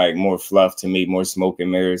sounds like more fluff to me, more smoke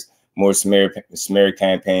and mirrors, more smear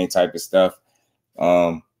campaign type of stuff.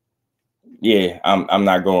 Yeah, I'm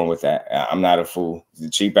not going with that. I'm not a fool. The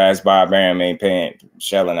cheap ass barbarian ain't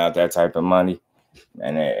shelling out that type of money,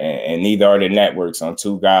 and neither are the networks on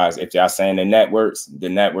two guys. If y'all saying the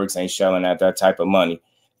networks ain't shelling out that type of money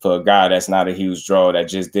for a guy that's not a huge draw that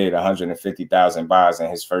just did 150,000 buys in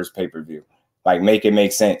his first pay-per-view. Like, make it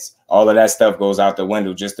make sense. All of that stuff goes out the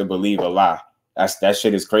window just to believe a lie. That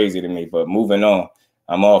shit is crazy to me. But moving on,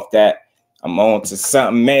 I'm off that. I'm on to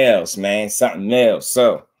something else, man. Something else.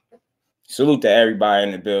 So. Salute to everybody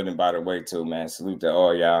in the building, by the way, too, man. Salute to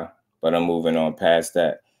all y'all. But I'm moving on past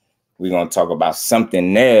that. We're going to talk about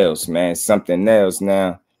something else, man. Something else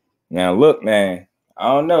now. Now, look, man. I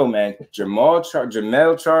don't know, man. JERMELL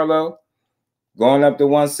Charlo going up to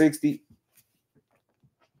 160.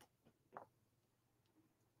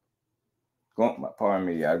 Pardon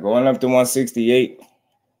me, y'all. Going up to 168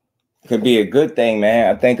 could be a good thing,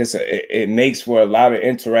 man. I think it makes for a lot of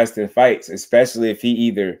interesting fights, especially if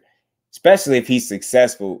he's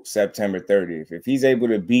successful September 30th. If he's able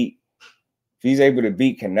to beat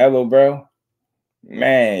Canelo, bro,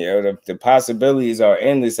 man, yo, the possibilities are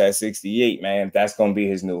endless at 68, man. That's gonna be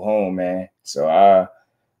his new home, man. So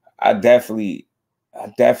I definitely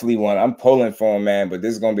want. I'm pulling for him, man. But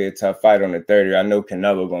this is gonna be a tough fight on the 30th. I know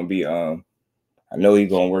Canelo gonna be I know he's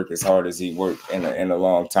gonna work as hard as he worked in a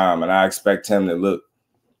long time, and I expect him to look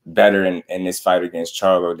better in this fight against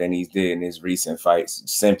Charlo than he did in his recent fights,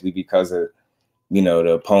 simply because of, you know,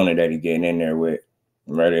 the opponent that he's getting in there with.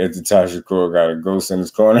 Right at the time, Shakur got a ghost in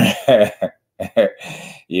his corner. Yeah,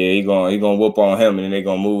 he gonna whoop on him, and then they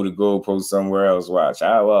gonna move the goalpost somewhere else. Watch.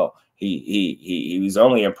 Well, he was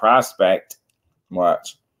only a prospect.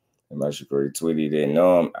 Watch. And Shakur tweeted, didn't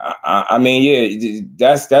know him. I mean, yeah,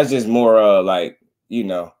 that's just more like, you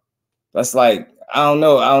know, that's like. I don't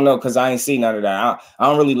know, because I ain't seen none of that. I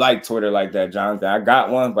don't really like Twitter like that, Jonathan. I got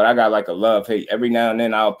one, but I got like a love-hate. Every now and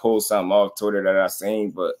then I'll pull something off Twitter that I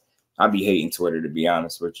seen, but I be hating Twitter, to be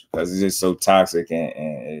honest with you, because it's just so toxic, and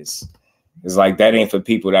it's like that ain't for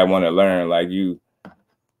people that want to learn. Like you, I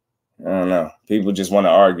don't know. People just want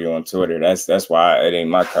to argue on Twitter. That's why it ain't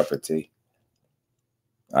my cup of tea.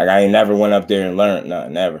 Like, I ain't never went up there and learned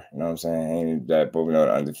nothing, ever. You know what I'm saying? Ain't that, but we know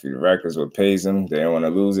the undefeated records, what pays them. They don't want to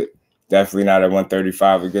lose it. Definitely not at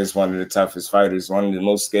 135 against one of the toughest fighters, one of the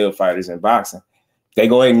most skilled fighters in boxing. They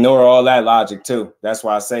go ignore all that logic too. That's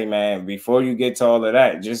why I say, man, before you get to all of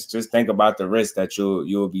that, just think about the risk that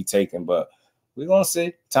you'll be taking. But we're gonna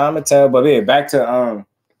see. Time to tell. But yeah, back to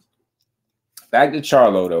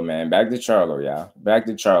Charlo though, man. Back to Charlo, y'all. Back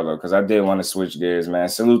to Charlo, because I did want to switch gears, man.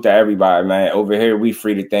 Salute to everybody, man. Over here, we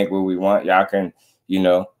free to think what we want. Y'all can, you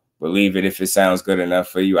know, believe it if it sounds good enough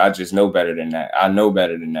for you. I just know better than that. I know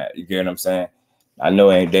better than that. You get what I'm saying? I know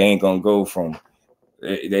they ain't going to go from,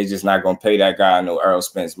 they just not going to pay that guy no Earl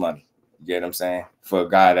Spence money. You get what I'm saying? For a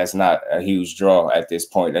guy that's not a huge draw at this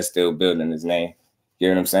point, that's still building his name. You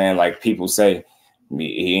get what I'm saying? Like people say,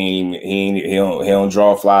 he don't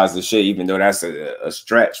draw flies to shit, even though that's a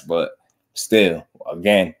stretch. But still,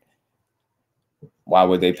 again, why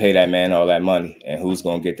would they pay that man all that money? And who's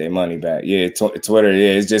going to get their money back? Yeah, Twitter,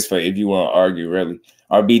 yeah, it's just for if you want to argue, really.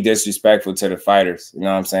 Or be disrespectful to the fighters. You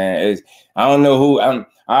know what I'm saying? I don't know who, I'm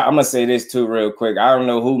going to say this too real quick. I don't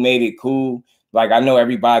know who made it cool. Like, I know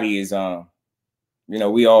everybody is, you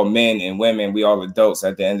know, we all men and women, we all adults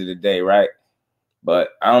at the end of the day, right?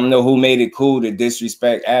 But I don't know who made it cool to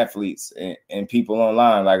disrespect athletes and people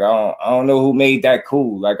online. Like, I don't know who made that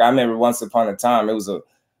cool. Like, I remember once upon a time, it was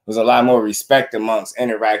a lot more respect amongst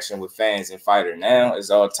interaction with fans and fighter. Now it's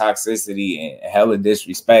all toxicity and hella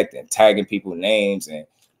disrespect and tagging people's names and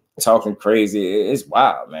talking crazy. It's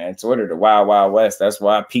wild, man. Twitter, the wild, wild west. That's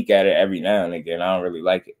why I peek at it every now and again. I don't really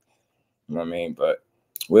like it. You know what I mean? But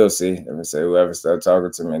we'll see. Let me say, whoever start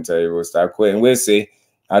talking to me and tell you we'll stop quitting, we'll see.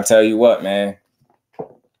 I tell you what, man,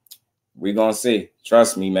 we gonna see.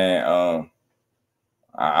 Trust me, man.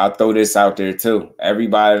 I'll throw this out there too.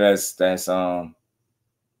 Everybody that's you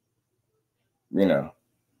know,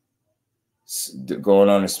 going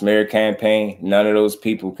on a smear campaign, none of those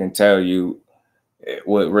people can tell you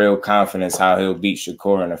with real confidence how he'll beat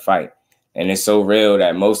Shakur in a fight. And it's so real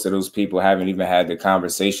that most of those people haven't even had the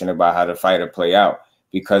conversation about how the fight will play out,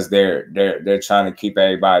 because they're trying to keep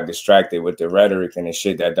everybody distracted with the rhetoric and the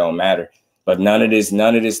shit that don't matter. But none of this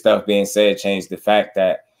stuff being said changed the fact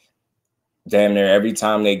that damn near every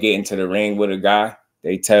time they get into the ring with a guy,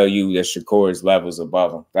 they tell you that Shakur is levels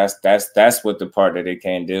above him. That's what the part that they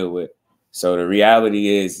can't deal with. So the reality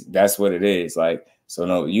is that's what it is. Like, so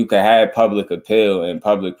no, you can have public appeal and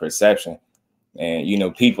public perception. And, you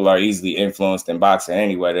know, people are easily influenced in boxing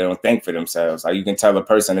anyway. They don't think for themselves. Like, you can tell a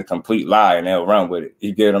person a complete lie and they'll run with it.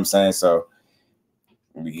 You get what I'm saying? So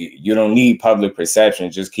you don't need public perception.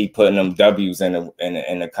 Just keep putting them W's in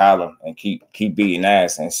the column and keep beating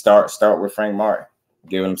ass, and start with Frank Martin.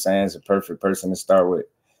 Get what I'm saying? It's a perfect person to start with.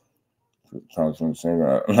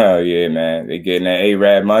 Oh yeah, man, they getting that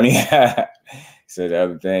A-Rab money. So the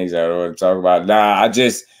other things I don't want to talk about. Nah,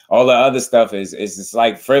 all the other stuff is just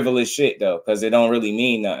like frivolous shit though, because it don't really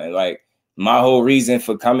mean nothing. Like, my whole reason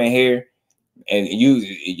for coming here,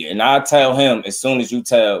 and I tell him as soon as you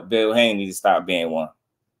tell Bill Haney to stop being one.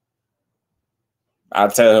 I'll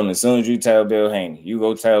tell him as soon as you tell Bill Haney. You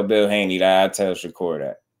go tell Bill Haney that I tell Shakur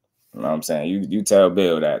that. You know what I'm saying? You tell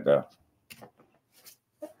Bill that though.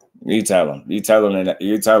 You tell him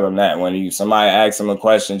that when somebody asks him a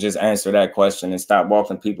question, just answer that question and stop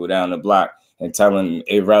walking people down the block and telling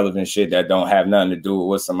irrelevant shit that don't have nothing to do with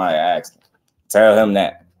what somebody asked him. Tell him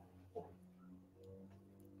that.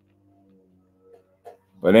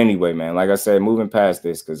 But anyway, man, like I said, moving past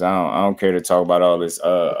this, because I don't care to talk about all this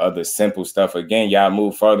other simple stuff. Again, y'all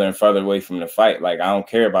move further and further away from the fight. Like, I don't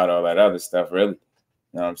care about all that other stuff, really. You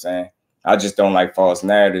know what I'm saying? I just don't like false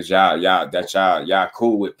narratives, y'all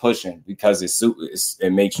cool with pushing because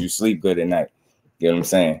it makes you sleep good at night. You know what I'm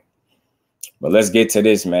saying? But let's get to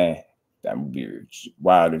this, man. That would be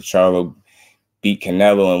wild if Charlo beat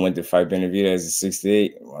CANELO and went to fight Benavidez at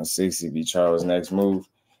 68. 160 be Charlo's next move.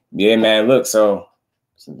 Yeah, man, look, so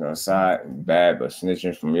on the side, bad, but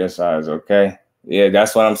snitching from your side is okay. Yeah,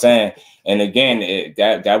 that's what I'm saying. And again,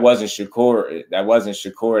 that wasn't Shakur. That wasn't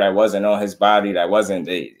Shakur. That wasn't on his body. That wasn't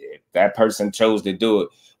that person chose to do it.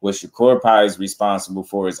 What Shakur probably is responsible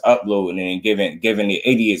for is uploading and giving the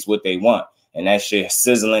idiots what they want. And that shit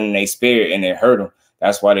sizzling in their spirit, and it hurt them.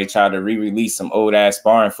 That's why they try to re-release some old ass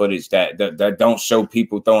sparring footage that don't show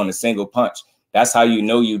people throwing a single punch. That's how you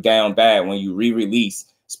know you down bad, when you re-release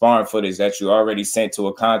sparring footage that you already sent to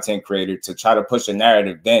a content creator to try to push a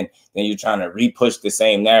narrative. Then you're trying to re-push the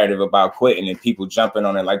same narrative about quitting, and people jumping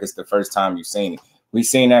on it like it's the first time you've seen it. We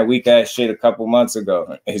seen that weak ass shit a couple months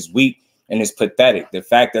ago. It's weak and it's pathetic. The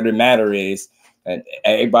fact of the matter is that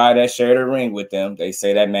everybody that shared a ring with them, they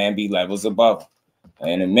say that man be levels above them.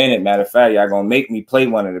 In a minute, matter of fact, y'all gonna make me play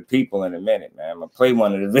one of the people in a minute, man. I'm gonna play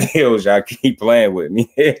one of the videos. Y'all keep playing with me.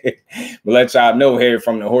 But let y'all know here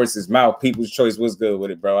from the horse's mouth, people's choice was good with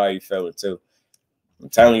it, bro. How you feeling too? I'm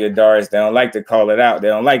telling you, Doris, they don't like to call it out. They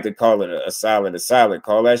don't like to call it a solid.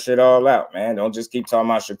 Call that shit all out, man. Don't just keep talking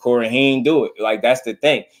about Shakur and he ain't do it. Like, that's the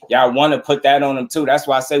thing. Y'all want to put that on him too. That's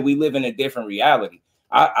why I say we live in a different reality.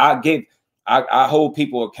 I hold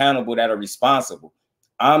people accountable that are responsible.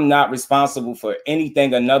 I'm not responsible for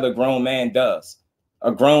anything another grown man does.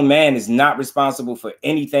 A grown man is not responsible for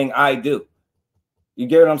anything I do. You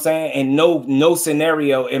get what I'm saying? And no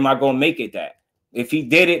scenario am I going to make it that. If he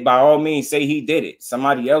did it, by all means, say he did it.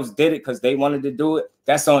 Somebody else did it because they wanted to do it.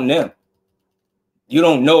 That's on them. You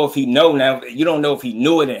don't know if he now. You don't know if he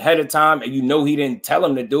knew it ahead of time, and you know he didn't tell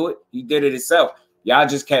him to do it. He did it himself. Y'all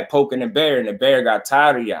just kept poking the bear, and the bear got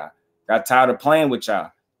tired of y'all. Got tired of playing with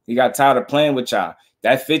y'all. He got tired of playing with y'all.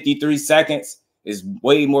 That 53 seconds is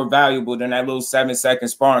way more valuable than that little 7-second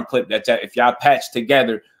sparring clip that if y'all patch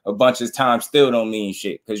together a bunch of times still don't mean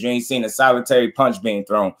shit, because you ain't seen a solitary punch being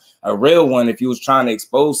thrown. A real one, if you was trying to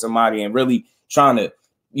expose somebody and really trying to,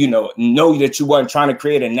 know that you wasn't trying to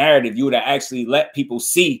create a narrative, you would have actually let people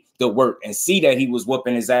see the work and see that he was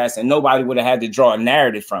whooping his ass, and nobody would have had to draw a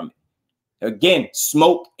narrative from it. Again,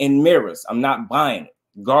 smoke and mirrors. I'm not buying it.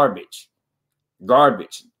 Garbage.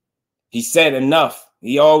 He said enough.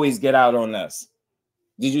 He always get out on us.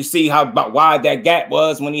 Did you see how wide that gap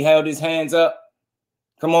was when he held his hands up?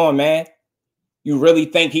 Come on, man. You really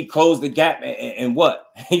think he closed the gap and what?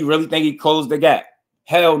 You really think he closed the gap?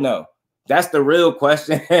 Hell no. That's the real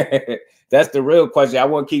question. That's the real question. I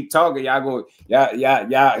want to keep talking. Y'all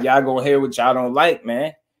gonna hear what y'all don't like,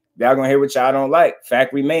 man. Y'all gonna hear what y'all don't like.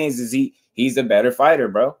 Fact remains is he's a better fighter,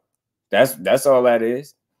 bro. That's all that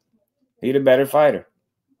is. He the better fighter.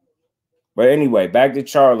 But anyway, back to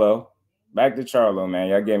Charlo. Back to Charlo, man.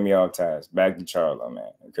 Y'all gave me all ties. Back to Charlo,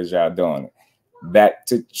 man, because y'all doing it. Back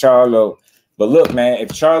to Charlo. But look, man, if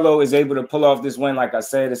Charlo is able to pull off this win, like I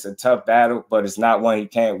said, it's a tough battle, but it's not one he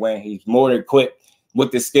can't win. He's more than equipped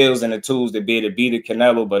with the skills and the tools to be able to beat a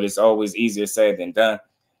Canelo, but it's always easier said than done.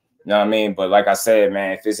 You know what I mean? But like I said,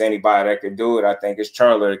 man, if it's anybody that could do it, I think it's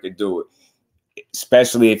Charlo that could do it.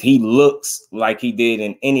 Especially if he looks like he did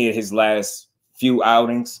in any of his last few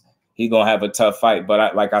outings, he's going to have a tough fight.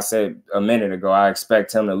 But like I said a minute ago, I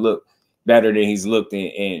expect him to look better than he's looked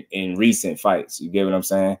in recent fights. You get what I'm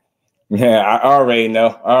saying? Yeah, I already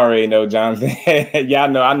know, Jonathan. Y'all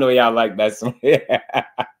know, I know y'all like that song.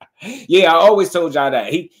 Yeah, I always told y'all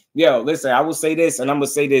that. Listen, I will say this, and I'm gonna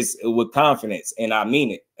say this with confidence, and I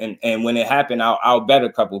mean it. And when it happened, I'll bet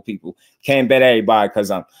a couple people. Can't bet everybody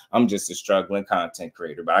because I'm just a struggling content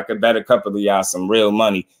creator, but I could bet a couple of y'all some real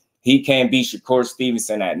money. He can't beat Shakur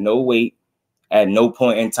Stevenson at no weight, at no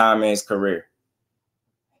point in time in his career.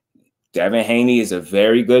 Devin Haney is a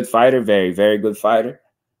very good fighter, very, very good fighter.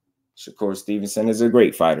 Shakur Stevenson is a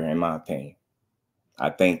great fighter, in my opinion. I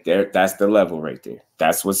think that's the level right there.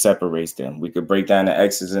 That's what separates them. We could break down the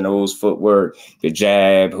X's and O's, footwork, the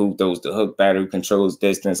jab, who throws the hook batter, who controls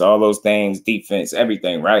distance, all those things, defense,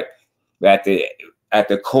 everything, right? At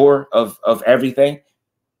the core of everything,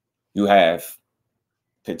 you have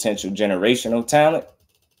potential generational talent,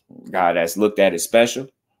 a guy that's looked at as special.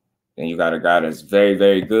 Then you got a guy that's very,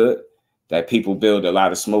 very good, that people build a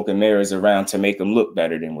lot of smoke and mirrors around to make him look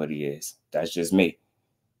better than what he is. That's just me.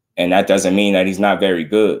 And that doesn't mean that he's not very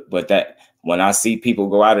good, but that when I see people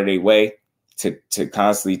go out of their way to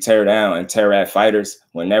constantly tear down and tear at fighters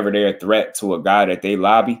whenever they're a threat to a guy that they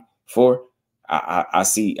lobby for, I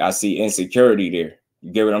see insecurity there.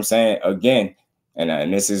 You get what I'm saying? Again,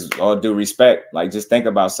 and this is all due respect. Like, just think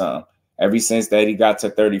about something. Ever since that he got to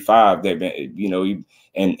 35, they've been, you know,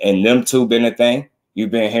 and them two been a thing.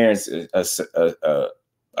 You've been hearing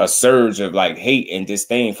a surge of like hate and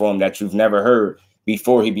disdain for him that you've never heard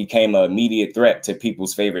before he became an immediate threat to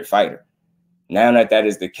people's favorite fighter. Now that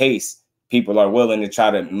is the case, people are willing to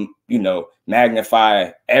try to, you know,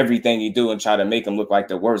 magnify everything you do and try to make him look like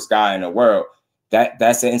the worst guy in the world.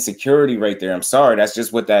 That's an insecurity right there. I'm sorry. That's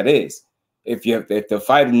just what that is. If the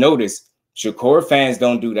fighter notice, Shakur fans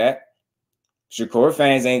don't do that. Shakur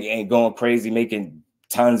fans ain't going crazy, making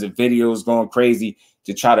tons of videos, going crazy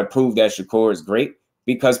to try to prove that Shakur is great,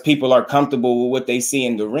 because people are comfortable with what they see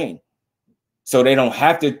in the ring. So they don't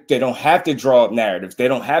have to draw up narratives. They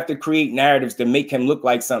don't have to create narratives to make him look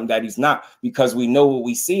like something that he's not, because we know what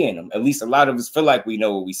we see in him. At least a lot of us feel like we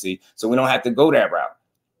know what we see. So we don't have to go that route.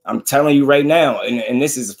 I'm telling you right now, and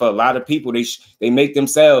this is for a lot of people, they make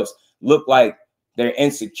themselves look like they're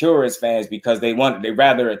insecure as fans because they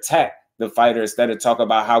rather attack the fighter instead of talk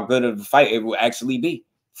about how good of a fight it will actually be.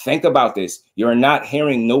 Think about this. You're not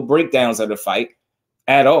hearing no breakdowns of the fight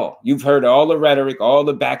at all. You've heard all the rhetoric, all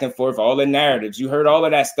the back and forth, all the narratives. You heard all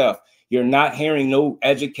of that stuff. You're not hearing no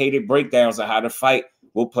educated breakdowns of how the fight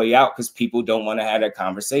will play out because people don't want to have that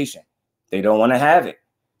conversation. They don't want to have it.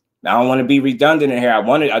 Now, I don't want to be redundant in here.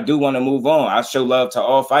 I do want to move on. I show love to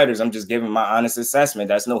all fighters. I'm just giving my honest assessment.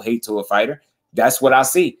 That's no hate to a fighter. That's what I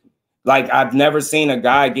see. Like, I've never seen a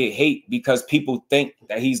guy get hate because people think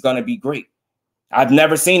that he's going to be great. I've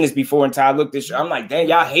never seen this before until I looked at this. I'm like, dang,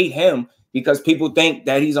 y'all hate him because people think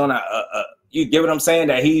that he's on you get what I'm saying?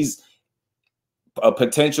 That he's a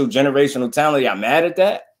potential generational talent. Y'all mad at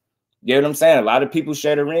that? You get what I'm saying? A lot of people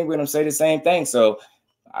share the ring with him, say the same thing. So,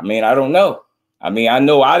 I mean, I don't know. I mean, I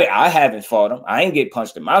know I haven't fought him. I ain't get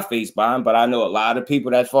punched in my face by him, but I know a lot of people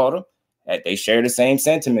that fought him, that they share the same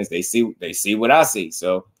sentiments. They see what I see.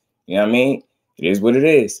 So, you know what I mean? It is what it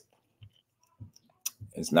is.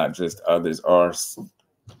 It's not just others are.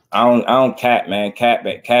 I don't cap, man. Cap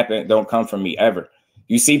don't come from me ever.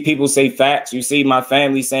 You see people say facts. You see my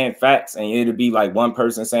family saying facts, and it'll be like one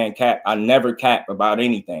person saying cap. I never cap about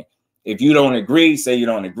anything. If you don't agree, say you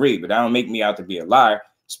don't agree, but that don't make me out to be a liar,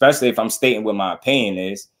 especially if I'm stating what my opinion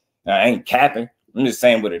is. I ain't capping. I'm just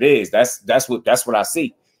saying what it is. That's what I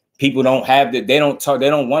see. People don't have that. They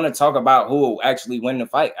don't want to talk about who will actually win the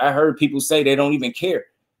fight. I heard people say they don't even care.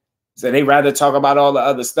 So they rather talk about all the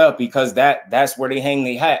other stuff because that's where they hang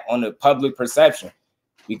their hat on the public perception.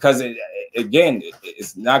 Because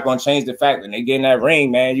it's not going to change the fact when they get in that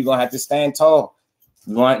ring, man, you're going to have to stand tall.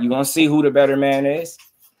 You're going to see who the better man is.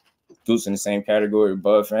 Goose in the same category with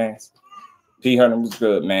Bud fans. P. Hunter was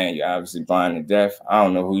good, man. You're obviously blind to death. I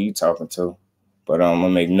don't know who you talking to, but I'm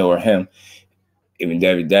gonna ignore him. Even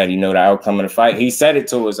Debbie Daddy know the outcome of the fight. He said it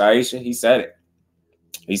to us, Aisha. He said it.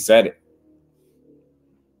 He said it.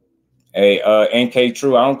 Hey, NK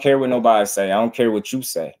True, I don't care what nobody say. I don't care what you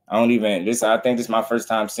say. I don't even, I think this is my first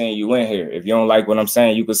time seeing you in here. If you don't like what I'm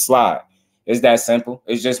saying, you can slide. It's that simple.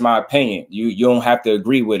 It's just my opinion. You don't have to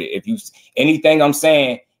agree with it. If you, anything I'm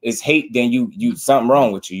saying is hate, then you something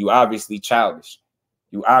wrong with you. You obviously childish.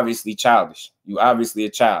 You obviously childish. You obviously a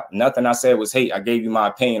child. Nothing I said was hate. I gave you my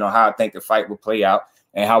opinion on how I think the fight will play out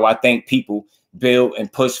and how I think people build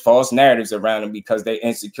and push false narratives around them because they're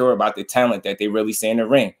insecure about the talent that they really see in the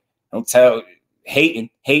ring. Don't tell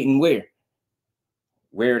hating where.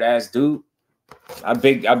 Weird ass dude. I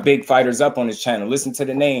big fighters up on this channel. Listen to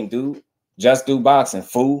the name, dude. Just Do Boxing,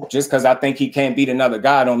 fool. Just because I think he can't beat another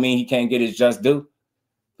guy don't mean he can't get his just due.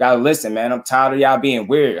 Gotta listen, man. I'm tired of y'all being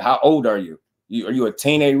weird. How old are you? Are you a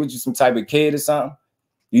teenager? With you some type of kid or something?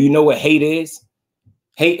 Do you know what hate is?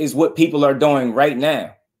 Hate is what people are doing right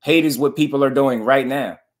now. Hate is what people are doing right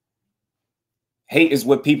now. Hate is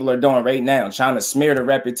what people are doing right now, trying to smear the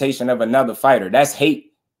reputation of another fighter. That's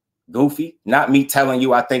hate, goofy. Not me telling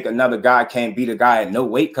you I think another guy can't beat a guy at no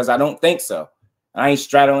weight, because I don't think so. I ain't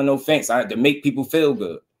straddling no fence. I had to make people feel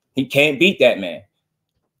good. He can't beat that man.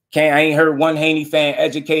 I ain't heard one Haney fan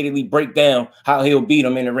educatedly break down how he'll beat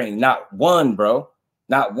him in the ring. Not one, bro.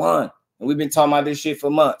 Not one. And we've been talking about this shit for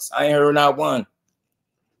months. I ain't heard not one.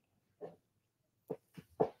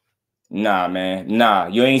 Nah, man. Nah.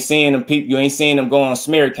 You ain't seeing them people. You ain't seeing them go on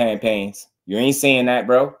smear campaigns. You ain't seeing that,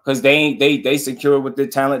 bro. Because they secure with the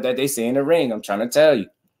talent that they see in the ring. I'm trying to tell you.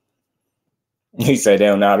 He said they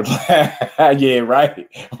don't know how to play. Yeah, right.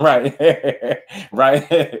 Right.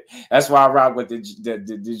 Right. That's why I rock with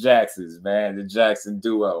the Jacksons, man. The Jackson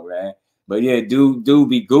duo, man. But yeah, dude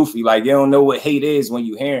be goofy. Like, you don't know what hate is when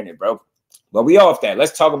you hearing it, bro. But we off that.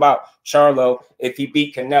 Let's talk about Charlo if he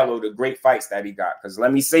beat Canelo, the great fights that he got. Because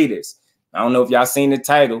let me say this. I don't know if y'all seen the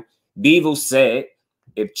title. Bivol said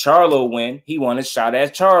if Charlo win, he want a shot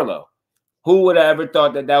at Charlo. Who would have ever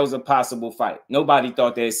thought that that was a possible fight? Nobody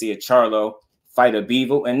thought they'd see a Charlo fight a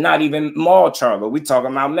Bivol, and not even Mall Charlo. We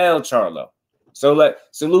talking about male Charlo. So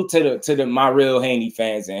salute to the my real Haney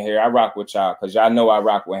fans in here. I rock with y'all because y'all know I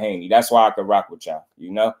rock with Haney. That's why I could rock with y'all,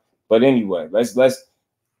 you know. But anyway, let's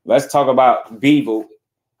talk about Bivol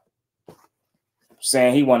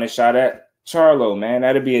saying he want a shot at Charlo, man.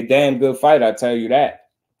 That'd be a damn good fight, I tell you that.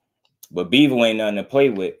 But Bivol ain't nothing to play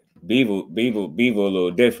with. Bivol a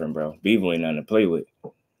little different, bro. Bivol ain't nothing to play with.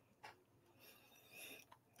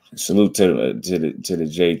 Salute to the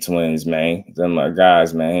J Twins, man. Them my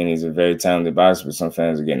guys, man. Haney's a very talented boxer, but some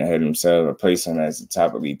fans are getting ahead of themselves. I place him as the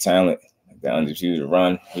top elite talent. The undisputed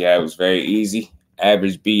run. Yeah, it was very easy.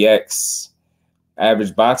 Average BX,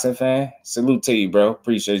 average boxing fan. Salute to you, bro.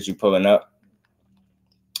 Appreciate you pulling up.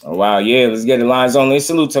 Oh, wow, yeah, let's get the lines on. Let's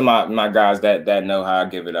salute to my guys that know how I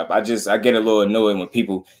give it up. I get a little annoyed when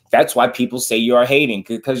people, that's why people say you are hating,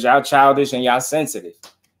 because y'all childish and y'all sensitive.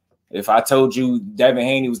 If I told you Devin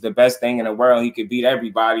Haney was the best thing in the world, he could beat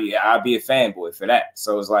everybody, I'd be a fanboy for that.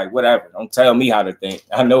 So it's like, whatever. Don't tell me how to think.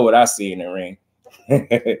 I know what I see in the ring.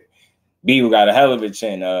 Bivol got a hell of a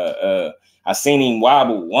chin. I seen him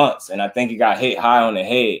wobble once, and I think he got hit high on the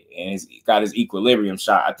head, and he got his equilibrium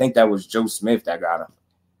shot. I think that was Joe Smith that got him.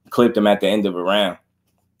 Clipped him at the end of a round.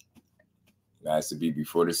 It has to be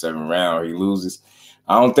before the 7th round or he loses.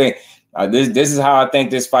 I don't think this is how I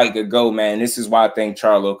think this fight could go, man. This is why I think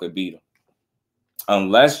Charlo could beat him.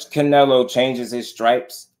 Unless Canelo changes his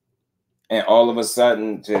stripes and all of a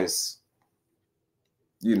sudden just,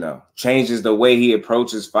 you know, changes the way he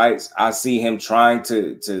approaches fights. I see him trying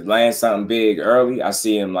to land something big early. I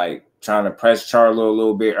see him like trying to press Charlo a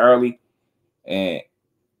little bit early.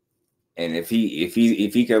 And if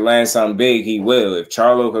he could land something big, he will. If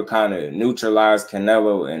Charlo could kind of neutralize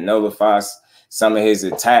Canelo and nullify some of his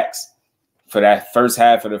attacks for that first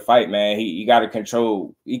half of the fight, man, he got to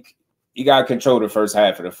control. He got to control the first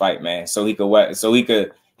half of the fight, man, so he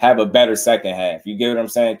could have a better second half. You get what I'm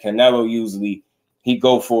saying? Canelo usually he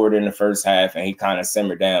go forward in the first half and he kind of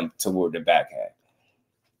simmer down toward the back half.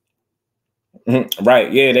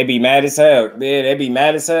 Right, yeah, they be mad as hell. Yeah, they be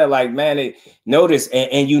mad as hell. Like, man, they notice,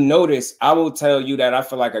 and you notice, I will tell you that I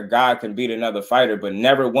feel like a guy can beat another fighter, but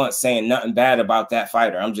never once saying nothing bad about that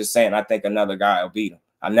fighter. I'm just saying I think another guy will beat him.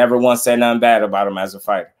 I never once said nothing bad about him as a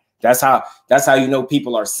fighter. That's how you know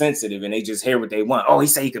people are sensitive and they just hear what they want. Oh, he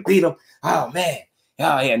said he could beat him. Oh man,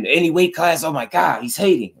 oh, and any weight class. Oh my God, he's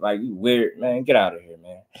hating. Like, you weird, man. Get out of here,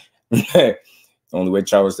 man. Only way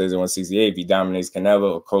Charlo stays at 168, if he dominates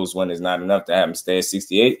Canelo, a close one is not enough to have him stay at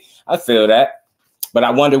 68. I feel that. But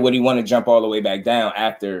I wonder would he want to jump all the way back down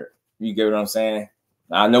after, you get what I'm saying?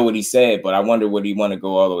 I know what he said, but I wonder would he want to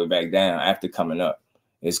go all the way back down after coming up.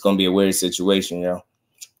 It's going to be a weird situation, yo.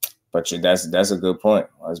 But that's a good point.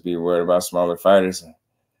 Let's be worried about smaller fighters.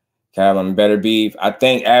 Callum better be. I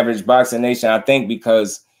think average Boxing Nation, I think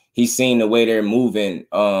because he's seen the way they're moving,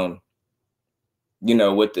 you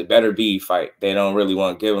know, with the Better Be fight. They don't really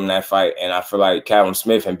want to give him that fight. And I feel like Callum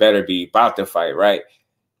Smith and Better Be about to fight, right?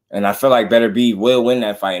 And I feel like Better Be will win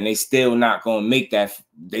that fight. And they still not going to make that.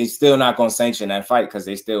 They still not going to sanction that fight because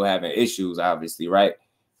they still having issues, obviously, right?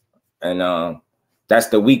 And that's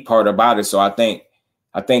the weak part about it. So I think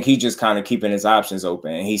he's just kind of keeping his options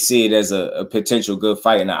open. And he see it as a potential good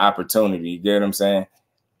fight and an opportunity. You get what I'm saying?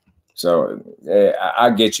 So yeah, I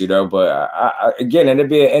get you though, but again, it'll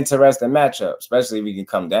be an interesting matchup, especially if we can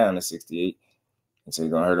come down to 68. And so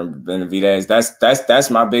you're gonna hurt him, Benavidez. That's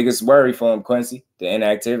my biggest worry for him, Quincy. The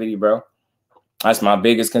inactivity, bro. That's my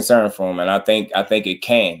biggest concern for him, and I think it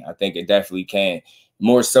can. I think it definitely can.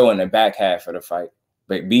 More so in the back half of the fight,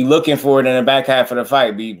 but be looking for it in the back half of the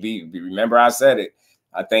fight. Remember I said it.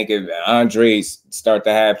 I think if Andres start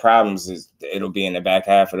to have problems, it'll be in the back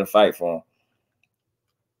half of the fight for him.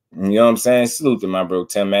 You know what I'm saying? Salute to my bro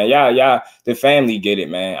Tim, man. Y'all, the family get it,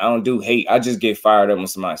 man. I don't do hate. I just get fired up when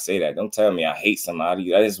somebody say that. Don't tell me I hate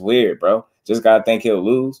somebody. That is weird, bro. Just gotta think he'll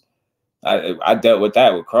lose. I dealt with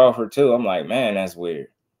that with Crawford too. I'm like, man, that's weird.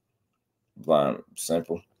 But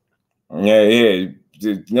simple. Yeah. You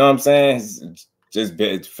know what I'm saying? It's just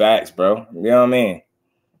facts, bro. You know what I mean?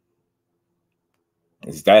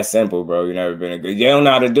 It's that simple, bro. You never been a good. They don't know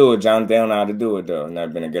how to do it, John. They don't know how to do it, though.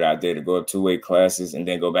 Never been a good idea to go up 2 weight classes and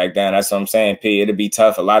then go back down. That's what I'm saying, P. It'd be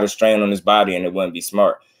tough. A lot of strain on his body, and it wouldn't be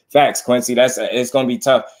smart. Facts, Quincy. It's gonna be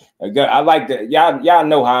tough. I like that. Y'all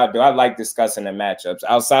know how I do. I like discussing the matchups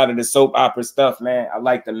outside of the soap opera stuff, man. I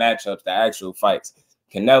like the matchups, the actual fights.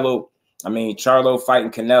 Charlo fighting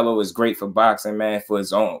Canelo is great for boxing, man. For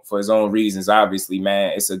his own reasons, obviously,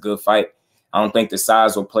 man. It's a good fight. I don't think the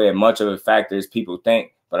size will play much of a factor as people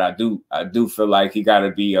think, but I do feel like he got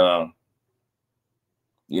to be,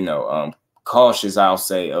 cautious. I'll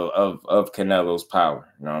say of Canelo's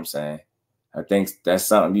power. You know what I'm saying? I think that's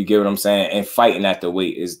something, you get what I'm saying. And fighting at the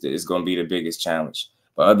weight is going to be the biggest challenge.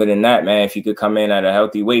 But other than that, man, if he could come in at a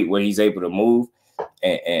healthy weight where he's able to move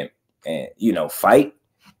and fight,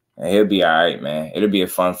 and he'll be all right, man. It'll be a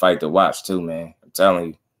fun fight to watch too, man. I'm telling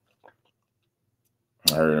you.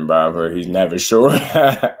 I heard him about her. He's never sure.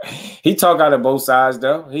 He talk out of both sides,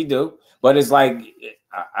 though. He do. But it's like,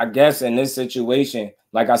 I guess in this situation,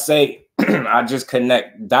 like I say, I just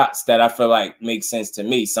connect dots that I feel like make sense to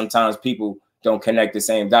me. Sometimes people don't connect the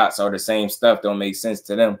same dots or the same stuff don't make sense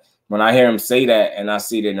to them. When I hear him say that and I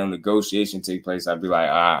see that no negotiation take place, I'd be like,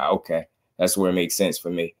 okay. That's where it makes sense for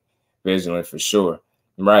me. Vigilant for sure.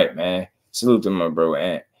 Right, man. Salute to my bro,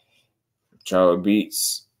 Ant. Charlo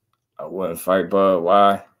beats. I wouldn't fight Bud.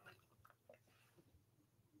 Why?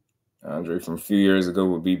 Andre from a few years ago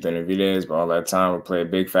would beat Benavidez, but all that time would play a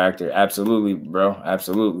big factor. Absolutely, bro.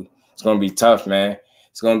 Absolutely. It's gonna be tough, man.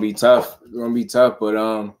 It's gonna be tough. It's gonna be tough. But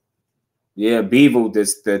yeah, Bivol,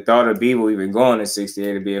 the thought of Bivol even going to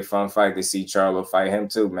 68 would be a fun fight to see Charlo fight him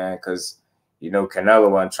too, man. Because Canelo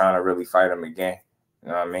wasn't trying to really fight him again. You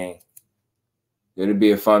know what I mean? It'll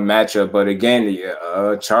be a fun matchup. But again,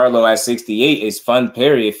 Charlo at 68 is fun,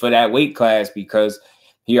 period, for that weight class because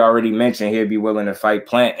he already mentioned he'd be willing to fight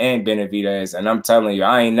Plant and Benavidez. And I'm telling you,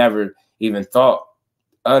 I ain't never even thought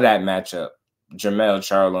of that matchup, JERMELL,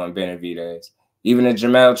 Charlo, and Benavidez. Even a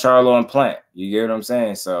JERMELL, Charlo, and Plant. You get what I'm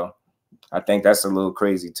saying? So I think that's a little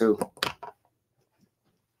crazy too.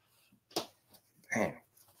 Damn.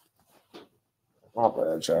 My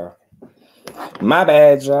bad, y'all. My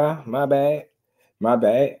bad, y'all. My bad. My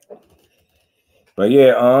bad. But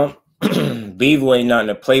yeah, Bivol ain't nothing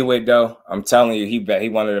to play with though. I'm telling you, he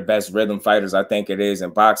one of the best rhythm fighters I think it is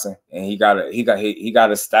in boxing, and he got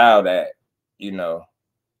a style that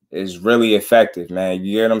is really effective, man.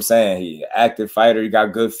 You get what I'm saying? He active fighter. He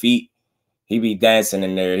got good feet. He be dancing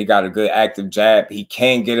in there. He got a good active jab. He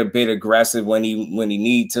can get a bit aggressive when he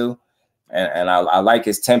need to. And I like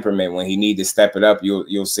his temperament. When he need to step it up,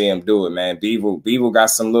 you'll see him do it, man. Bivol got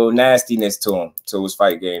some little nastiness to his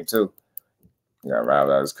fight game too. He got robbed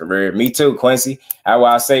out of his career. Me too, Quincy.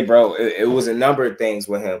 I say, bro, it was a number of things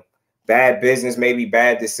with him. Bad business, maybe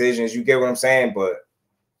bad decisions. You get what I'm saying? But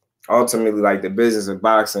ultimately, like the business of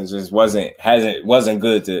boxing just wasn't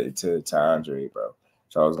good to Andre, bro.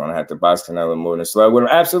 So I was gonna have to box Canelo more than slug with him.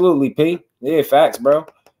 Absolutely, P. Yeah, facts, bro.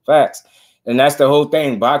 Facts. And that's the whole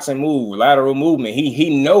thing. Boxing move, lateral movement.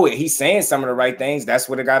 He know it. He's saying some of the right things. That's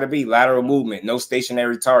what it got to be. Lateral movement, no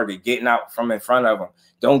stationary target, getting out from in front of him.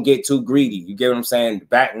 Don't get too greedy. You get what I'm saying?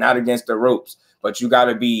 Back not against the ropes, but you got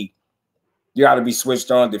to be switched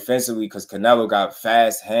on defensively because Canelo got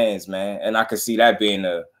fast hands, man. And I could see that being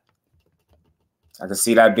an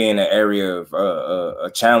area of a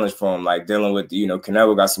challenge for him, like dealing with, you know,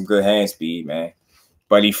 Canelo got some good hand speed, man.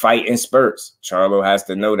 But he fight in spurts. Charlo has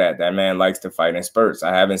to know that. That man likes to fight in spurts.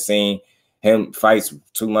 I haven't seen him fight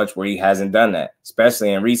too much where he hasn't done that,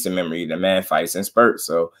 especially in recent memory. The man fights in spurts.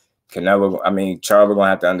 So Charlo gonna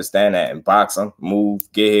have to understand that and box him,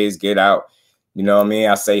 move, get his, get out. You know what I mean?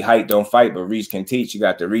 I say height don't fight, but reach can teach. You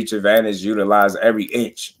got the reach advantage, utilize every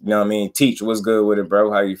inch. You know what I mean? Teach. What's good with it,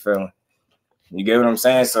 bro? How you feeling? You get what I'm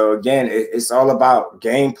saying? So again, it's all about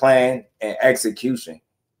game plan and execution.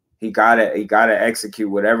 He gotta execute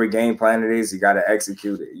whatever game plan it is. He gotta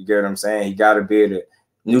execute it. You get what I'm saying? He gotta be able to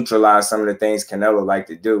neutralize some of the things Canelo like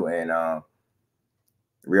to do. And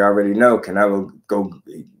we already know Canelo go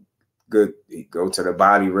good. He go to the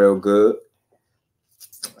body real good.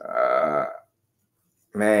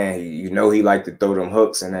 Man, you know he like to throw them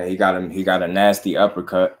hooks, and then he got a nasty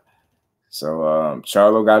uppercut. So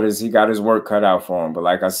Charlo got his work cut out for him. But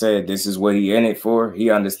like I said, this is what he in it for.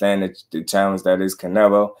 He understands the challenge that is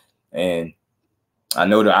Canelo. And I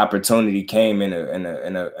know the opportunity came in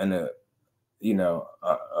a you know,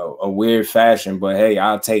 a weird fashion, but hey,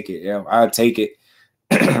 I'll take it. Yeah, I'll take it.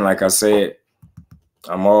 Like I said,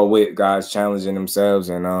 I'm all with guys challenging themselves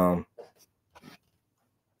and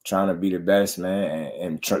trying to be the best, man,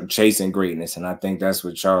 and chasing greatness. And I think that's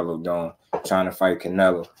what Charlo doing, trying to fight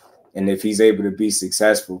Canelo. And if he's able to be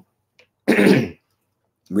successful,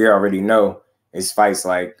 we already know his fight's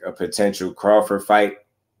like a potential Crawford fight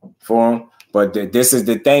for him. But this is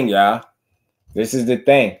the thing, y'all. This is the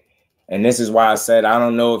thing. And this is why I said I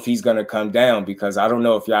don't know if he's going to come down, because I don't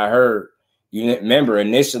know if y'all heard. You remember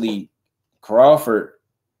initially Crawford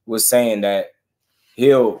was saying that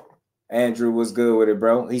Andrew was good with it,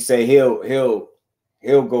 bro. He said he'll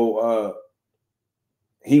go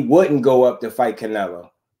he wouldn't go up to fight Canelo.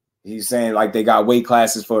 He's saying like they got weight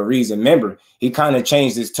classes for a reason. Remember, he kind of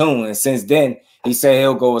changed his tune. And since then, he said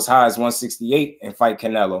he'll go as high as 168 and fight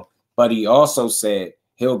Canelo. But he also said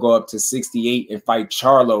he'll go up to 68 and fight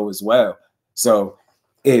Charlo as well. So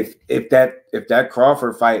if that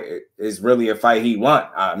Crawford fight is really a fight he want,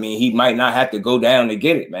 I mean, he might not have to go down to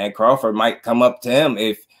get it, man. Crawford might come up to him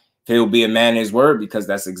if he'll be a man of his word, because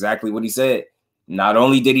that's exactly what he said. Not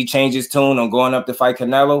only did he change his tune on going up to fight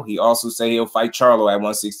Canelo, he also said he'll fight Charlo at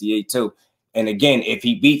 168 too. And again, if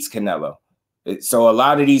he beats Canelo. So a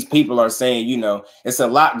lot of these people are saying, you know, it's a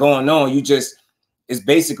lot going on. It's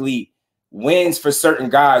basically wins for certain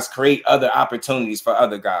guys create other opportunities for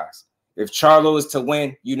other guys. If Charlo is to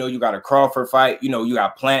win, you know, you got a Crawford fight. You know, you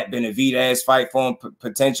got Plant Benavidez fight for him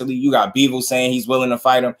potentially. You got Bivol saying he's willing to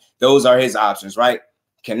fight him. Those are his options, right?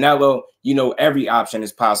 Canelo, you know, every option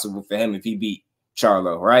is possible for him if he beat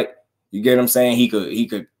Charlo, right? You get what I'm saying? He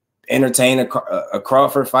could entertain a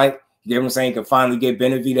Crawford fight. You get what I'm saying? He could finally get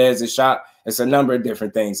Benavidez a shot. It's a number of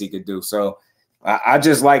different things he could do. So I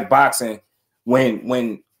just like boxing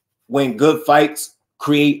when good fights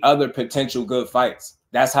create other potential good fights.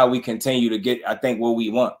 That's how we continue to get, I think, what we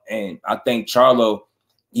want. And I think Charlo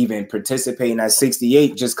even participating at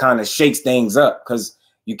 68 just kind of shakes things up, because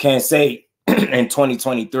you can't say in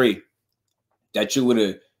 2023 that you would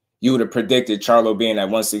have predicted Charlo being at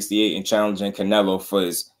 168 and challenging Canelo for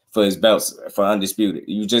his belts for undisputed.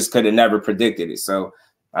 You just could have never predicted it. So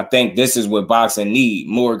I think this is what boxing need: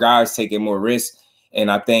 more guys taking more risks.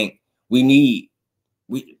 And I think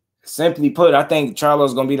simply put, I think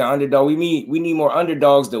Charlo's gonna be the underdog. We need more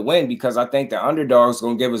underdogs to win, because I think the underdogs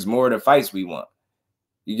gonna give us more of the fights we want.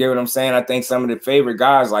 You get what I'm saying? I think some of the favorite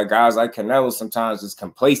guys like Canelo sometimes is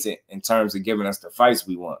complacent in terms of giving us the fights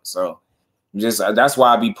we want. So that's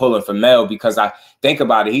why I be pulling for Mel, because I think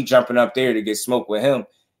about it. He jumping up there to get smoked with him.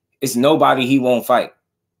 It's nobody he won't fight.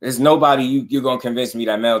 There's nobody you're gonna convince me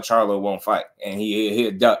that Mel Charlo won't fight. And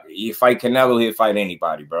he'll duck. You fight Canelo, he'll fight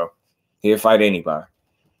anybody, bro. He'll fight anybody.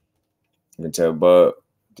 You can tell Bub,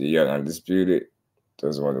 the young undisputed,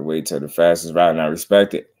 doesn't want to wait till the fastest route, and I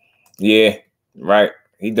respect it. Yeah, right.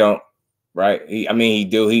 He don't. Right. He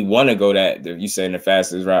do. He want to go that. You saying the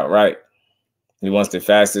fastest route, right? He wants the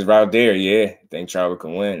fastest route there. Yeah, I think Charlo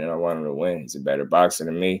can win, and I want him to win. He's a better boxer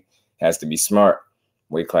than me. Has to be smart.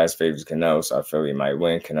 Weight class favors Canelo, so I feel he might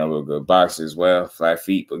win. Canelo a good boxer as well. Flat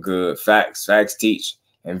feet, but good. Facts teach.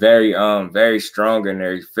 And very strong in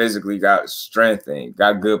there. He physically got strength and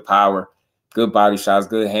got good power, good body shots,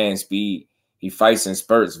 good hand speed. He fights in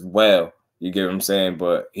spurts well. You get what I'm saying?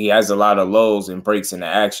 But he has a lot of lows and breaks in the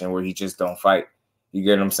action where he just don't fight. You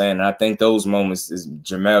get what I'm saying? And I think those moments is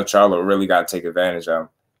JERMELL Charlo really got to take advantage of.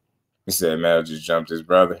 He said Mel just jumped his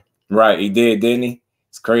brother. Right, he did, didn't he?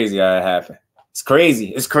 It's crazy how it happened. It's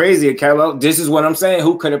crazy. It's crazy, CANELO. This is what I'm saying.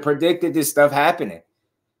 Who could have predicted this stuff happening?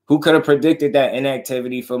 Who could have predicted that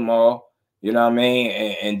inactivity for Maul? You know what I mean?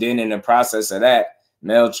 And then in the process of that,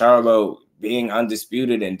 Mel Charlo being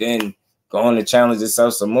undisputed and then going to challenge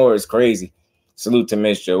itself some more is crazy. Salute to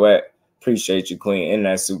Miss Joette. Appreciate you, Queen. In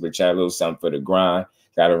that super chat, a little something for the grind.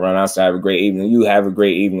 Got to run outside. Have a great evening. You have a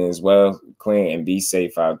great evening as well, Queen, and be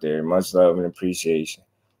safe out there. Much love and appreciation.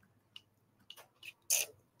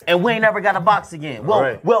 And we ain't never got a box again.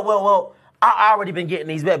 Well, well. I already been getting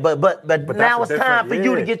these bets, but now it's time for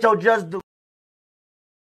you to get your just due.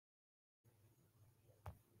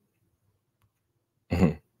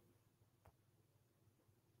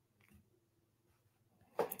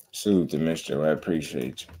 Salute to Mr. I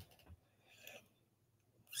appreciate you.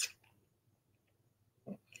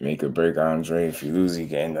 Make or break Andre. If you lose, he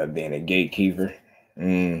can end up being a gatekeeper.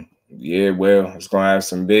 Yeah, well, it's going to have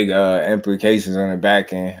some big implications on the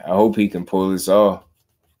back end. I hope he can pull this off.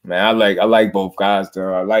 Man, I like both guys,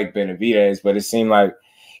 though. I like Benavidez, but it seemed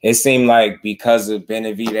like because of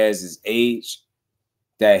Benavidez's age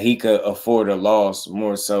that he could afford a loss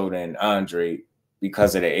more so than Andre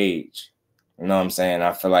because of the age. You know what I'm saying?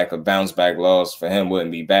 I feel like a bounce back loss for him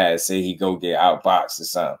wouldn't be bad. Say he go get outboxed or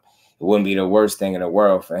something. It wouldn't be the worst thing in the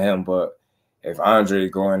world for him. But if Andre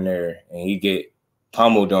go in there and he get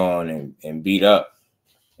pummeled on and beat up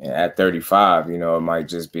at 35, you know, it might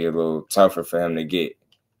just be a little tougher for him to get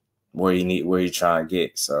where he trying to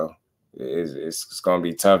get. So it's gonna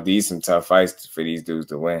be tough. These some tough fights for these dudes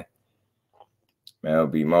to win. Man, it'll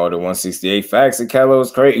be more than 168. Facts and CANELO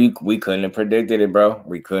is crazy. We couldn't have predicted it, bro.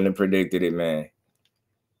 We couldn't have predicted it, man.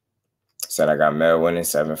 Said I got Mel winning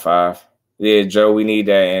 7-5. Yeah, Joe, we need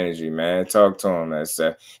that energy, man. Talk to him.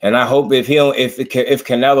 And I hope if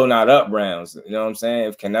CANELO not up rounds, you know what I'm saying?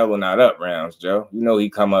 If CANELO not up rounds, Joe, you know he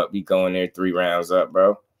come up, he going there 3 rounds up,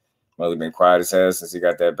 bro. Well, he been quiet as hell since he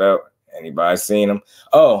got that belt. Anybody seen him?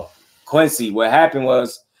 Oh, Quincy, what happened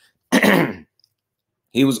was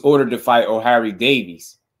he was ordered to fight O'Harry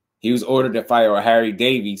Davies. He was ordered to fight O'Harry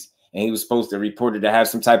Davies, and he was supposed to report it to have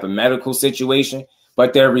some type of medical situation,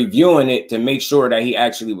 but they're reviewing it to make sure that he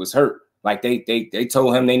actually was hurt. Like they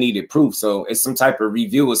told him they needed proof. So it's some type of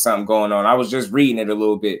review or something going on. I was just reading it a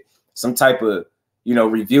little bit. Some type of, you know,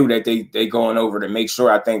 review that they going over to make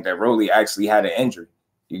sure, I think, that Rolly actually had an injury.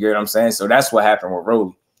 You get what I'm saying? So that's what happened with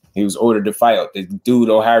Rolly. He was ordered to fight the dude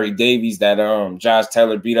O'Harry Davies that Josh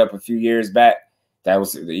Taylor beat up a few years back. That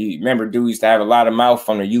was, remember, dude used to have a lot of mouth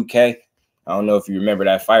from the UK. I don't know if you remember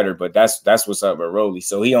that fighter, but that's what's up with Rolly.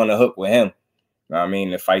 So he on the hook with him. You know what I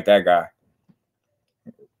mean? To fight that guy.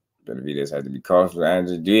 Benavidez had to be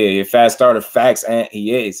cautious. Yeah, fast starter, facts, and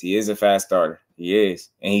he is a fast starter. He is,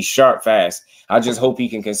 and he's sharp fast. I just hope he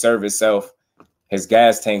can conserve his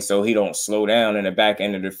gas tank, so he don't slow down in the back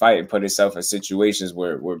end of the fight and put himself in situations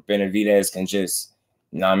where Benavidez can just,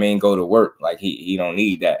 you know what I mean, go to work. Like he don't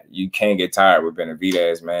need that. You can't get tired with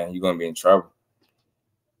Benavidez, man. You're gonna be in trouble.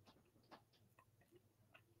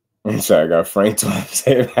 I'm sorry, I got Frank to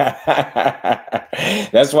him.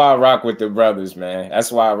 That's why I rock with the brothers, man.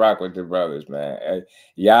 That's why I rock with the brothers, man.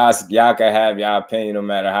 Y'all can have y'all opinion no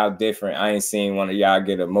matter how different. I ain't seen one of y'all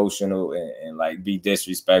get emotional and like be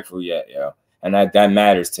disrespectful yet, yo. And that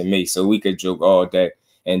matters to me. So we could joke all day.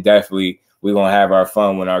 And definitely we're gonna have our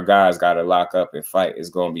fun when our guys gotta lock up and fight. It's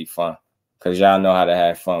gonna be fun. Cause y'all know how to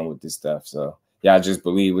have fun with this stuff. So y'all just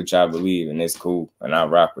believe what y'all believe, and it's cool. And I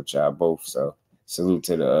rock with y'all both. So salute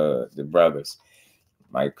to the brothers.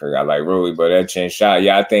 Mike Kirk, I like Rolly, but that chin shot.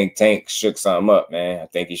 Yeah, I think Tank shook something up, man. I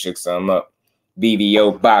think he shook something up.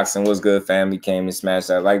 BBO Boxing, what's good, family? Came and smashed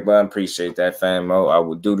that like button. Appreciate that, fam. I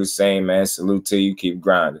will do the same, man. Salute to you. Keep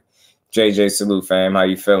grinding. JJ, salute, fam. How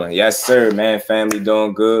you feeling? Yes, sir, man. Family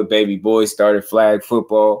doing good. Baby boy started flag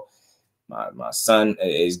football. My son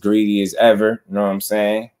is greedy as ever. You know what I'm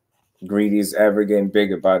saying? Greedy as ever, getting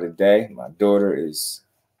bigger by the day. My daughter is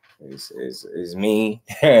mean,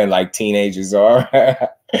 like teenagers are.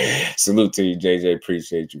 Salute to you, JJ.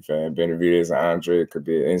 Appreciate you, fam. Benavidez and Andre, it could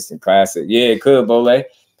be an instant classic. Yeah, it could, Bole.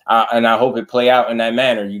 And I hope it play out in that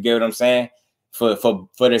manner. You get what I'm saying? For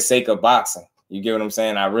the sake of boxing. You get what I'm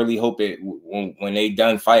saying? I really hope it when they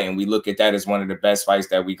done fighting, we look at that as one of the best fights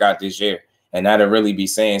that we got this year. And that'll really be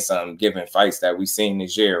saying something, given fights that we seen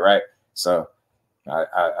this year, right? So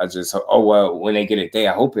I just, oh, well, when they get it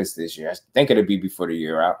there, I hope it's this year. I think it'll be before the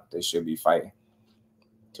year out. They should be fighting.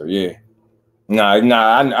 So, yeah. I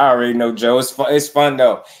already know, Joe. It's fun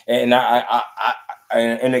though, and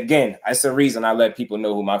and again, that's the reason I let people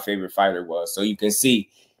know who my favorite fighter was, so you can see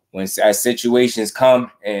when as situations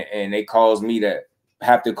come and they cause me to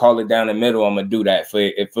have to call it down the middle, I'm gonna do that. For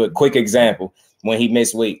a quick example, when he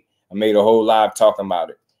missed weight, I made a whole live talking about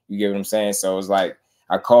it. You get what I'm saying? So it's like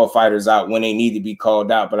I call fighters out when they need to be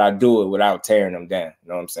called out, but I do it without tearing them down. You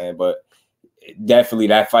know what I'm saying? But definitely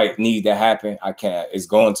that fight needs to happen. I can't. It's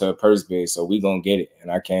going to a purse bid, so we gonna get it,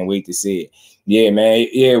 and I can't wait to see it. Yeah, man.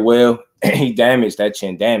 Yeah, well, he damaged that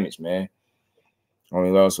chin. Damage, man. Only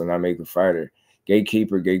lost when I make a fighter.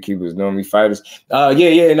 Gatekeepers normally fighters.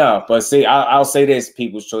 No. But see, I'll say this,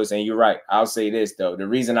 people's choice, and you're right. I'll say this though. The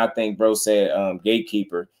reason I think bro said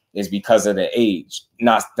gatekeeper is because of the age,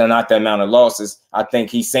 not the amount of losses. I think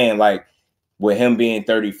he's saying like with him being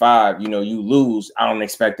 35, you know, you lose. I don't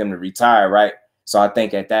expect him to retire, right? So I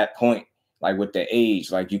think at that point, like with the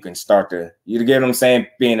age, like you can start to, you get what I'm saying,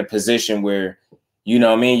 be in a position where, you know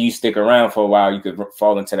what I mean, you stick around for a while, you could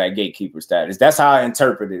fall into that gatekeeper status. That's how I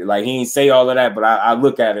interpret it. Like he didn't say all of that, but I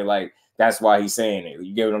look at it like that's why he's saying it.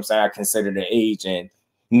 You get what I'm saying? I consider the age and,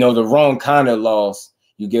 you know, the wrong kind of loss.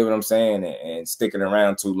 You get what I'm saying? And sticking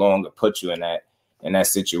around too long to put you in that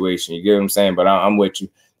situation. You get what I'm saying? But I'm with you.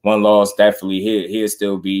 One loss, definitely he'll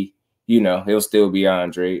still be, you know, he'll still be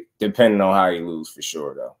Andre, depending on how he lose for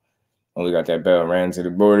sure, though. Only got that belt, ran to the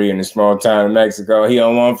border in the small town of Mexico. He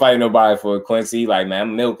don't want to fight nobody for a Quincy. He like, man,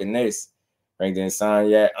 I'm milking this. Right, didn't sign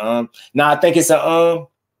yet. I think it's I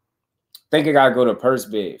think it gotta go to purse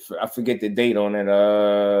bid. I forget the date on it.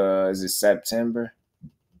 Is it September?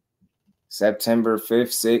 September 5th,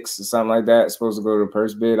 6th, or something like that. It's supposed to go to the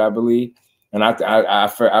purse bid, I believe. And I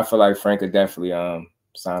feel like Frank could definitely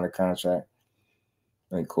sign a contract.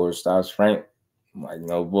 I think Corey stops Frank. I'm like,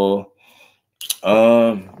 no bull.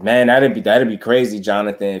 Man, that'd be crazy,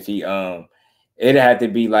 Jonathan, if he it'd have to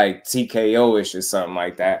be like TKO-ish or something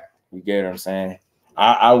like that. You get what I'm saying?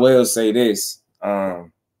 I will say this.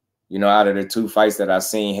 You know, out of the 2 fights that I've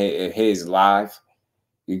seen his live,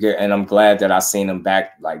 and I'm glad that I seen him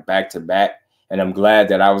back to back. And I'm glad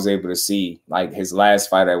that I was able to see like his last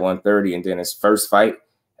fight at 130 and then his first fight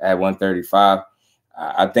at 135.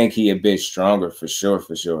 I think he a bit stronger for sure.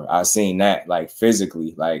 I seen that like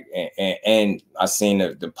physically, like and I seen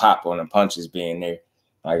the pop on the punches being there.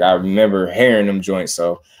 Like I remember hearing them joints.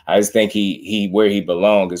 So I just think he where he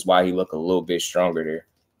belonged is why he looked a little bit stronger there.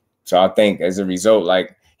 So I think as a result,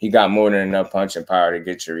 like he got more than enough punching power to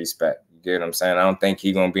get your respect. You get what I'm saying? I don't think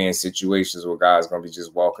he gonna be in situations where guys gonna be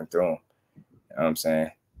just walking through him. You know what I'm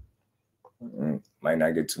saying? Might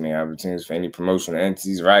not get too many opportunities for any promotional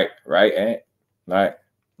entities, right?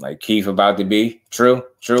 Like Keith about to be true,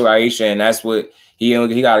 Aisha, and that's what he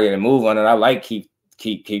gotta get a move on it. I like Keith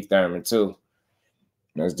Thurman too.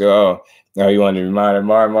 Let's do. Oh, no, you want to remind her,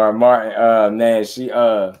 Martin. Man, she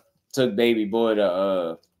took baby boy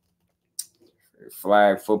to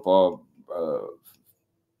flag football,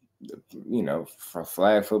 you know, for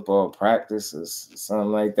flag football practice or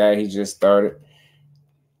something like that. He just started.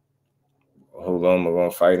 Hold on, we're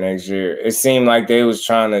gonna fight next year. It seemed like they was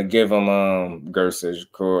trying to give him Gersa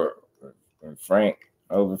Shakur and Frank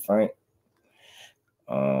over Frank.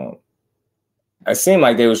 It seemed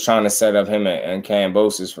like they was trying to set up him and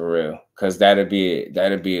Kambosos for real, because that'd be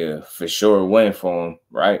a for sure win for him,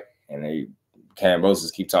 right? And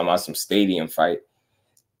Kambosos keep talking about some stadium fight.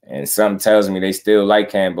 And something tells me they still like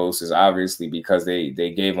Kambosos, obviously, because they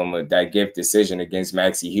gave him that gift decision against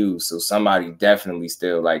Maxie Hughes. So somebody definitely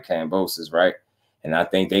still like Kambosos, right? And I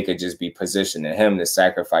think they could just be positioning him to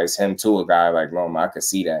sacrifice him to a guy like Loma. I could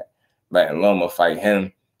see that. Letting Loma fight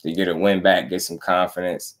him to get a win back, get some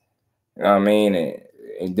confidence. You know what I mean?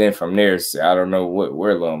 And then from there, I don't know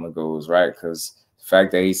where Loma goes, right? Because the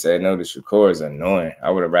fact that he said no to Shakur is annoying. I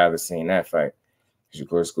would have rather seen that fight.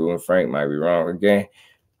 Shakur School and Frank might be wrong again.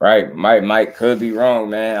 Right, Mike could be wrong,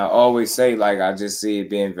 man. I always say, like, I just see it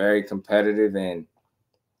being very competitive, and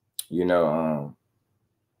you know,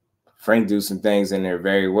 Frank do some things in there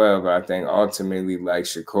very well, but I think ultimately, like,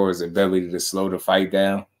 Shakur's ability to slow the fight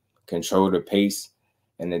down, control the pace,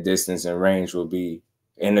 and the distance and range will be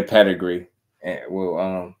in the pedigree, and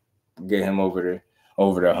will get him over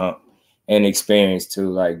the hump, and experience too,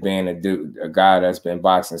 like being a guy that's been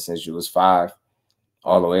boxing since you was 5.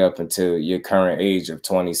 All the way up until your current age of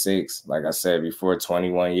 26. Like I said before,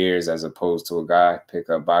 21 years, as opposed to a guy pick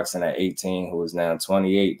up boxing at 18 who is now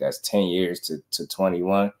 28. That's 10 years to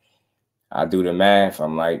 21. I do the math.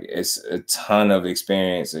 I'm like, it's a ton of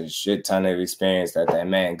experience, a shit ton of experience that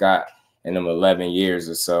man got in them 11 years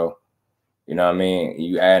or so. You know what I mean?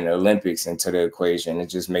 You add an Olympics into the equation, it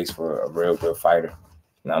just makes for a real good fighter.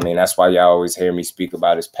 I mean, that's why y'all always hear me speak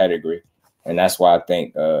about his pedigree. And that's why I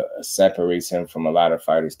think separates him from a lot of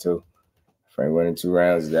fighters too. Frank winning 2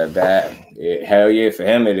 rounds, is that bad? Hell yeah, for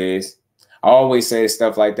him it is. I always say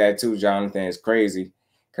stuff like that too, Jonathan. It's crazy.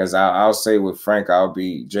 Because I'll say with Frank, I'll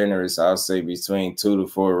be generous. I'll say between 2 to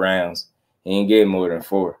 4 rounds. He ain't get more than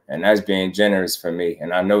 4. And that's being generous for me.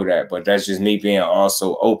 And I know that. But that's just me being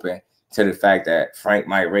also open to the fact that Frank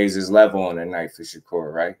might raise his level on the night for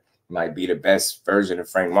Shakur, right? Might be the best version of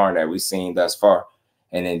Frank Martin that we've seen thus far.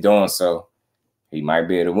 And in doing so, he might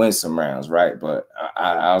be able to win some rounds, right? But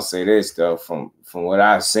I'll say this, though, from what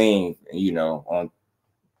I've seen, you know, on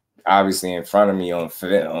obviously in front of me on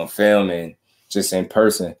film and just in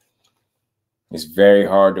person, it's very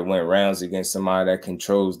hard to win rounds against somebody that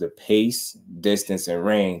controls the pace, distance, and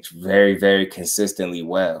range very, very consistently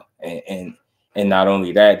well. And not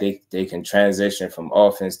only that, they can transition from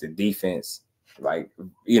offense to defense, like,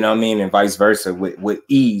 you know what I mean, and vice versa with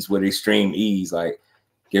ease, with extreme ease. Like,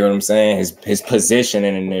 you know what I'm saying? His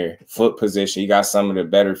positioning in there, foot position, he got some of the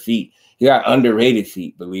better feet. He got underrated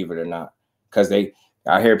feet, believe it or not, because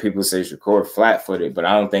I hear people say Shakur flat-footed, but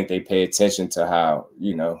I don't think they pay attention to how,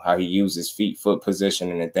 you know, how he uses feet, foot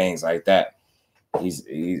positioning, and things like that. He's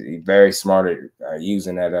very smart at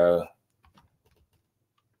using them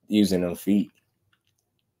feet.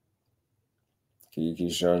 Kiki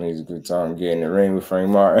showing he's a good time getting in the ring with Frank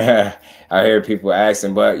Martin. I hear people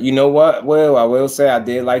asking, but you know what? Well, I will say I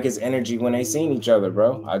did like his energy when they seen each other,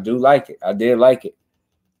 bro. I do like it. I did like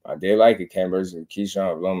it. Cambers and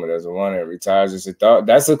Keyshawn Loma doesn't want it. Retires as a thought.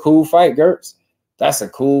 That's a cool fight, Gertz. That's a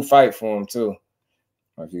cool fight for him, too.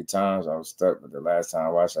 A few times I was stuck, but the last time I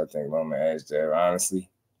watched, I think Loma edged there, honestly.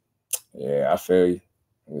 Yeah, I feel you.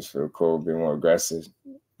 I just feel cool, be more aggressive.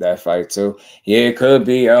 That fight too. Yeah, it could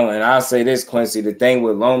be. And I'll say this, Quincy, the thing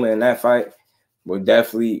with Loma in that fight would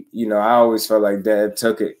definitely, you know, I always felt like Deb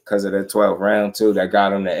took it because of the 12th round too that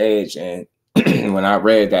got him the edge. And when I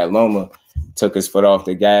read that Loma took his foot off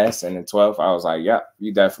the gas in the 12th, I was like, yeah,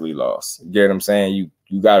 you definitely lost. You get what I'm saying?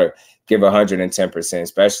 You got to give 110%,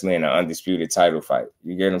 especially in an undisputed title fight.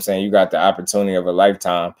 You get what I'm saying? You got the opportunity of a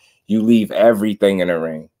lifetime. You leave everything in the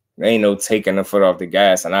ring. There ain't no taking the foot off the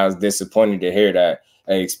gas. And I was disappointed to hear that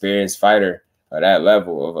an experienced fighter of that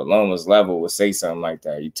level, of Aloma's level, would say something like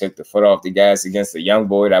that. You took the foot off the gas against a young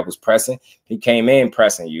boy that was pressing. He came in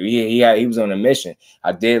pressing you. He was on a mission.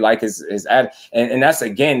 I did like his and that's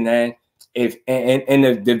again, man. If and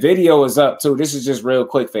the video is up too. This is just real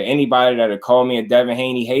quick for anybody that'll call me a Devin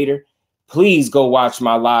Haney hater. Please go watch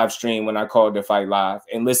my live stream when I called the fight live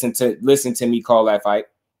and listen to me call that fight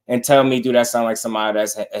and tell me, do that sound like somebody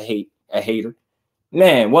that's a hater?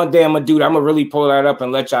 Man, one day I'm gonna really pull that up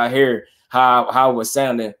and let y'all hear how it was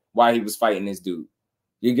sounding while he was fighting this dude.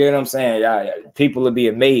 You get what I'm saying? Yeah, people will be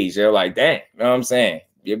amazed. They're like, damn, you know what I'm saying?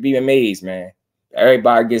 You'll be amazed, man.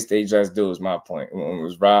 Everybody gets they just do is my point. When it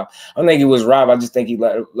was Rob, I don't think he was Rob. I just think he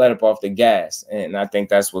let up off the gas, and I think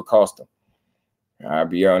that's what cost him. I'll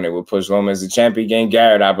be on it. Will push Loma as a champion again.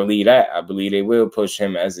 Garrett, I believe that. I believe they will push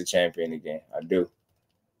him as a champion again. I do.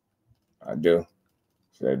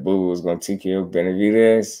 That Boo was going to TKO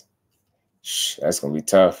Benavidez. That's going to be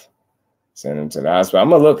tough. Send him to the hospital.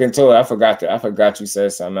 I'm going to look into it. I forgot you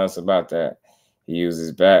said something else about that. He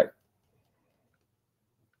uses back.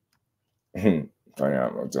 Funny, I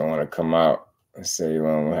don't want to come out and say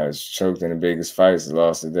Loma has choked in the biggest fights,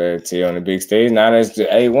 lost today. T on the big stage. Now that's the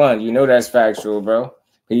A1. You know that's factual, bro.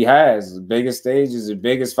 He has. The biggest stages, the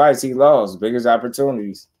biggest fights he lost, biggest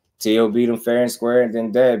opportunities. T.O. beat him fair and square, and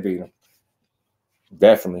then Dad beat him.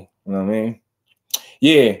 Definitely. You know what I mean?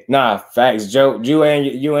 Yeah, nah, facts, Joe. You and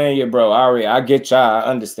your bro. I get y'all. I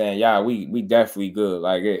understand y'all. We definitely good.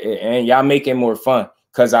 Like and y'all make it more fun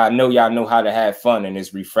because I know y'all know how to have fun, and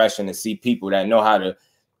it's refreshing to see people that know how to.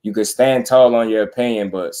 You could stand tall on your opinion,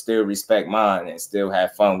 but still respect mine and still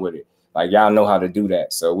have fun with it. Like y'all know how to do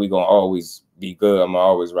that. So we gonna always be good. I'm gonna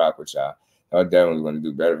always rock with y'all. I definitely want to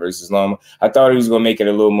do better versus Loma. I thought he was going to make it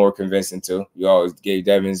a little more convincing, too. You always gave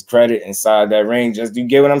Devin's credit inside that ring. Just you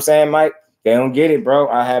get what I'm saying, Mike? They don't get it, bro.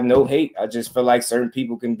 I have no hate. I just feel like certain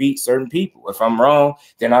people can beat certain people. If I'm wrong,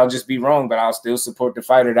 then I'll just be wrong, but I'll still support the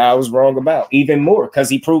fighter that I was wrong about, even more, because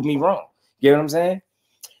he proved me wrong. You get what I'm saying?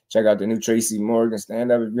 Check out the new Tracy Morgan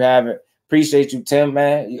stand-up if you haven't. Appreciate you, Tim,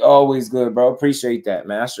 man. You always good, bro. Appreciate that,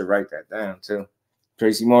 man. I should write that down, too.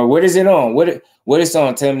 Tracy Morgan. What is it on? What is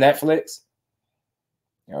on, Tim? Netflix?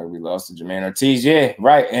 We lost to Jermaine Ortiz. Yeah,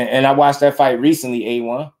 right. And I watched that fight recently,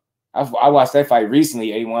 A1. I watched that fight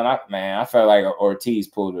recently, A1. I felt like Ortiz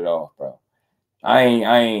pulled it off, bro.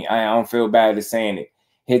 I don't feel bad at saying it.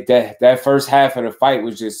 hit that first half of the fight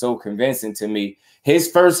was just so convincing to me. His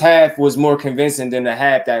first half was more convincing than the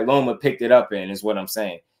half that Loma picked it up in, is what I'm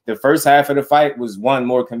saying. The first half of the fight was won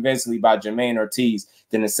more convincingly by Jermaine Ortiz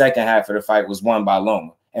than the second half of the fight was won by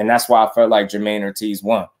Loma. And that's why I felt like Jermaine Ortiz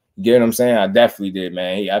won. You get what I'm saying? I definitely did,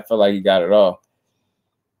 man. I felt like he got it all.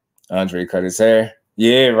 Andre cut his hair.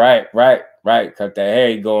 Yeah, right. Cut that hair.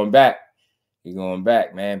 He going back. He going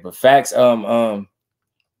back, man. But facts, A1.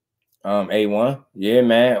 Yeah,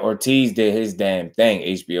 man. Ortiz did his damn thing,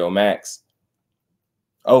 HBO Max.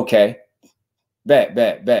 Okay. Bet.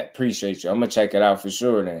 Appreciate you. I'm going to check it out for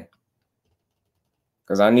sure then.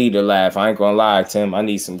 Because I need to laugh. I ain't going to lie, Tim. I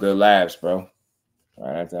need some good laughs, bro.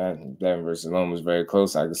 Right after that, Devin versus Loma was very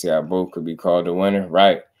close. I can see how both could be called the winner.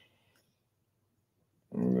 Right.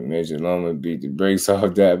 Major Loma beat the brakes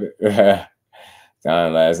off Devin.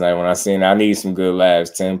 Dying last night when I seen it. I need some good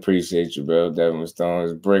laughs, Tim. Appreciate you, bro. Devin was throwing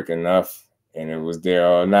his brick enough, and it was there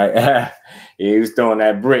all night. He was throwing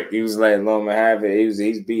that brick. He was letting Loma have it.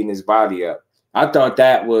 He's beating his body up. I thought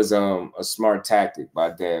that was a smart tactic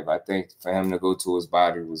by Dev. I think for him to go to his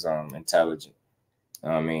body was intelligent.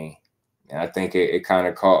 I mean, and I think it kind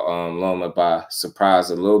of caught Loma by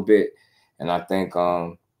surprise a little bit. And I think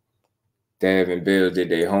Dev and Bill did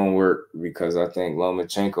their homework, because I think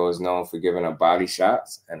Lomachenko is known for giving up body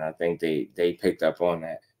shots. And I think they picked up on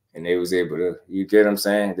that. And they was able to, you get what I'm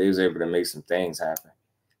saying? They was able to make some things happen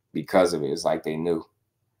because of it. It's like they knew.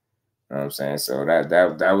 You know what I'm saying? So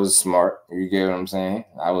that was smart. You get what I'm saying?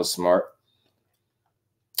 I was smart.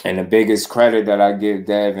 And the biggest credit that I give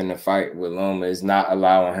Dev in the fight with Loma is not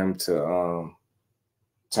allowing him to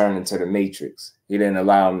turn into the Matrix. He didn't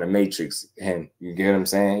allow him to Matrix him. You get what I'm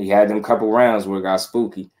saying? He had them couple rounds where it got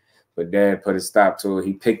spooky, but Dev put a stop to it.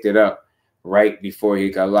 He picked it up right before he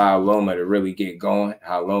could allow Loma to really get going,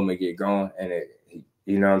 how Loma get going. And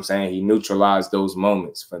you know what I'm saying? He neutralized those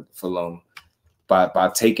moments for Loma.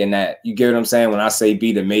 By taking that, you get what I'm saying? When I say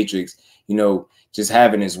be the Matrix, you know, just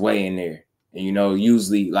having his way in there. And, you know,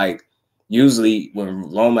 usually when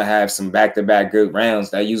Loma have some back-to-back good rounds,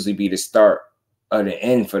 that usually be the start of the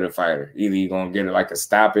end for the fighter. Either you're going to get like a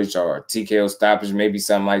stoppage or a TKO stoppage, maybe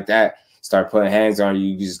something like that. Start putting hands on you,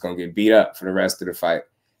 you're just going to get beat up for the rest of the fight.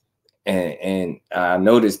 And I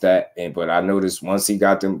noticed that. But I noticed once he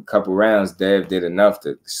got them couple rounds, Dev did enough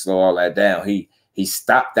to slow all that down. He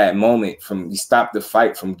stopped that moment he stopped the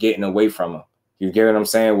fight from getting away from him. You get what I'm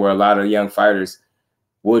saying? Where a lot of young fighters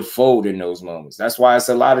would fold in those moments. That's why it's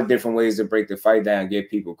a lot of different ways to break the fight down, give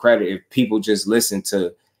people credit. If people just listen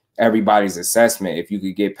to everybody's assessment, if you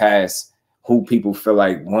could get past who people feel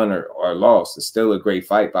like won or lost, it's still a great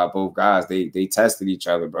fight by both guys. They tested each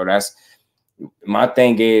other, bro. That's my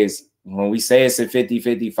thing is, when we say it's a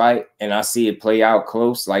 50-50 fight and I see it play out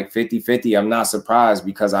close, like 50-50, I'm not surprised,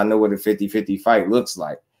 because I know what a 50-50 fight looks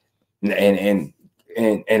like. And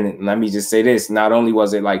let me just say this. Not only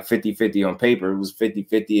was it like 50-50 on paper, it was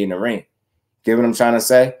 50-50 in the ring. Get what I'm trying to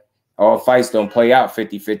say? All fights don't play out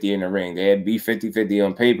 50-50 in the ring. They'd be 50-50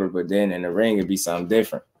 on paper, but then in the ring, it'd be something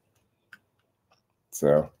different.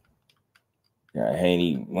 So, yeah,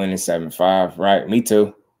 Haney winning 7-5. Right, me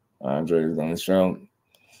too. Andre is on the show.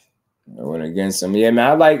 I went against him. Yeah, man,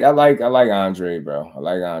 I like Andre, bro. I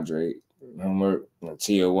like Andre. Homework,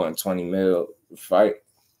 Tia won 20 mil fight.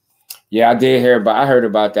 Yeah, I did hear about. I heard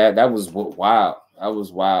about that. That was wild. That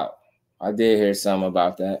was wild. I did hear something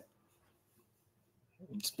about that.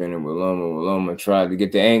 Spinning with Loma. Loma tried to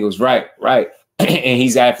get the angles right, and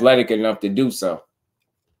he's athletic enough to do so.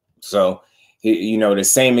 So, you know, the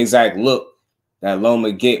same exact look that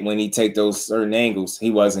Loma get when he take those certain angles,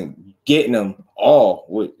 he wasn't getting them all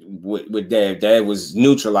with Dev. Dev was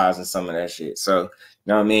neutralizing some of that shit. So, you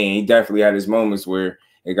know what I mean? He definitely had his moments where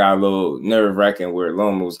it got a little nerve-wracking, where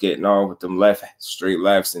Loma was getting all with them straight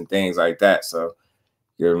lefts and things like that. So,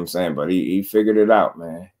 you know what I'm saying? But he figured it out,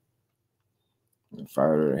 man. The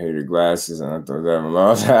fighter hated glasses, and I thought that was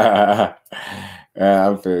lost. Yeah,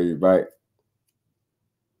 I feel you, Mike.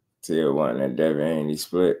 Till one that Devin Haney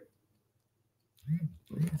split.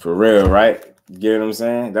 For real, right? You get what I'm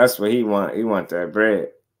saying? That's what he want. He want that bread.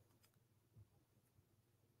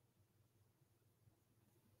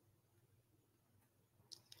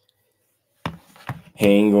 He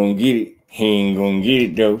ain't gonna get it. He ain't gonna get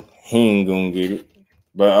it though. He ain't gonna get it.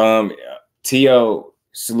 But T.O.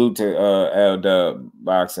 salute to L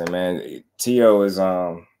Boxing, man. T.O. is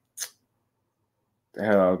the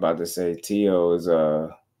hell I was about to say. T.O. is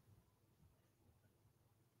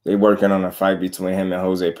they working on a fight between him and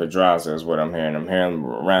Jose Pedraza is what I'm hearing. I'm hearing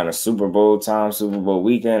around a Super Bowl time, Super Bowl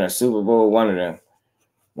weekend, or Super Bowl, one of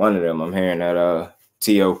them. I'm hearing that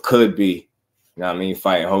T.O. could be You know what I mean?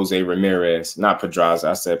 Fighting Jose Ramirez. Not Pedraza.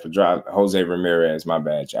 I said Pedraza. Jose Ramirez. My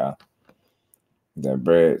bad, y'all. That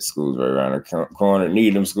bread school's right around the corner.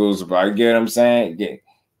 Need them schools. If I get what I'm saying, give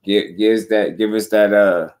us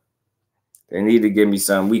that. They need to give me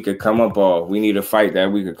something we could come up off. We need a fight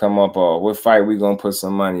that we could come up off. What fight we gonna put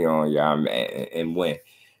some money on, y'all, man, and win?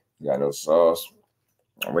 You got no sauce.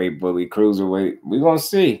 Weight bully, cruiserweight. We gonna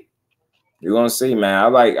see. You're gonna see, man. I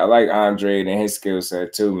like Andre and his skill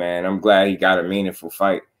set too, man. I'm glad he got a meaningful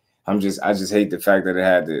fight. I just hate the fact that it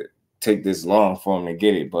had to take this long for him to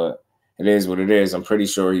get it, but it is what it is. I'm pretty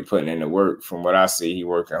sure he putting in the work. From what I see, he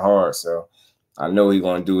working hard. So I know he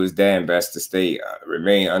gonna do his damn best to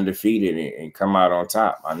remain undefeated and come out on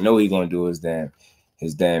top. I know he gonna do his damn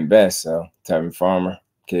best. So Tevin Farmer,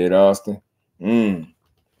 Kid Austin,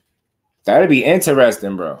 that'd be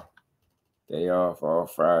interesting, bro. Day off all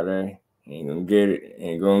Friday. Ain't gonna get it.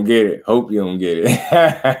 Ain't gonna get it. Hope you don't get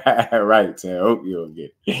it. Right, Tim. Hope you don't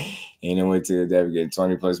get it. Ain't no way till Devin get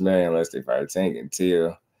 20+ million unless they probably tank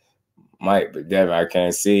until might, but Devin, I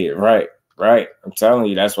can't see it. Right. I'm telling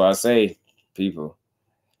you, that's why I say, people.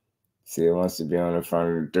 See, it wants to be on the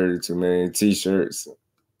front of the 32 million t-shirts.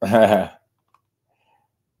 Frank,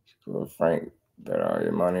 bet all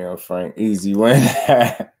your money on Frank. Easy win.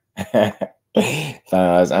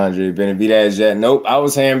 Finalized Andre Benavidez yet? Nope. I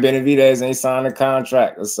was hearing Benavidez ain't signed a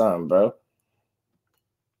contract or something, bro.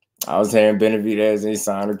 I was hearing Benavidez ain't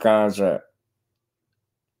signed a contract.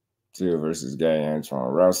 Till versus Gary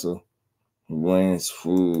Antoine Russell. Who wins?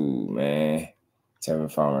 Ooh, man.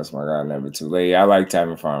 Tevin Farmer, that's my guy. Never too late. I like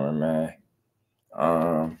Tevin Farmer, man.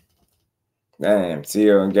 Damn,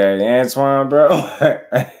 Tio and Gary Antoine, bro.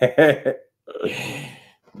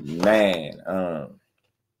 Man,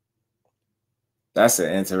 that's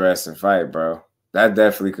an interesting fight, bro. That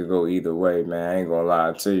definitely could go either way, man. I ain't gonna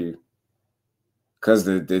lie to you. Because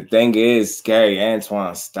the thing is, Gary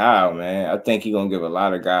Antoine's style, man. I think he's gonna give a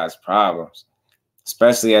lot of guys problems.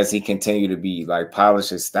 Especially as he continue to be, like, polish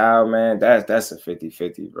his style, man. That's a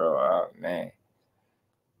 50-50, bro. Oh, man.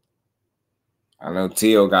 I know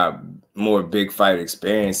Tio got more big fight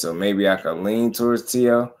experience, so maybe I could lean towards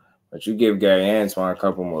Tio. But you give Gary Antoine a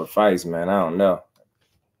couple more fights, man. I don't know.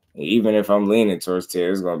 Even if I'm leaning towards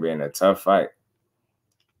Tio, it's going to be in a tough fight.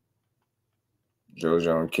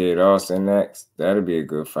 JoJo and Kid Austin next. That'll be a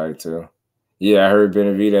good fight, too. Yeah, I heard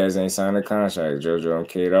Benavidez ain't signed a contract. JoJo and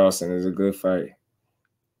Kid Austin is a good fight.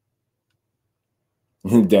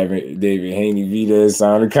 David Haney Videz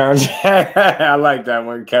signed a contract. I like that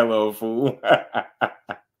one, Kello, fool.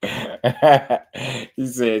 He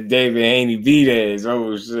said David Haney Videz.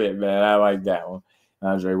 Oh, shit, man. I like that one.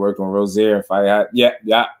 Andre working on Rozier and fight out.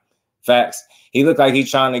 Yeah. Facts. He looked like he's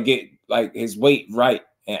trying to get, like, his weight right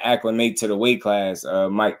and acclimate to the weight class,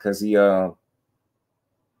 Mike, because he,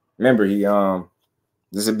 remember,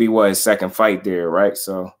 this would be, his second fight there, right?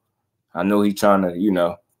 So I know he's trying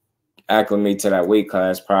to, acclimate to that weight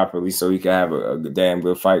class properly so he can have a damn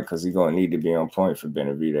good fight because he's going to need to be on point for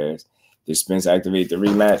Benavidez. Did Spence activate the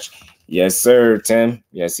rematch? Yes, sir, Tim.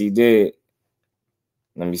 Yes, he did.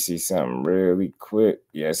 Let me see something really quick.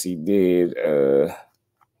 Yes, he did.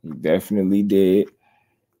 He definitely did.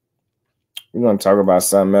 We're going to talk about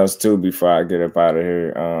something else, too, before I get up out of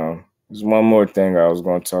here. There's one more thing I was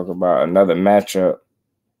going to talk about, another matchup.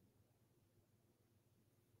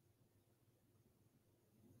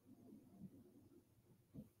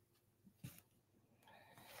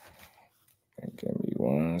 Give me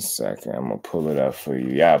 1 second. I'm going to pull it up for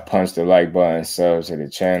you. Y'all punch the like button, sub to the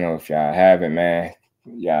channel if y'all haven't, man.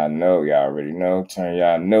 Y'all know, y'all already know. Turn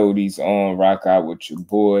y'all noties on. Rock out with your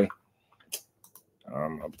boy.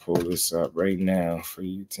 I'm going to pull this up right now for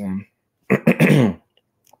you, Tim. All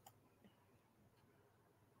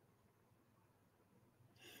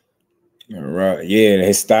right. Yeah,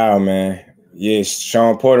 his style, man. Yeah,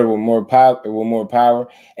 Sean Porter with more power.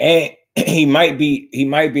 And he might be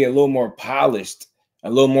a little more polished, a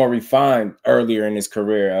little more refined earlier in his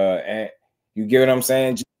career. And you get what I'm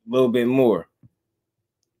saying? Just a little bit more.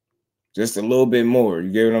 Just a little bit more.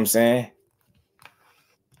 You get what I'm saying?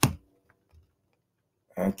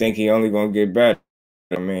 I think he only gonna get better.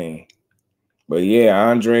 I mean, but yeah,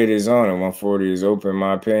 Andre is on it. 140 is open, in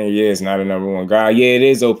my opinion. Yeah, it's not a #1 guy. Yeah, it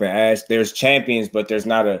is open, Ash. There's champions, but there's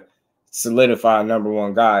not a solidified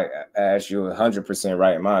 #1 guy. Ash, you're 100%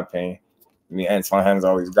 right, in my opinion. I mean, Antoine has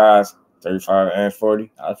all these guys, 35 and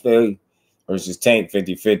 40. I feel you. Versus Tank,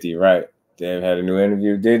 50-50, right? Dave had a new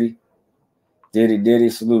interview, did he? Did he?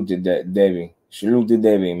 Salute to Devin. Salute to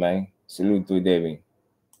Devin, man. Salute to Devin.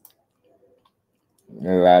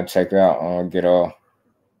 I'll check it out on Get All.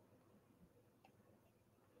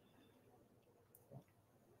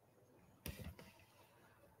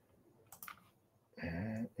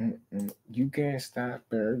 You can't stop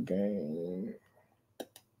her game.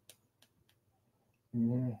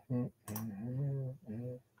 Yeah,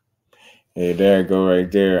 there it go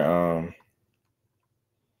right there.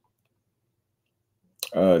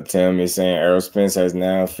 Tim is saying Errol Spence has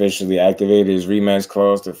now officially activated his rematch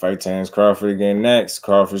clause to fight Terence Crawford again next.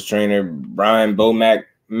 Crawford's trainer Brian Bo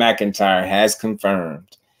McIntyre has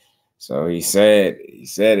confirmed. So he said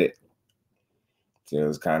it. It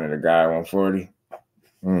was kind of the guy 140.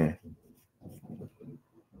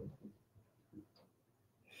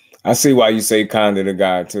 I see why you say kind of the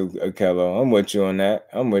guy too, Kello. I'm with you on that.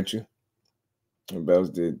 I'm with you. What else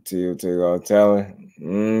did Teal take off telling?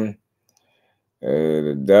 What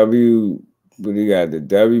do you got? The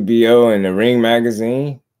WBO and the Ring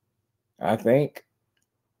magazine. I think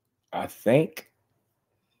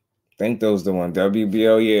those the one.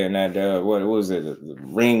 WBO, yeah, and that what was it? The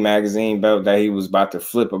Ring magazine belt that he was about to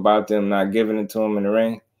flip about them not giving it to him in the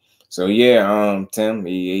ring. So yeah, Tim,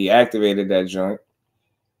 he activated that joint.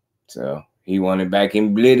 So he wanted back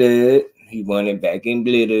in Blitted.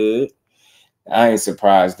 I ain't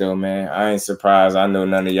surprised though, man. I ain't surprised. I know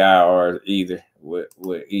none of y'all are either with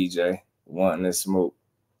EJ wanting to smoke.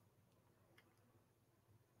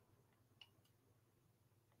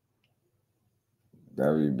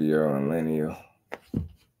 WBO and Lineal.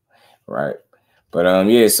 Right. But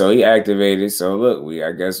yeah, so he activated. So look,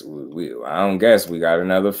 I don't guess we got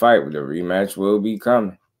another fight. The rematch will be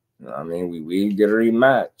coming. I mean, we get a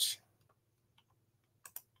rematch.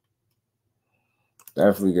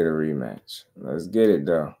 Definitely get a rematch. Let's get it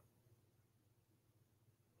though.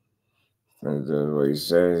 That's what he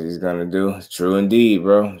says he's gonna do. It's true indeed,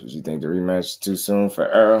 bro. Did you think the rematch is too soon for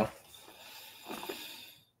Errol?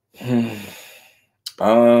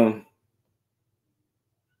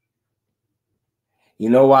 You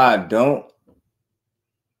know why I don't?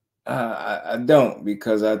 I don't,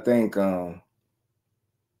 because I think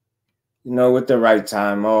with the right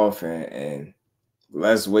time off and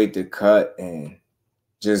less weight to cut and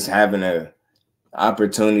just having a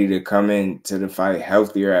opportunity to come into the fight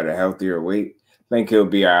healthier at a healthier weight, I think he'll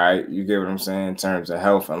be all right. You get what I'm saying in terms of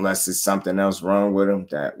health, unless it's something else wrong with him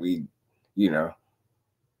that we, what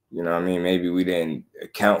I mean, maybe we didn't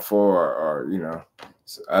account for or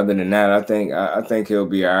So other than that, I think he'll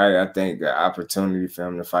be all right. I think the opportunity for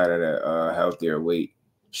him to fight at a healthier weight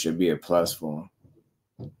should be a plus for him.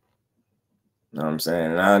 You know what I'm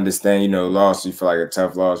saying? And I understand, loss, you feel like a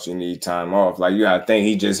tough loss, you need time off. Like, you gotta think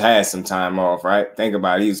he just had some time off, right? Think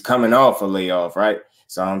about it. He's coming off a layoff, right?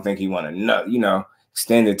 So I don't think he want to,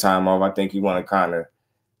 extended time off. I think he want to kind of,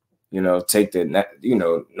 take the,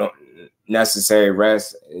 necessary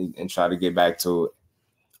rest and try to get back to it.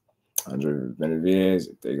 100 Benavidez,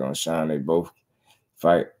 if they're going to shine, they both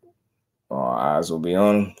fight. All eyes will be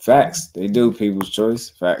on them. Facts. They do, people's choice.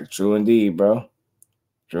 Fact. True indeed, bro.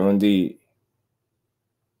 True indeed.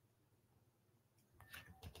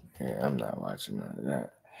 Yeah, I'm not watching none of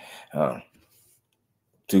that.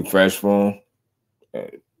 Too fresh for him.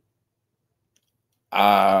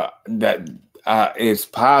 It's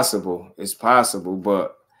possible. It's possible,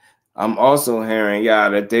 but I'm also hearing,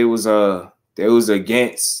 that they was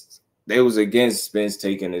against Spence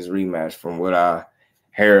taking his rematch from what I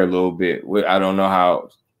hear a little bit. I don't know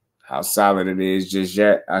how solid it is just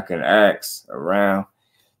yet. I can ask around,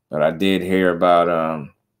 but I did hear about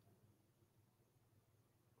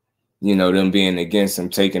them being against him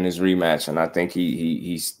taking his rematch, and I think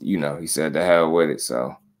he said the hell with it.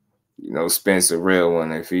 So, Spence a real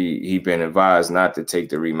one if he been advised not to take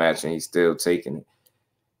the rematch and he's still taking it.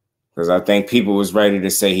 Because I think people was ready to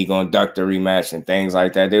say he gonna duck the rematch and things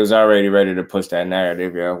like that. They was already ready to push that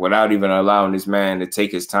narrative, without even allowing this man to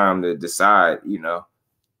take his time to decide,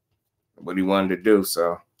 what he wanted to do.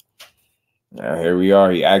 So here we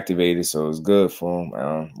are. He activated, so it's good for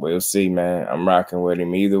him. We'll see, man. I'm rocking with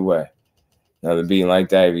him either way. Another beating like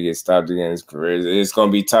that, if he gets stopped again in his career, it's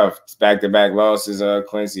gonna be tough. Back-to-back losses,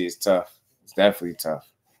 Quincy, is tough. It's definitely tough.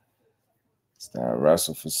 It's not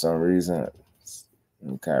Russell for some reason.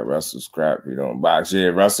 Okay, Russell scrap. You don't box. Yeah,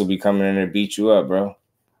 Russell be coming in there to beat you up, bro.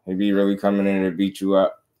 He be really coming in there to beat you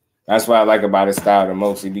up. That's what I like about his style the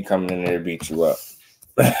most. He be coming in there to beat you up.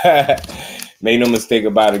 Make no mistake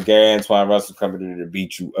about it, Gary Antoine Russell coming in there to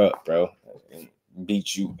beat you up, bro.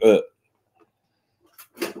 Beat you up.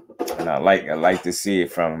 And I like to see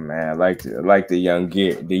it from him, man. I like the young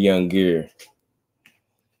gear.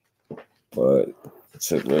 But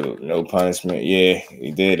took no punishment. Yeah, he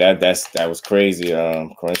did. That was crazy,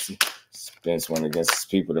 Quincy. Spence went against his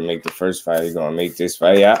people to make the first fight. He's gonna make this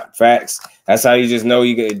fight. Yeah, facts. That's how you just know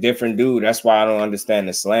you get a different dude. That's why I don't understand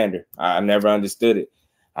the slander. I never understood it.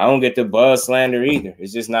 I don't get the buzz slander either.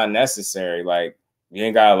 It's just not necessary. Like, you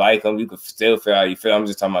ain't gotta like them. You can still feel how you feel. I'm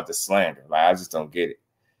just talking about the slander. Like, I just don't get it.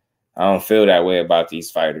 I don't feel that way about these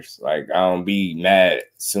fighters. Like, I don't be mad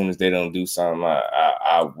as soon as they don't do something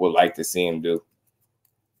I would like to see them do.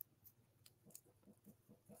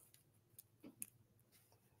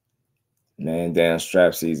 Man, damn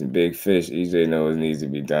strap season, big fish. EJ knows it needs to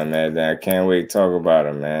be done, man. I can't wait to talk about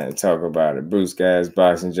it, man. Talk about it. Bruce Guys,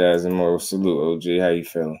 Boxing, Jazz, and more. Salute, OG. How you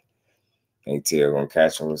feeling? ATL gonna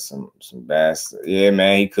catch him with some bass. Yeah,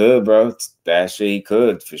 man, he could, bro. That shit he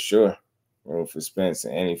could, for sure. Room for Spence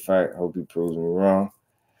in any fight. Hope he proves me wrong.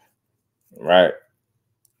 Right.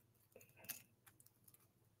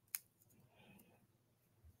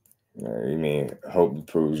 You mean, hope he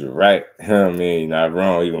proves you right. I mean, you're not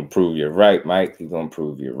wrong. He's gonna prove you're right, Mike. He's gonna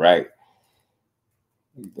prove you're right.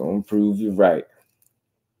 He's gonna prove you're right.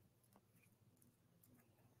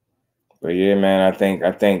 But yeah, man,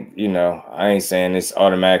 I think, you know, I ain't saying this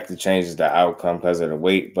automatically changes the outcome because of the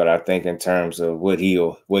weight, but I think in terms of what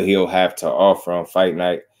he'll have to offer on fight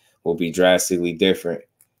night will be drastically different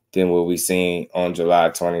than what we seen on July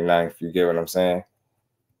 29th. You get what I'm saying?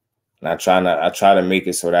 And I try to make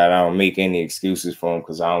it so that I don't make any excuses for him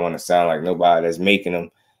because I don't want to sound like nobody that's making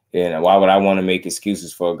them. And why would I want to make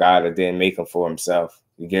excuses for a guy that didn't make them for himself?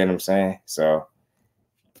 You get what I'm saying? So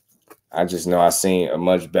I just know I seen a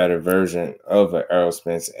much better version of an Errol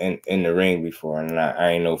Spence in the ring before, and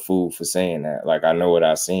I ain't no fool for saying that. Like, I know what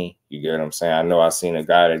I seen. You get what I'm saying? I know I seen a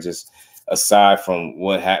guy that just, aside from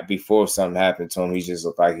what happened before something happened to him, he just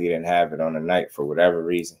looked like he didn't have it on the night for whatever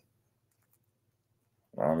reason.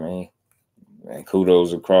 You know what I mean? Man,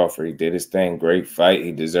 kudos to Crawford. He did his thing. Great fight.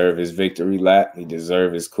 He deserved his victory lap. He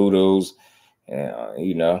deserved his kudos. And,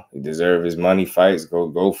 you know, he deserved his money fights.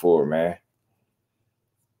 Go for it, man.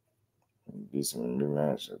 Get some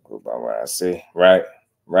rematch. Go by what I say. Right,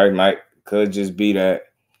 Mike. Could just be that,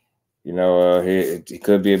 you know, it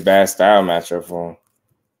could be a bad style matchup for him,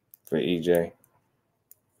 for EJ.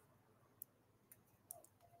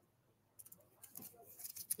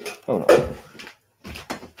 Hold on.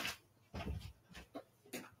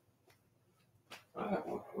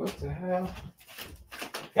 What the hell?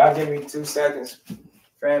 Y'all give me 2 seconds,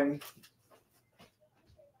 family.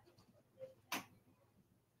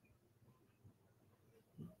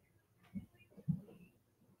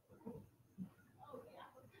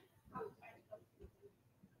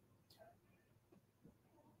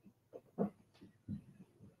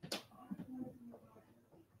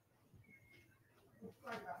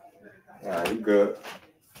 All right, you good.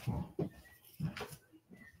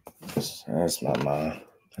 That's my mind.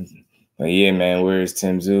 But yeah, man, where is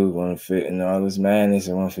Tim Tszyu going to fit in all this madness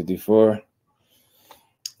at 154?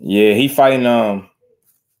 Yeah, he fighting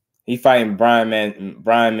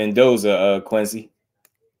Brian Mendoza, Quincy.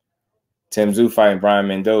 Tim Tszyu fighting Brian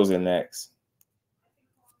Mendoza next.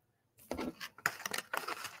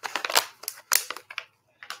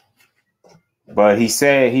 But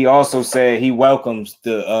he also said he welcomes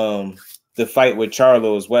the fight with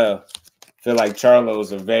Charlo as well. Feel like Charlo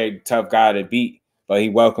is a very tough guy to beat, but he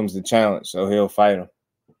welcomes the challenge, so he'll fight him.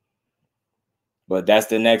 But that's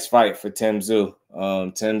the next fight for Tim Tszyu.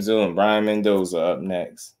 Tim Tszyu and Brian Mendoza up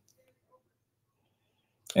next.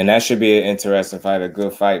 And that should be an interesting fight, a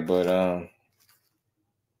good fight. But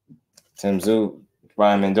Tim Tszyu,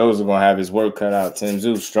 Brian Mendoza gonna have his work cut out. Tim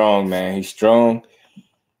Tszyu strong, man. He's strong.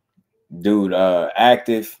 Dude,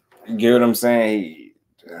 active. You get what I'm saying?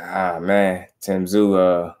 Man, Tim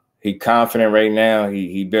Tszyu, he confident right now.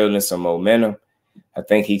 He building some momentum. I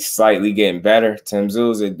think he's slightly getting better. Tim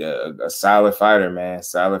Tszyu is a solid fighter, man.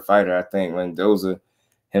 Solid fighter. I think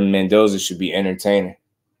Mendoza should be entertaining.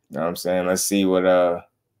 You know what I'm saying? Let's see what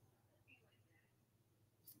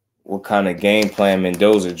kind of game plan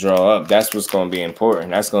Mendoza draw up. That's what's going to be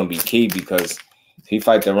important. That's going to be key because if he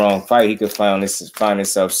fight the wrong fight, he could find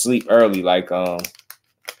himself sleep early like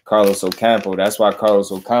Carlos Ocampo. That's why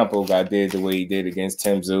Carlos Ocampo did the way he did against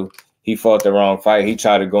Tim Tszyu. He fought the wrong fight. He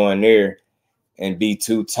tried to go in there and be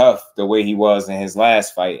too tough the way he was in his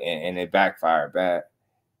last fight, and it backfired bad.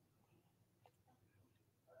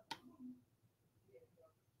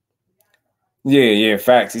 Yeah,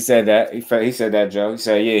 facts. He said that. He said that, Joe. He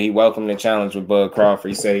said, yeah, he welcomed the challenge with Bud Crawford.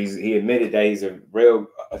 He said he admitted that he's a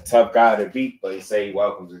tough guy to beat, but he said he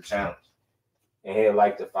welcomes the challenge. And he'd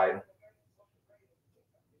like to fight him.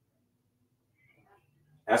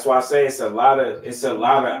 That's why I say it's a lot of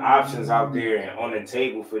options out there and on the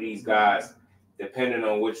table for these guys, depending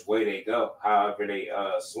on which way they go, however they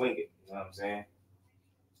swing it. You know what I'm saying?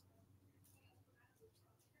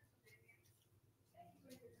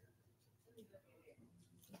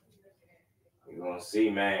 We're gonna see,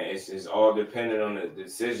 man. It's all dependent on the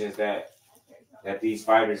decisions that these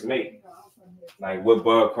fighters make. Like what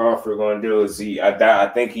Bud Crawford gonna do is I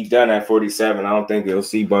think he done at 47. I don't think he'll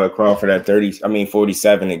see Bud Crawford at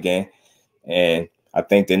 47 again. And I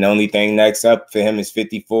think the only thing next up for him is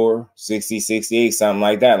 54, 60, 68, something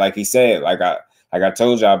like that. Like he said, like I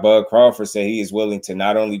told y'all, Bud Crawford said he is willing to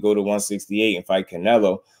not only go to 168 and fight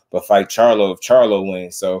Canelo, but fight Charlo if Charlo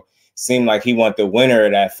wins. So seemed like he want the winner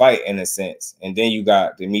of that fight in a sense. And then you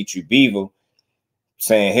got DMITRY Bivol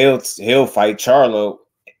saying he'll fight Charlo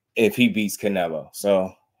if he beats Canelo.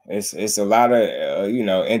 So it's a lot of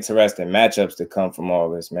interesting matchups to come from all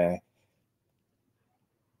this, man.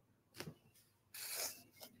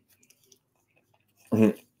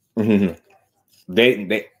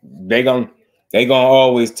 They gonna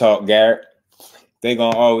always talk, Garrett. They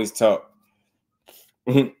gonna always talk.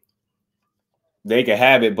 They can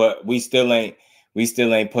have it, but we still ain't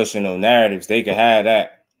pushing no narratives. They can have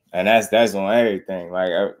that, and that's on everything.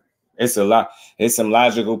 Like it's some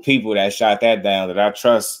logical people that shot that down that I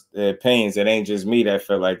trust their opinions. It ain't just me that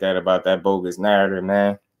feel like that about that bogus narrative,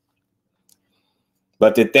 man.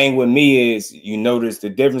 But the thing with me is, you notice the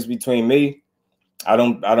difference between me. I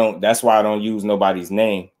don't. That's why I don't use nobody's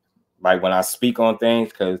name, like when I speak on things,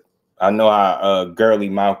 because I know how girly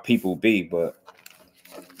mouth people be. But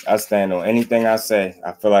I stand on anything I say.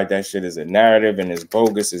 I feel like that shit is a narrative and it's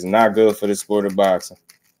bogus. It's not good for the sport of boxing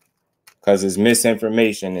because it's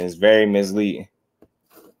misinformation and it's very misleading.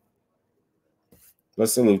 But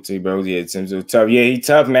salute to you, bro. Yeah, Tim's tough. Yeah, he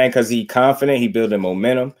tough, man, because he confident. He building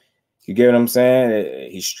momentum. You get what I'm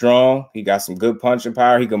saying? He's strong. He got some good punching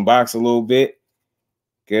power. He can box a little bit.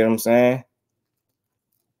 Get what I'm saying?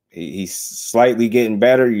 He's slightly getting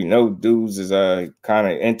better. You know, dudes is kind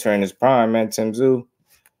of entering his prime, man. Tim Tszyu,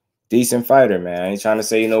 decent fighter, man. I ain't trying to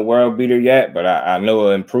say world beater yet, but I know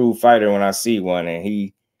an improved fighter when I see one,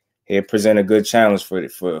 and he'll present a good challenge for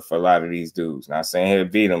a lot of these dudes. Not saying he'll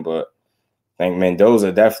beat them, but I think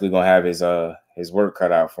Mendoza definitely gonna have his work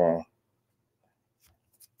cut out for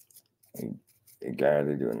him. They got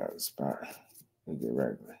to do another spot. We get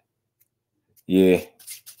regular. Yeah.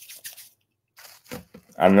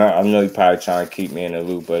 I know he's probably trying to keep me in the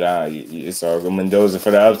loop, but it's all good. Mendoza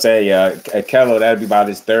for the upset. Yeah, at Kello, that'd be about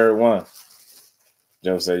his third one.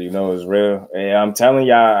 Joe said, it's real. Hey, I'm telling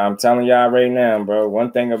y'all right now, bro.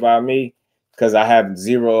 One thing about me, because I have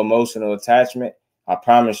zero emotional attachment, I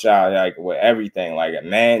promise y'all, like with everything, like a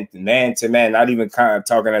man to man, not even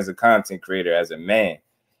talking as a content creator, as a man.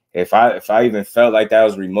 If I even felt like that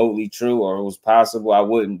was remotely true or it was possible, I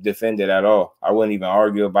wouldn't defend it at all. I wouldn't even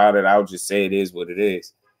argue about it. I would just say it is what it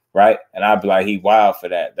is, right? And I'd be like, he wild for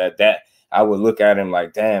that. That I would look at him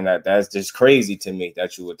like, damn, that's just crazy to me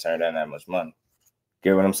that you would turn down that much money.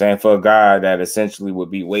 Get what I'm saying? For a guy that essentially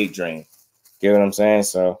would be weight drained. Get what I'm saying?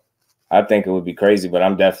 So I think it would be crazy, but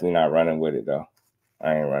I'm definitely not running with it though.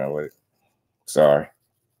 I ain't running with it. Sorry.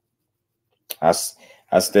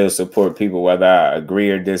 I still support people whether I agree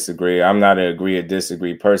or disagree. I'm not an agree or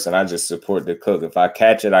disagree person. I just support the cook. If I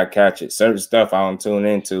catch it, I catch it. Certain stuff I don't tune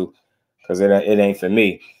into because it ain't for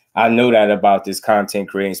me. I know that about this content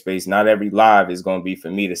creating space. Not every live is going to be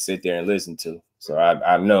for me to sit there and listen to. So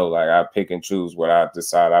I know, like, I pick and choose what I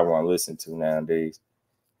decide I want to listen to nowadays.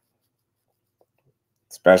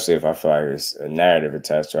 Especially if I feel like it's a narrative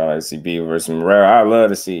attached to it. I like to see Bivol versus Morrell. I love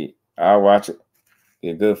to see it. I'll watch it. Be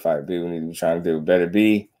a good fight. People need to be trying to do it. Better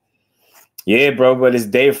be. Yeah, bro, but it's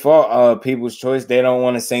their fault. People's choice. They don't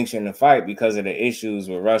want to sanction the fight because of the issues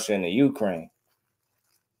with Russia and the Ukraine.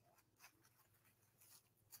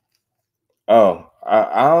 Oh,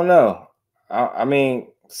 I don't know. I mean,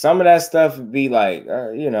 some of that stuff would be like,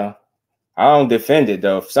 I don't defend it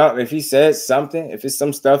though. If he says something, if it's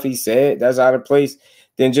some stuff he said that's out of place,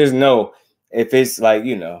 then just know if it's like,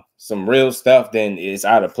 some real stuff, then it's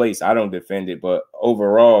out of place. I don't defend it. But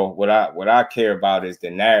overall, what I care about is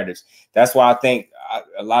the narratives. That's why I think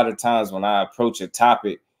a lot of times when I approach a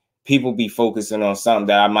topic, people be focusing on something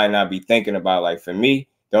that I might not be thinking about. Like for me,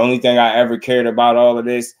 the only thing I ever cared about all of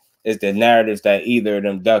this is the narratives that either of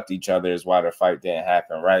them ducked each other is why the fight didn't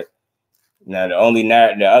happen, right? Now, the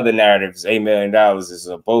other narrative is $8 million is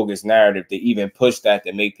a bogus narrative to even push that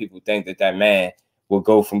to make people think that man will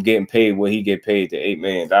go from getting paid what he get paid to $8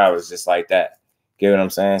 million just like that. Get what I'm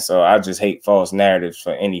saying? So I just hate false narratives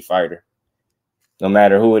for any fighter, no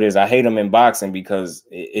matter who it is. I hate them in boxing because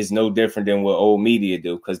it's no different than what old media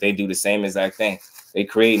do, because they do the same exact thing. They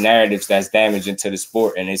create narratives that's damaging to the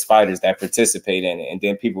sport and it's fighters that participate in it. And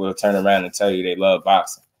then people will turn around and tell you they love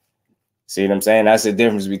boxing. See what I'm saying? That's the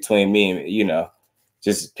difference between me and,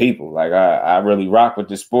 just people. Like I really rock with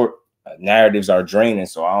the sport. Narratives are draining,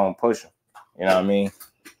 so I don't push them. You know what I mean?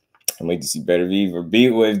 I wait to see better leave or be.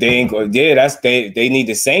 Well, if they ain't go, yeah, that's they need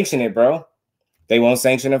to sanction it, bro. They won't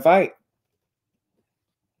sanction a fight.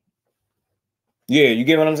 Yeah, you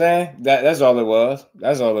get what I'm saying? That's all it was.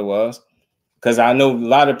 That's all it was. Because I know a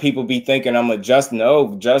lot of people be thinking I'm a just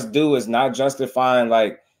do is not justifying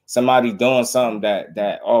like somebody doing something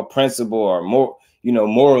that all principle or more, you know,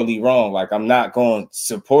 morally wrong. Like I'm not going to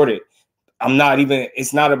support it. I'm not even,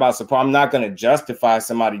 it's not about support. I'm not going to justify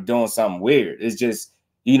somebody doing something weird. It's just,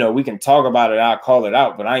 you know, we can talk about it. I'll call it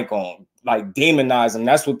out, but I ain't going to like demonize them.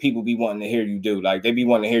 That's what people be wanting to hear you do. Like they be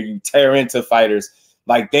wanting to hear you tear into fighters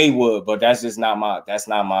like they would, but that's just not my,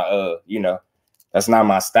 you know, that's not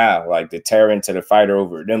my style. Like to tear into the fighter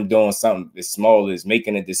over them doing something as small as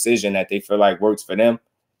making a decision that they feel like works for them.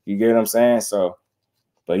 You get what I'm saying? So,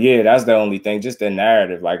 but yeah, that's the only thing, just the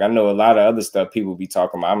narrative. Like I know a lot of other stuff people be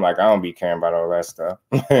talking about. I'm like, I don't be caring about all that stuff.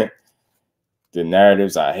 The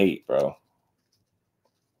narratives I hate, bro.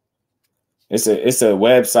 It's a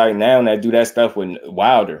website now that do that stuff with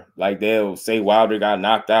Wilder. Like they'll say Wilder got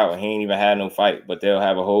knocked out and he ain't even had no fight, but they'll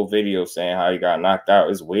have a whole video saying how he got knocked out.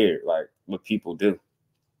 It's weird, like what people do.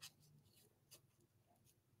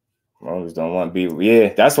 Most don't want to be.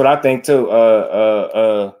 Yeah, that's what I think too.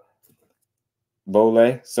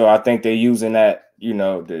 Bole. So I think they're using that, you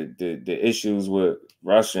know, the issues with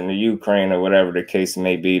Russia and the Ukraine or whatever the case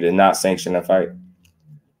may be to not sanction a fight.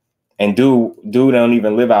 And dude don't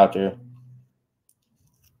even live out there.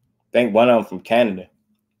 I think one of them from Canada.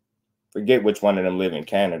 Forget which one of them live in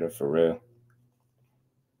Canada for real.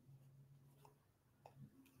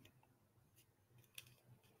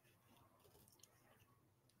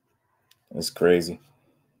 It's crazy.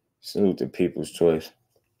 Salute to People's Choice.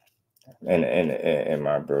 And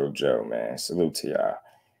my bro Joe, man. Salute to y'all.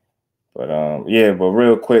 But yeah, but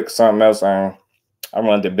real quick, something else I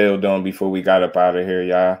wanted to build on before we got up out of here,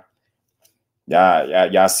 y'all.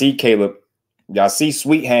 Y'all see Caleb. Y'all see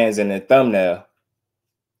Sweet Hands in the thumbnail.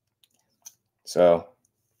 So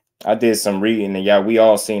I did some reading and y'all, we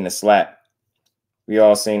all seen the slap. We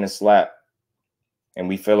all seen the slap. And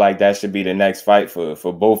we feel like that should be the next fight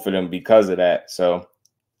for both of them because of that. So,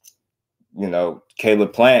 you know,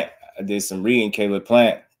 Caleb Plant, I did some reading. Caleb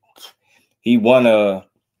Plant, he want to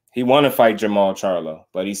fight Jermall Charlo,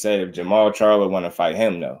 but he said if Jermall Charlo want to fight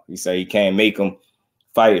him, though, he said he can't make him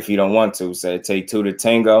fight if he don't want to. He said it take two to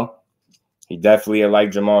tango. He definitely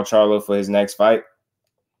like Jermall Charlo for his next fight,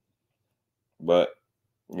 but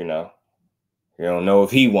you know, he don't know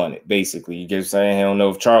if he won it. Basically, you get what I'm saying? He don't know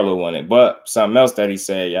if Charlo won it. But something else that he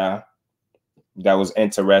said, y'all, that was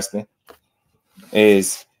interesting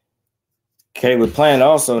is Caleb Plant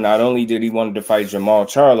also, not only did he want to fight Jermall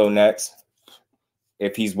Charlo next,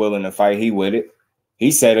 if he's willing to fight, he with it.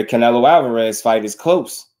 He said a Canelo Alvarez fight is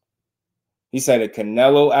close. He said a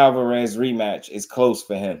Canelo Alvarez rematch is close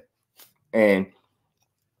for him. And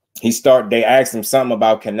they asked him something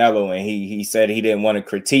about Canelo, and he said he didn't want to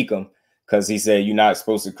critique him because he said you're not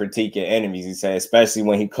supposed to critique your enemies. He said, especially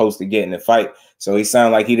when he close to getting a fight. So he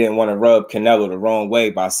sounded like he didn't want to rub Canelo the wrong way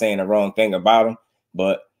by saying the wrong thing about him.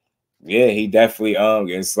 But yeah, he definitely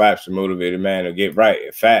getting slaps to motivate a man to get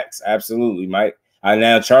right. Facts, absolutely, Mike.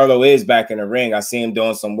 Now Charlo is back in the ring. I see him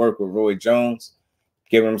doing some work with Roy Jones.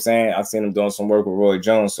 Get what I'm saying? I've seen him doing some work with Roy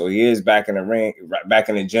Jones. So he is back in the ring, back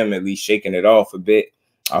in the gym, at least shaking it off a bit.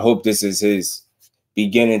 I hope this is his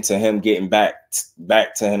beginning to him getting back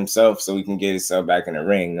to himself so he can get himself back in the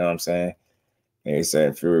ring. You know what I'm saying? And he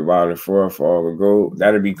said Fury Wilder 4 for all the gold.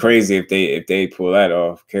 That'd be crazy if they pull that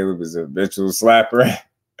off. Caleb is a habitual slapper.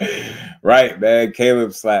 Right, man.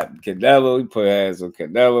 Caleb slapped Canelo. He put hands on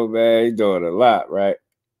Canelo, man. He doing a lot, right?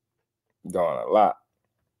 Doing a lot.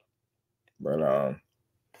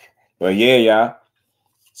 But yeah, y'all.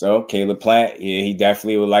 So Caleb Plant, yeah, he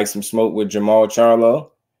definitely would like some smoke with Jermall Charlo.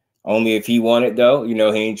 Only if he wanted, though. You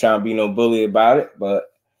know, he ain't trying to be no bully about it,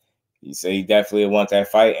 but he said he definitely would want that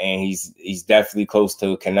fight, and he's definitely close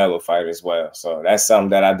to a Canelo fight as well. So that's something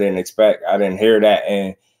that I didn't expect. I didn't hear that,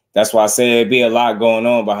 and that's why I said it'd be a lot going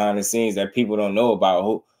on behind the scenes that people don't know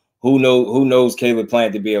about. Who knows Caleb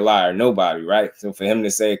Plant to be a liar? Nobody, right? So for him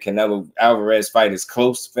to say a Canelo Alvarez fight is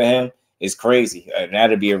close for him is crazy. And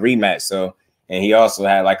that'd be a rematch. So, and he also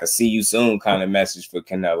had like a see you soon kind of message for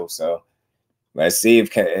Canelo. So let's see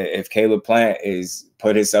if Caleb Plant is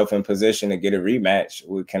put himself in position to get a rematch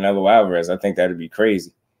with Canelo Alvarez. I think that'd be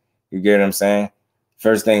crazy. You get what I'm saying?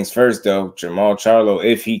 First things first, though, Jermall Charlo,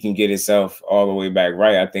 if he can get himself all the way back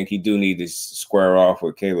right, I think he do need to square off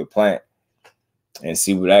with Caleb Plant and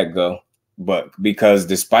see where that go. But because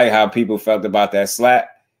despite how people felt about that slap,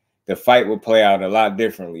 the fight will play out a lot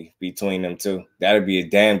differently between them two. That'd be a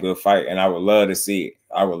damn good fight, and I would love to see it.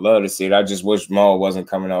 I would love to see it. I just wish Maul wasn't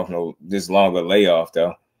coming off this longer layoff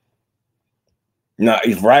though. No,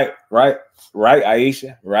 right,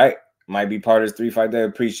 Aisha, right. Might be part of this 3-fight day.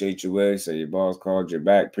 Appreciate you, Will. So your boss called you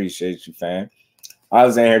back. Appreciate you, fam. I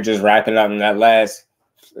was in here just wrapping up, and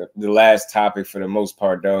the last topic for the most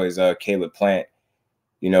part though is Caleb Plant.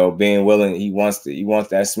 You know, being willing, he wants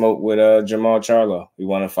that smoke with Jermall Charlo. He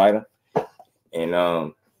want to fight him,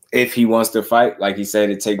 and if he wants to fight, like he said,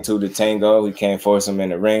 it take 2 to tango. He can't force him in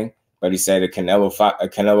the ring, but he said a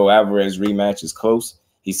Canelo Alvarez rematch is close.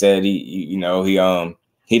 He said he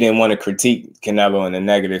didn't want to critique Canelo in a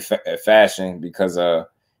negative fashion because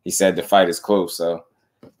he said the fight is close. So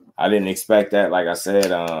I didn't expect that. Like I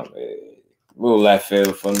said, a little left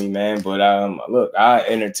field for me, man. But look, I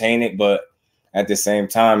entertain it, but at the same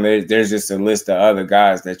time, there's just a list of other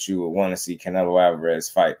guys that you would want to see Canelo Alvarez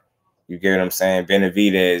fight. You get what I'm saying?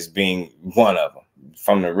 Benavidez being one of them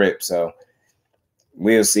from the rip. So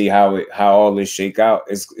we'll see how all this shake out.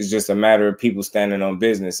 It's just a matter of people standing on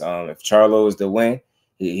business. If Charlo is the win,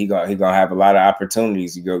 he gonna have a lot of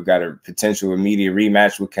opportunities. You got a potential immediate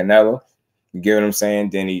rematch with Canelo. You get what I'm saying?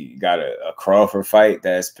 Then he got a Crawford fight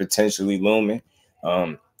that's potentially looming.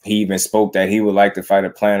 He even spoke that he would like to fight a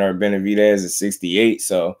Plant or a Benavidez at 68.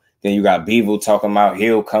 So then you got Bivol talking about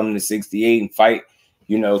he'll come to 68 and fight,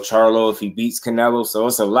 you know, Charlo if he beats Canelo. So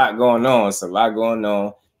it's a lot going on. It's a lot going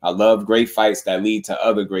on. I love great fights that lead to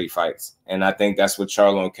other great fights. And I think that's what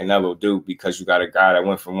Charlo and Canelo do, because you got a guy that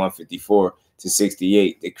went from 154 to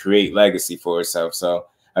 68 to create legacy for himself. So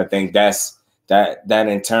I think that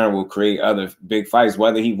in turn will create other big fights,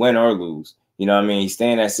 whether he win or lose. You know what I mean? He's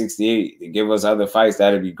staying at 68 to give us other fights.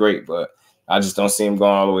 That'd be great. But I just don't see him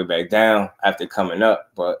going all the way back down after coming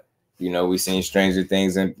up. But, you know, we've seen stranger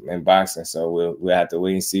things in boxing. So we'll have to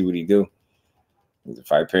wait and see what he do. The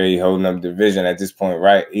fight Perry holding up the division at this point,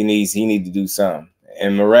 right? He need to do something.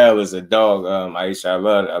 And Morrell is a dog. Aisha,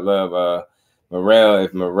 I love Morrell.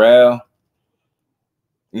 If Morrell,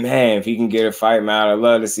 man, if he can get a fight, man, I'd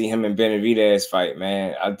love to see him and Benavidez fight,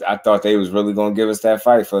 man. I thought they was really gonna give us that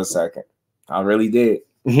fight for a second. I really did.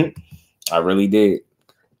 I really did.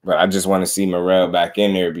 But I just want to see Morrell back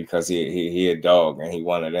in there because he a dog and he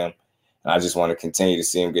one of them. And I just want to continue to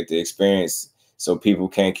see him get the experience, so people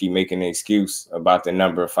can't keep making an excuse about the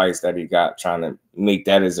number of fights that he got, trying to make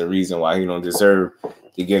that as a reason why he don't deserve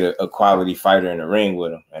to get a quality fighter in the ring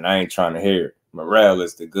with him. And I ain't trying to hear it. Morrell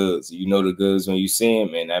is the goods. You know the goods when you see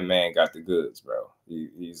him, and that man got the goods, bro.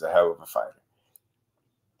 He's a hell of a fighter.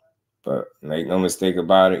 But make no mistake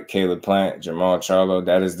about it, Caleb Plant, Jermall Charlo,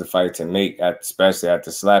 that is the fight to make, especially after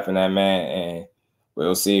slapping that man. And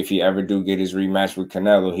we'll see if he ever do get his rematch with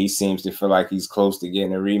Canelo. He seems to feel like he's close to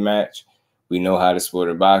getting a rematch. We know how the sport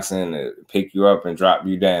of boxing to pick you up and drop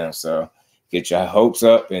you down. So get your hopes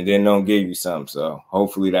up and then don't give you something. So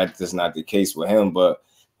hopefully that's not the case with him. But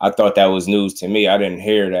I thought that was news to me. I didn't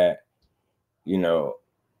hear that, you know,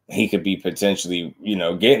 he could be potentially, you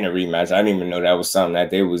know, getting a rematch. I didn't even know that was something that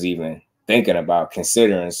they was even thinking about,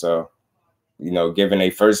 considering. So, you know, given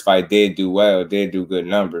their first fight did do well, did do good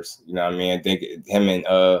numbers. You know what I mean? I think him and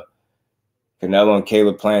Canelo and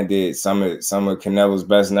Caleb Plant did some of Canelo's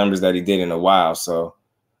best numbers that he did in a while. So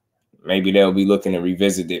maybe they'll be looking to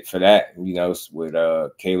revisit it for that, you know, with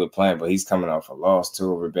Caleb Plant. But he's coming off a loss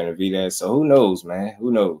too over Benavidez. So who knows, man?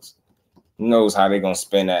 Who knows? Who knows how they're going to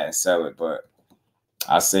spin that and sell it? But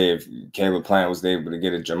I say if Caleb Plant was able to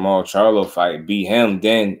get a Jermall Charlo fight, beat him,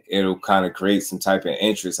 then it'll kind of create some type of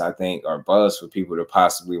interest, I think, or buzz for people to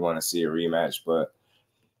possibly want to see a rematch. But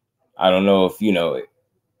I don't know if, you know,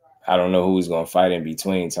 I don't know who he's going to fight in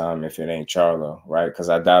between time if it ain't Charlo, right? Because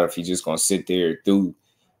I doubt if he's just going to sit there through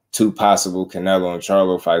 2 possible Canelo and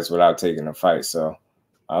Charlo fights without taking a fight. So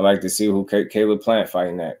I like to see who Caleb Plant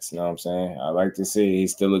fight next. You know what I'm saying? I like to see.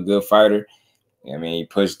 He's still a good fighter. I mean, he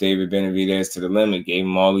pushed David Benavidez to the limit, gave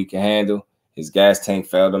him all he can handle. His gas tank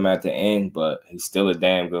failed him at the end, but he's still a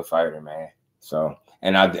damn good fighter, man. So,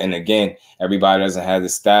 and again, everybody doesn't have the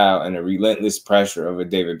style and the relentless pressure of a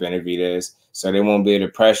David Benavidez, so they won't be able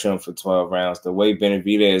to pressure him for 12 rounds the way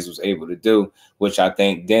Benavidez was able to do, which I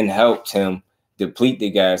think then helped him deplete the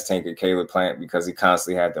gas tank of Caleb Plant, because he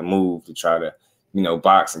constantly had to move to try to, you know,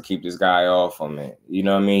 box and keep this guy off him. And, you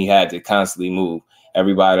know what I mean? He had to constantly move.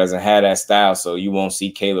 Everybody doesn't have that style, so you won't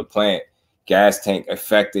see Caleb Plant gas tank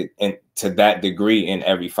affected to that degree in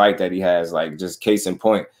every fight that he has. Like, just case in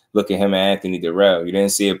point, look at him and Anthony Durrell. You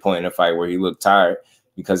didn't see a point in the fight where he looked tired,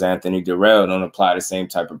 because Anthony Durrell don't apply the same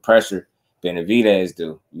type of pressure Benavidez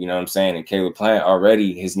do. You know what I'm saying? And Caleb Plant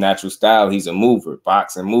already, his natural style, he's a mover,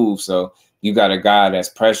 box and move. So you got a guy that's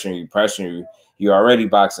pressuring you. You already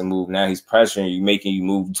box and move. Now he's pressuring you, making you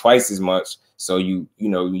move twice as much. So you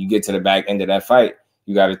know, you get to the back end of that fight,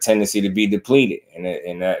 you got a tendency to be depleted, and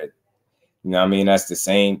that, you know what I mean, that's the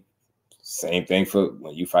same thing for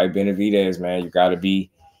when you fight Benavidez, man. You gotta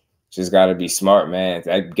be smart, man. If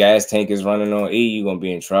that gas tank is running on E, you're gonna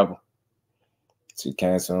be in trouble. To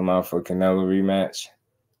cancel him out for Canelo rematch,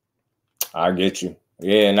 I get you.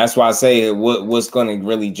 Yeah, and that's why I say what's going to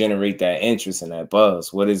really generate that interest and that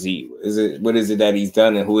buzz. What is it that he's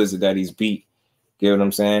done, and who is it that he's beat? Get what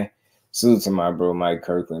I'm saying? Salute to my bro Mike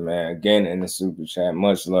Kirkland, man. Again in the super chat,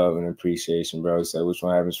 much love and appreciation, bro. He said, which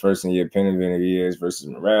one happens first in your opinion? Benavidez versus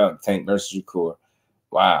Morrell, Tank versus Shakur.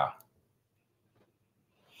 Wow.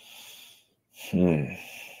 Being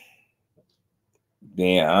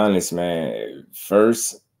honest, man,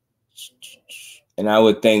 first, and I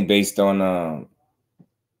would think based on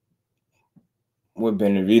what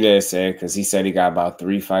Benavidez said, because he said he got about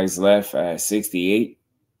 3 fights left at 68.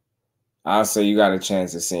 I'll say you got a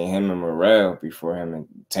chance of seeing him and Morrell before him and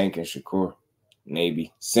Tank and Shakur,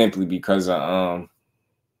 maybe, simply because of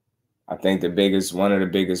I think one of the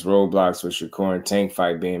biggest roadblocks with Shakur and Tank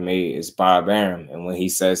fight being made is Bob Arum, and when he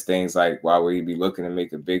says things like, "Why would he be looking to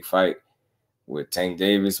make a big fight with Tank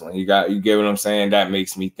Davis?" When you get what I'm saying, that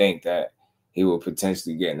makes me think that he will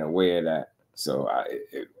potentially get in the way of that. So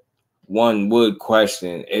one would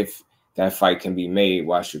question if that fight can be made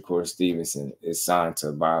while Shakur Stevenson is signed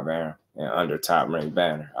to Bob Arum and under Top Rank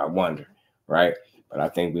banner. I wonder, right? But I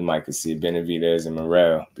think we might could see Benavidez and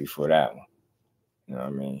Morrell before that one. You know what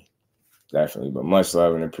I mean? Definitely. But much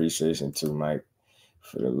love and appreciation too, Mike,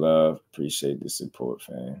 for the love. Appreciate the support,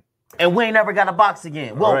 fam. And we ain't never got a box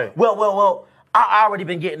again. Well. I already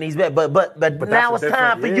been getting these bet, but now it's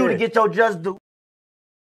time for you to get your just due.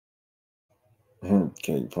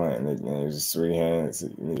 Keep playing nicknames, 3 hands.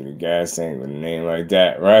 You need a gas tank with a name like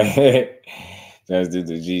that, right? Just did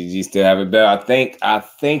the GG still have a belt. I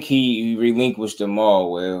think he relinquished them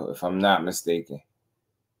all, Will, if I'm not mistaken.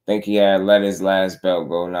 I think he had let his last belt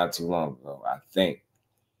go not too long ago, I think.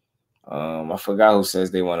 I forgot who says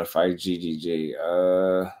they want to fight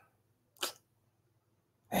GGG.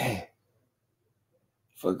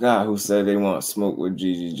 Forgot who said they want smoke with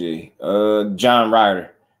GGG. John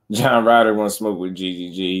Ryder. John Ryder wants smoke with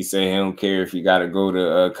GGG. He said he don't care if he got to go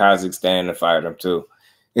to Kazakhstan to fight him too.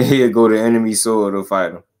 He'll go to enemy soil to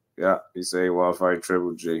fight him. Yeah, he said he want to fight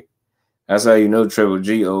Triple G. That's how you know Triple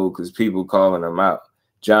G old, because people calling him out.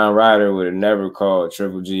 John Ryder would have never called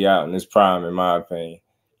Triple G out in his prime, in my opinion.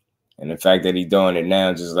 And the fact that he's doing it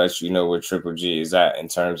now just lets you know where Triple G is at in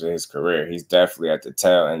terms of his career. He's definitely at the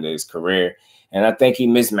tail end of his career. And I think he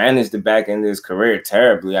mismanaged the back end of his career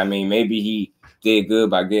terribly. I mean, maybe he did good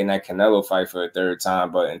by getting that Canelo fight for a 3rd time,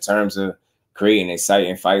 but in terms of creating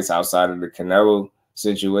exciting fights outside of the Canelo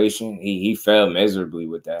situation, he failed miserably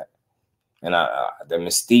with that. And the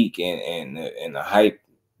mystique and the hype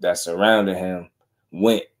that surrounded him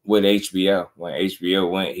went with HBO. When HBO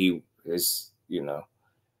went, it's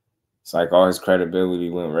like all his credibility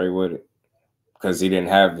went right with it, because he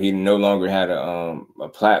no longer had a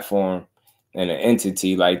platform and an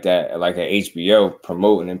entity like that, like an HBO,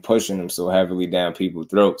 promoting and pushing them so heavily down people's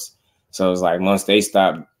throats. So it's like once they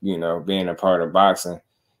stopped, being a part of boxing,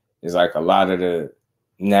 it's like a lot of the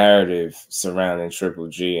narrative surrounding Triple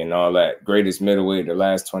G and all that greatest middleweight the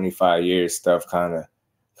last 25 years stuff kind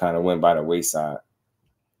of went by the wayside.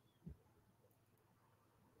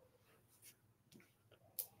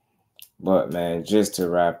 But man, just to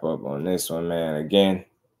wrap up on this one, man, again,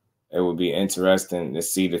 it would be interesting to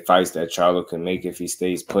see the fights that Charlo can make if he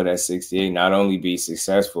stays put at 68. Not only be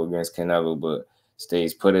successful against Canelo, but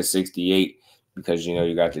stays put at 68, because,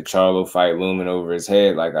 you got the Charlo fight looming over his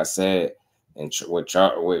head, like I said. And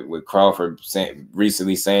with Crawford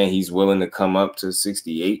recently saying he's willing to come up to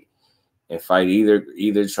 68 and fight either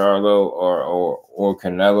Charlo or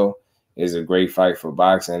Canelo, is a great fight for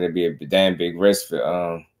boxing. It'd be a damn big risk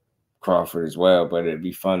for Crawford as well, but it'd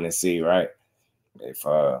be fun to see, right? If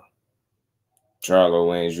Charlo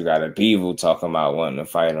wins, you got a Bivol talking about wanting to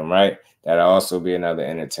fight him, right? That'll also be another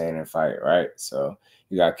entertaining fight, right? So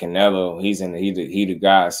you got Canelo, he the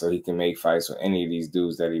guy, so he can make fights with any of these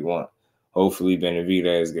dudes that he want. Hopefully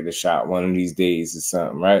Benavidez get a shot one of these days or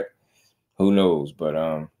something, right? Who knows?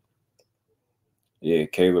 But yeah,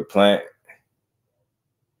 Caleb Plant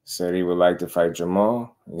said he would like to fight Jermall.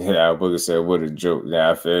 Yeah, Booker said, what a joke. Yeah,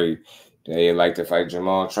 I feel you. They'd like to fight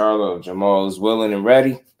Jermall Charlo. Jermall is willing and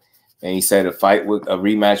ready. And he said a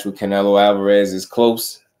rematch with Canelo Alvarez is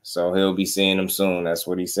close. So he'll be seeing him soon. That's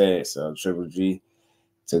what he said. So Triple G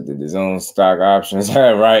took the DAZN stock options.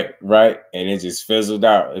 right. And it just fizzled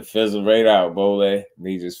out. It fizzled right out, Bole.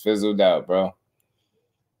 He just fizzled out, bro.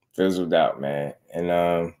 Fizzled out, man.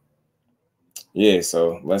 And yeah,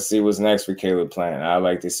 so let's see what's next for Caleb Plant. I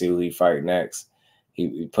like to see who he fight next.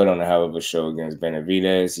 He put on a hell of a show against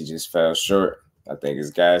Benavidez. He just fell short. I think his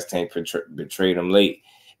gas tank betrayed him late.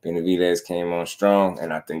 Benavidez came on strong,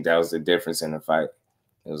 and I think that was the difference in the fight.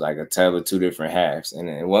 It was like a tale of two different halves.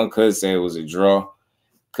 And one could say it was a draw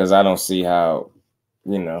because I don't see how,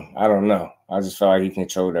 I don't know. I just felt like he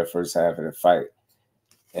controlled that first half of the fight.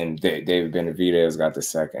 And David Benavidez got the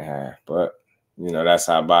second half. But, that's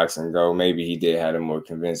how boxing go. Maybe he did have a more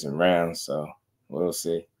convincing round, so we'll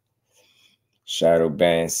see. Shadow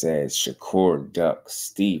Band said Shakur duck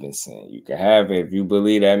Stevenson. You can have it if you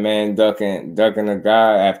believe that man ducking a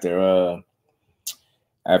guy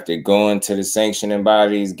after going to the sanctioning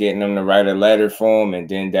bodies, getting them to write a letter for him, and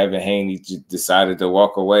then Devin Haney decided to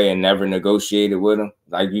walk away and never negotiated with him.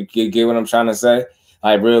 Like, you get what I'm trying to say?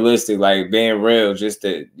 Like, realistic, like being real, just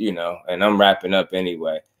to, and I'm wrapping up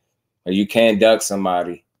anyway. You can't duck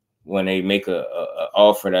somebody when they make a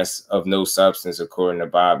offer that's of no substance, according to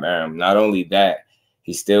Bob Arum. Not only that,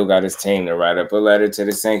 he still got his team to write up a letter to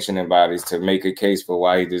the sanctioning bodies to make a case for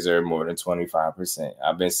why he deserved more than 25%.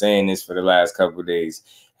 I've been saying this for the last couple of days.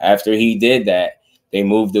 After he did that, they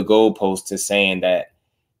moved the goalpost to saying that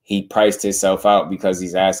he priced himself out because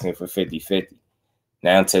he's asking for 50-50.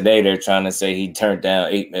 Now today they're trying to say he turned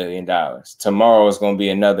down $8 million. Tomorrow is going to be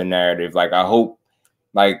another narrative. Like, I hope,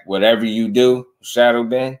 like, whatever you do, Shadow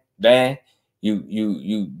Dan,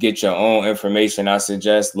 you get your own information. I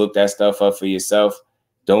suggest look that stuff up for yourself.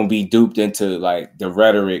 Don't be duped into like the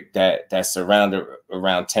rhetoric that's surrounded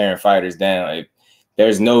around tearing fighters down. Like,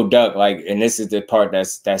 there's no duck. Like, and this is the part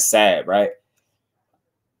that's sad, right?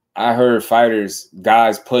 I heard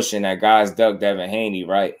guys pushing that guys duck Devin Haney,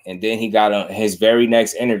 right? And then he got on his very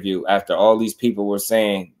next interview after all these people were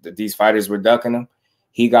saying that these fighters were ducking him.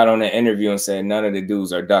 He got on an interview and said none of the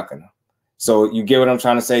dudes are ducking him. So you get what I'm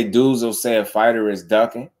trying to say? Dudes will say a fighter is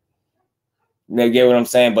ducking. They get what I'm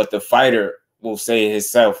saying? But the fighter will say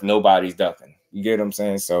himself, nobody's ducking. You get what I'm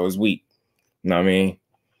saying? So it's weak. You know what I mean?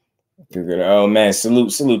 Oh, man,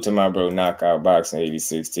 salute to my bro, Knockout Boxing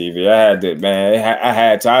 86 TV. I had to, man. I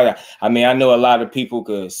had to. I mean, I know a lot of people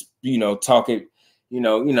could, talk it,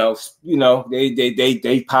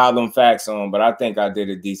 they pile them facts on, but I think I did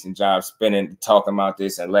a decent job talking about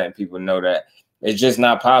this and letting people know that it's just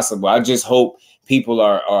not possible. I just hope people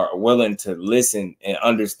are willing to listen and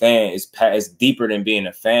understand it's deeper than being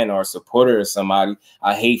a fan or a supporter of somebody.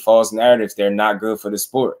 I hate false narratives. They're not good for the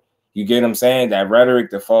sport. You get what I'm saying? That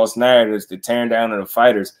rhetoric, the false narratives, the tearing down of the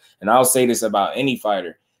fighters. And I'll say this about any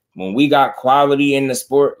fighter. When we got quality in the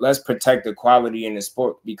sport, let's protect the quality in the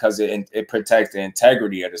sport because it protects the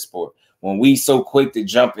integrity of the sport. When we so quick to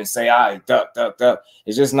jump and say, all right, duck,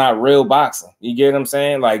 it's just not real boxing. You get what I'm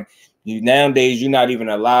saying? Like, nowadays, you're not even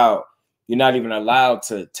allowed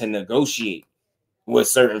to negotiate with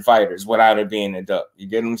certain fighters without it being a duck. You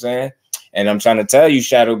get what I'm saying? And I'm trying to tell you,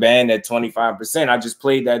 Shadow Band, that 25%, I just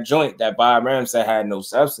played that joint that Bob Arum said had no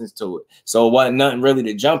substance to it. So it wasn't nothing really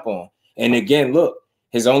to jump on. And again, look,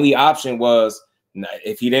 his only option was,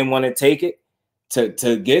 if he didn't want to take it, to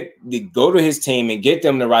go to his team and get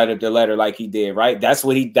them to write up the letter like he did, right?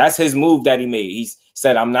 That's his move that he made. He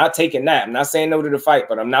said, I'm not taking that. I'm not saying no to the fight,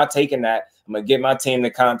 but I'm not taking that. I'm going to get my team to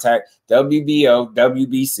contact WBO,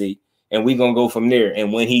 WBC, and we're going to go from there.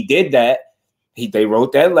 And when he did that, they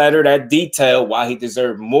wrote that letter, that detail why he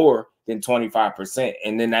deserved more than 25%.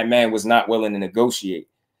 And then that man was not willing to negotiate.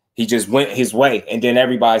 He just went his way. And then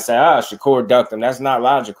everybody said, Shakur ducked him. That's not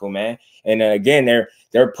logical, man. And then again,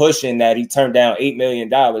 they're pushing that he turned down $8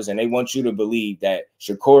 million. And they want you to believe that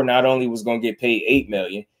Shakur not only was going to get paid $8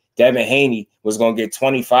 million, Devin Haney was going to get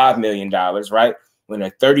 $25 million, right? When a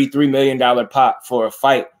 $33 million pot for a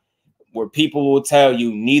fight where people will tell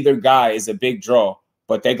you neither guy is a big draw,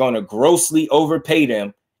 but they're going to grossly overpay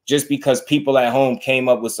them just because people at home came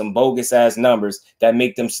up with some bogus ass numbers that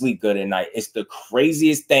make them sleep good at night. It's the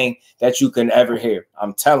craziest thing that you can ever hear.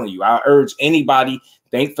 I'm telling you, I urge anybody,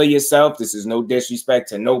 think for yourself. This is no disrespect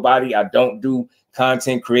to nobody. I don't do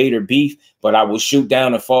content creator beef, but I will shoot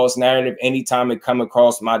down a false narrative anytime it come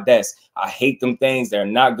across my desk. I hate them things. They're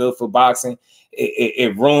not good for boxing.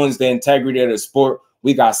 It ruins the integrity of the sport.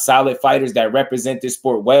 We got solid fighters that represent this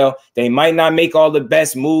sport well. They might not make all the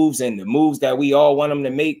best moves and the moves that we all want them to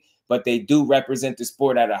make, but they do represent the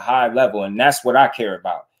sport at a high level, and that's what I care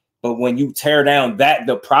about. But when you tear down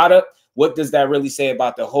the product, what does that really say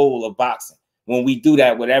about the whole of boxing? When we do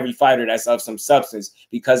that with every fighter that's of some substance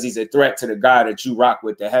because he's a threat to the guy that you rock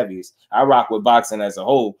with the heaviest. I rock with boxing as a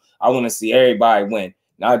whole. I want to see everybody win,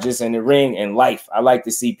 not just in the ring and life. I like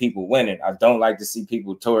to see people winning. I don't like to see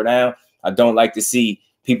people tore down. I don't like to see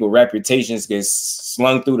People reputations get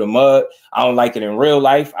slung through the mud. I don't like it in real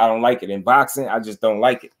life. I don't like it in boxing. I just don't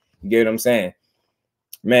like it. You get what I'm saying?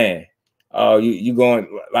 Man, you going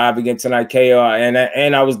live again tonight, KO,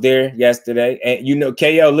 and I was there yesterday. And you know,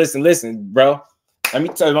 KO, listen, bro. Let me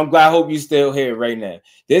tell you, I'm glad I hope you still here right now.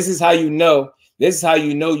 This is how you know. This is how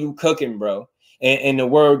you know you cooking, bro. And the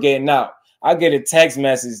word getting out. I get a text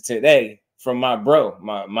message today from my bro,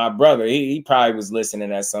 my brother. He probably was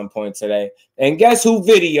listening at some point today. And guess who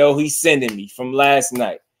video he's sending me from last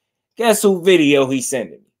night? Guess who video he's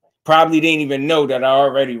sending me? Probably didn't even know that I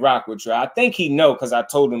already rock with you. I think he know because I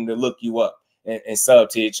told him to look you up and sub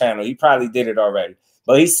to your channel. He probably did it already.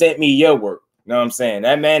 But he sent me your work. You know what I'm saying?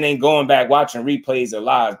 That man ain't going back watching replays of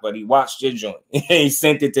live, but he watched your joint. He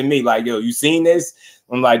sent it to me like, yo, you seen this?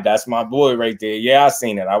 I'm like, that's my boy right there. Yeah, I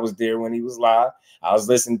seen it. I was there when he was live. I was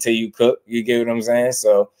listening to you cook. You get what I'm saying?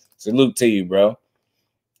 So salute to you, bro.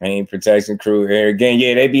 Ain't protection crew here again.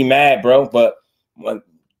 Yeah, they be mad, bro. But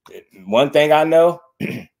one thing I know,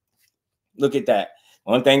 look at that.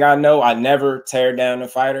 One thing I know, I never tear down a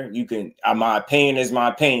fighter. You can, my opinion is my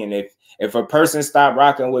opinion. If a person stop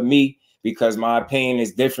rocking with me because my opinion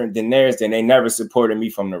is different than theirs, then they never supported me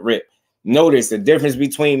from the rip. Notice the difference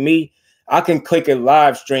between me. I can click a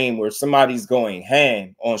live stream where somebody's going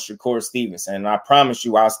ham on Shakur Stevenson, and I promise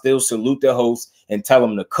you, I'll still salute the host and tell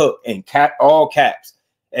them to cook in all caps.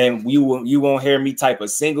 And you won't hear me type a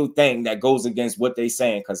single thing that goes against what they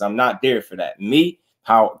saying because I'm not there for that. Me,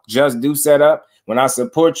 how Just Do set up. When I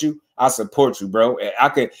support you, bro.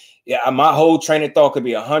 My whole train of thought could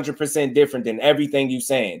be 100% different than everything you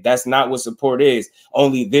saying. That's not what support is.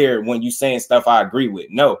 Only there when you saying stuff I agree with.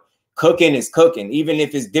 No, cooking is cooking. Even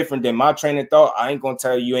if it's different than my train of thought, I ain't gonna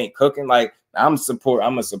tell you ain't cooking. Like I'm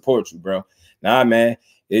gonna support you, bro. Nah, man,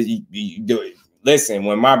 you do it. Listen,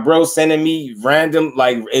 when my bro sending me random,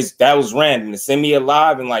 like that was random to send me a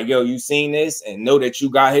live and like, yo, you seen this and know that you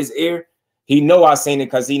got his ear. He know I seen it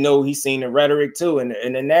because he know he seen the rhetoric too in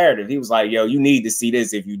the narrative. He was like, yo, you need to see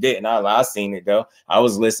this if you didn't. I seen it though. I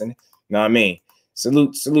was listening. You know what I mean?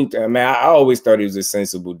 Salute to him, man. I always thought he was a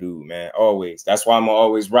sensible dude, man. Always. That's why I'm gonna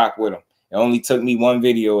always rock with him. It only took me one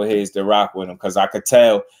video of his to rock with him because I could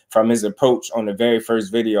tell from his approach on the very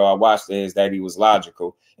first video I watched of his that he was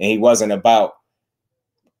logical and he wasn't about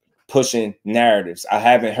pushing narratives. I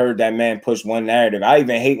haven't heard that man push one narrative. I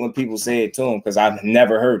even hate when people say it to him because I've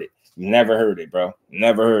never heard it. Never heard it, bro.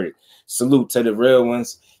 Never heard it. Salute to the real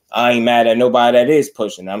ones. I ain't mad at nobody that is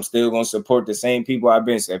pushing. I'm still going to support the same people I've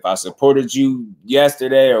been. If I supported you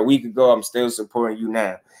yesterday or a week ago, I'm still supporting you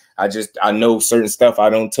now. I know certain stuff I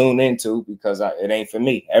don't tune into because it ain't for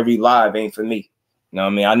me. Every live ain't for me. You know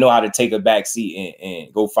what I mean? I know how to take a back seat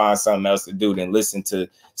and go find something else to do than listen to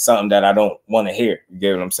something that I don't want to hear. You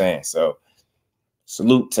get what I'm saying? So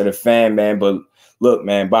salute to the fan, man. But look,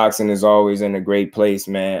 man, boxing is always in a great place,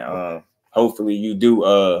 man. Hopefully you do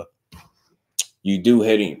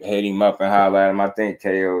hit him up and holler at him. I think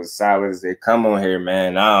KO is solid as they come on here,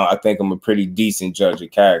 man. I think I'm a pretty decent judge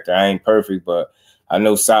of character. I ain't perfect, but I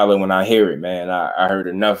know solid when I hear it, man. I heard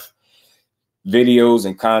enough videos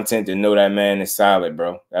and content to know that man is solid,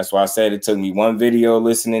 bro. That's why I said it took me one video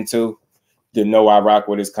listening to know I rock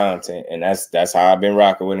with his content, and that's how I've been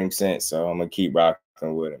rocking with him since. So I'm gonna keep rocking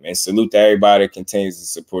with him and salute to everybody that continues to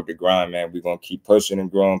support the grind, man. We're gonna keep pushing and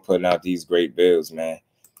growing, putting out these great builds, man.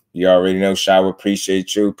 You already know, Shaw,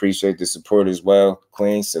 appreciate you, appreciate the support as well.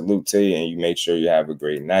 Queen, salute to you, and you make sure you have a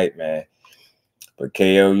great night, man. But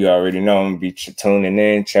KO, you already know I'm gonna be tuning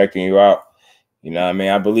in, checking you out. You know what I mean?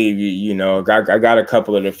 I believe you. You know, I got a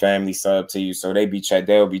couple of the family sub to you, so they'll be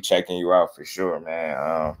checking you out for sure,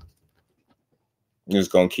 man.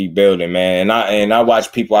 Just gonna keep building, man. And I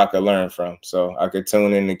watch people I could learn from, so I could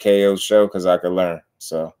tune in the KO show because I could learn.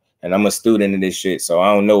 So, and I'm a student of this shit, so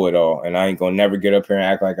I don't know it all, and I ain't gonna never get up here and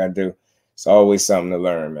act like I do. It's always something to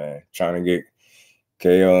learn, man. Trying to get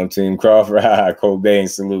KO on Team Crawford. Cobain,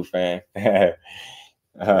 salute, fam.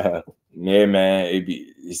 Yeah, man.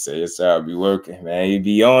 He said it's I'll be working, man. You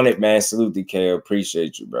be on it, man. Salute to KO.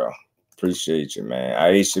 Appreciate you, bro. Appreciate you, man.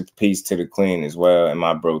 Aisha, peace to the queen as well, and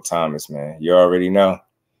my bro Thomas, man. You already know.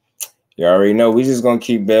 You already know. We just gonna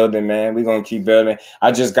keep building, man. We gonna keep building.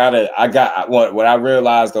 I got what I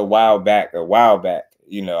realized a while back.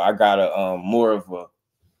 You know, I got a more of a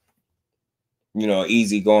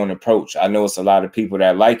easygoing approach. I know it's a lot of people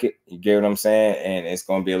that like it. You get what I'm saying, and it's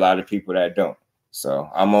gonna be a lot of people that don't. So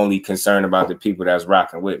I'm only concerned about the people that's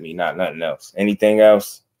rocking with me, not nothing else. Anything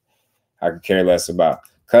else, I could care less about.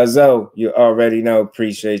 Cuzzo, you already know.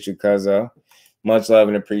 Appreciate you, Cuzzo. Much love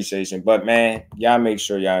and appreciation. But, man, y'all make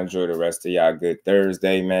sure y'all enjoy the rest of y'all good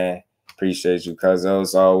Thursday, man. Appreciate you, cuz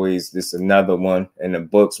as always, this another one in the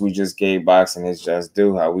books. We just gave boxing is just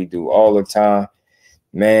do how we do all the time.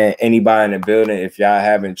 Man, anybody in the building, if y'all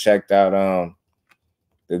haven't checked out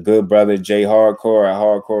the good brother Jay Hardcore at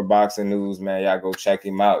Hardcore Boxing News, man, y'all go check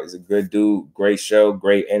him out. He's a good dude, great show,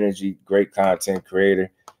 great energy, great content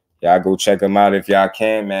creator. Y'all go check him out if y'all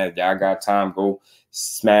can, man. If y'all got time, go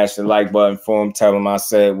smash the like button for him. Tell him I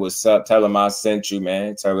said what's up. Tell him I sent you,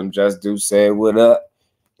 man. Tell him Just Do said what up.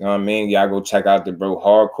 You know what I mean? Y'all go check out the bro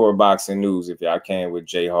Hardcore Boxing News if y'all can with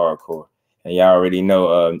Jay Hardcore. And y'all already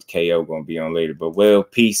know KO gonna be on later. But well,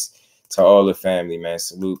 peace to all the family, man.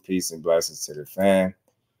 Salute, peace, and blessings to the fam.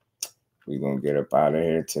 We're going to get up out of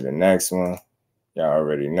here to the next one. Y'all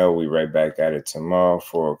already know we right back at it tomorrow,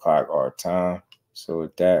 4 o'clock our time. So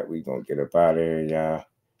with that, we're going to get up out of here, y'all.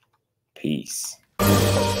 Peace.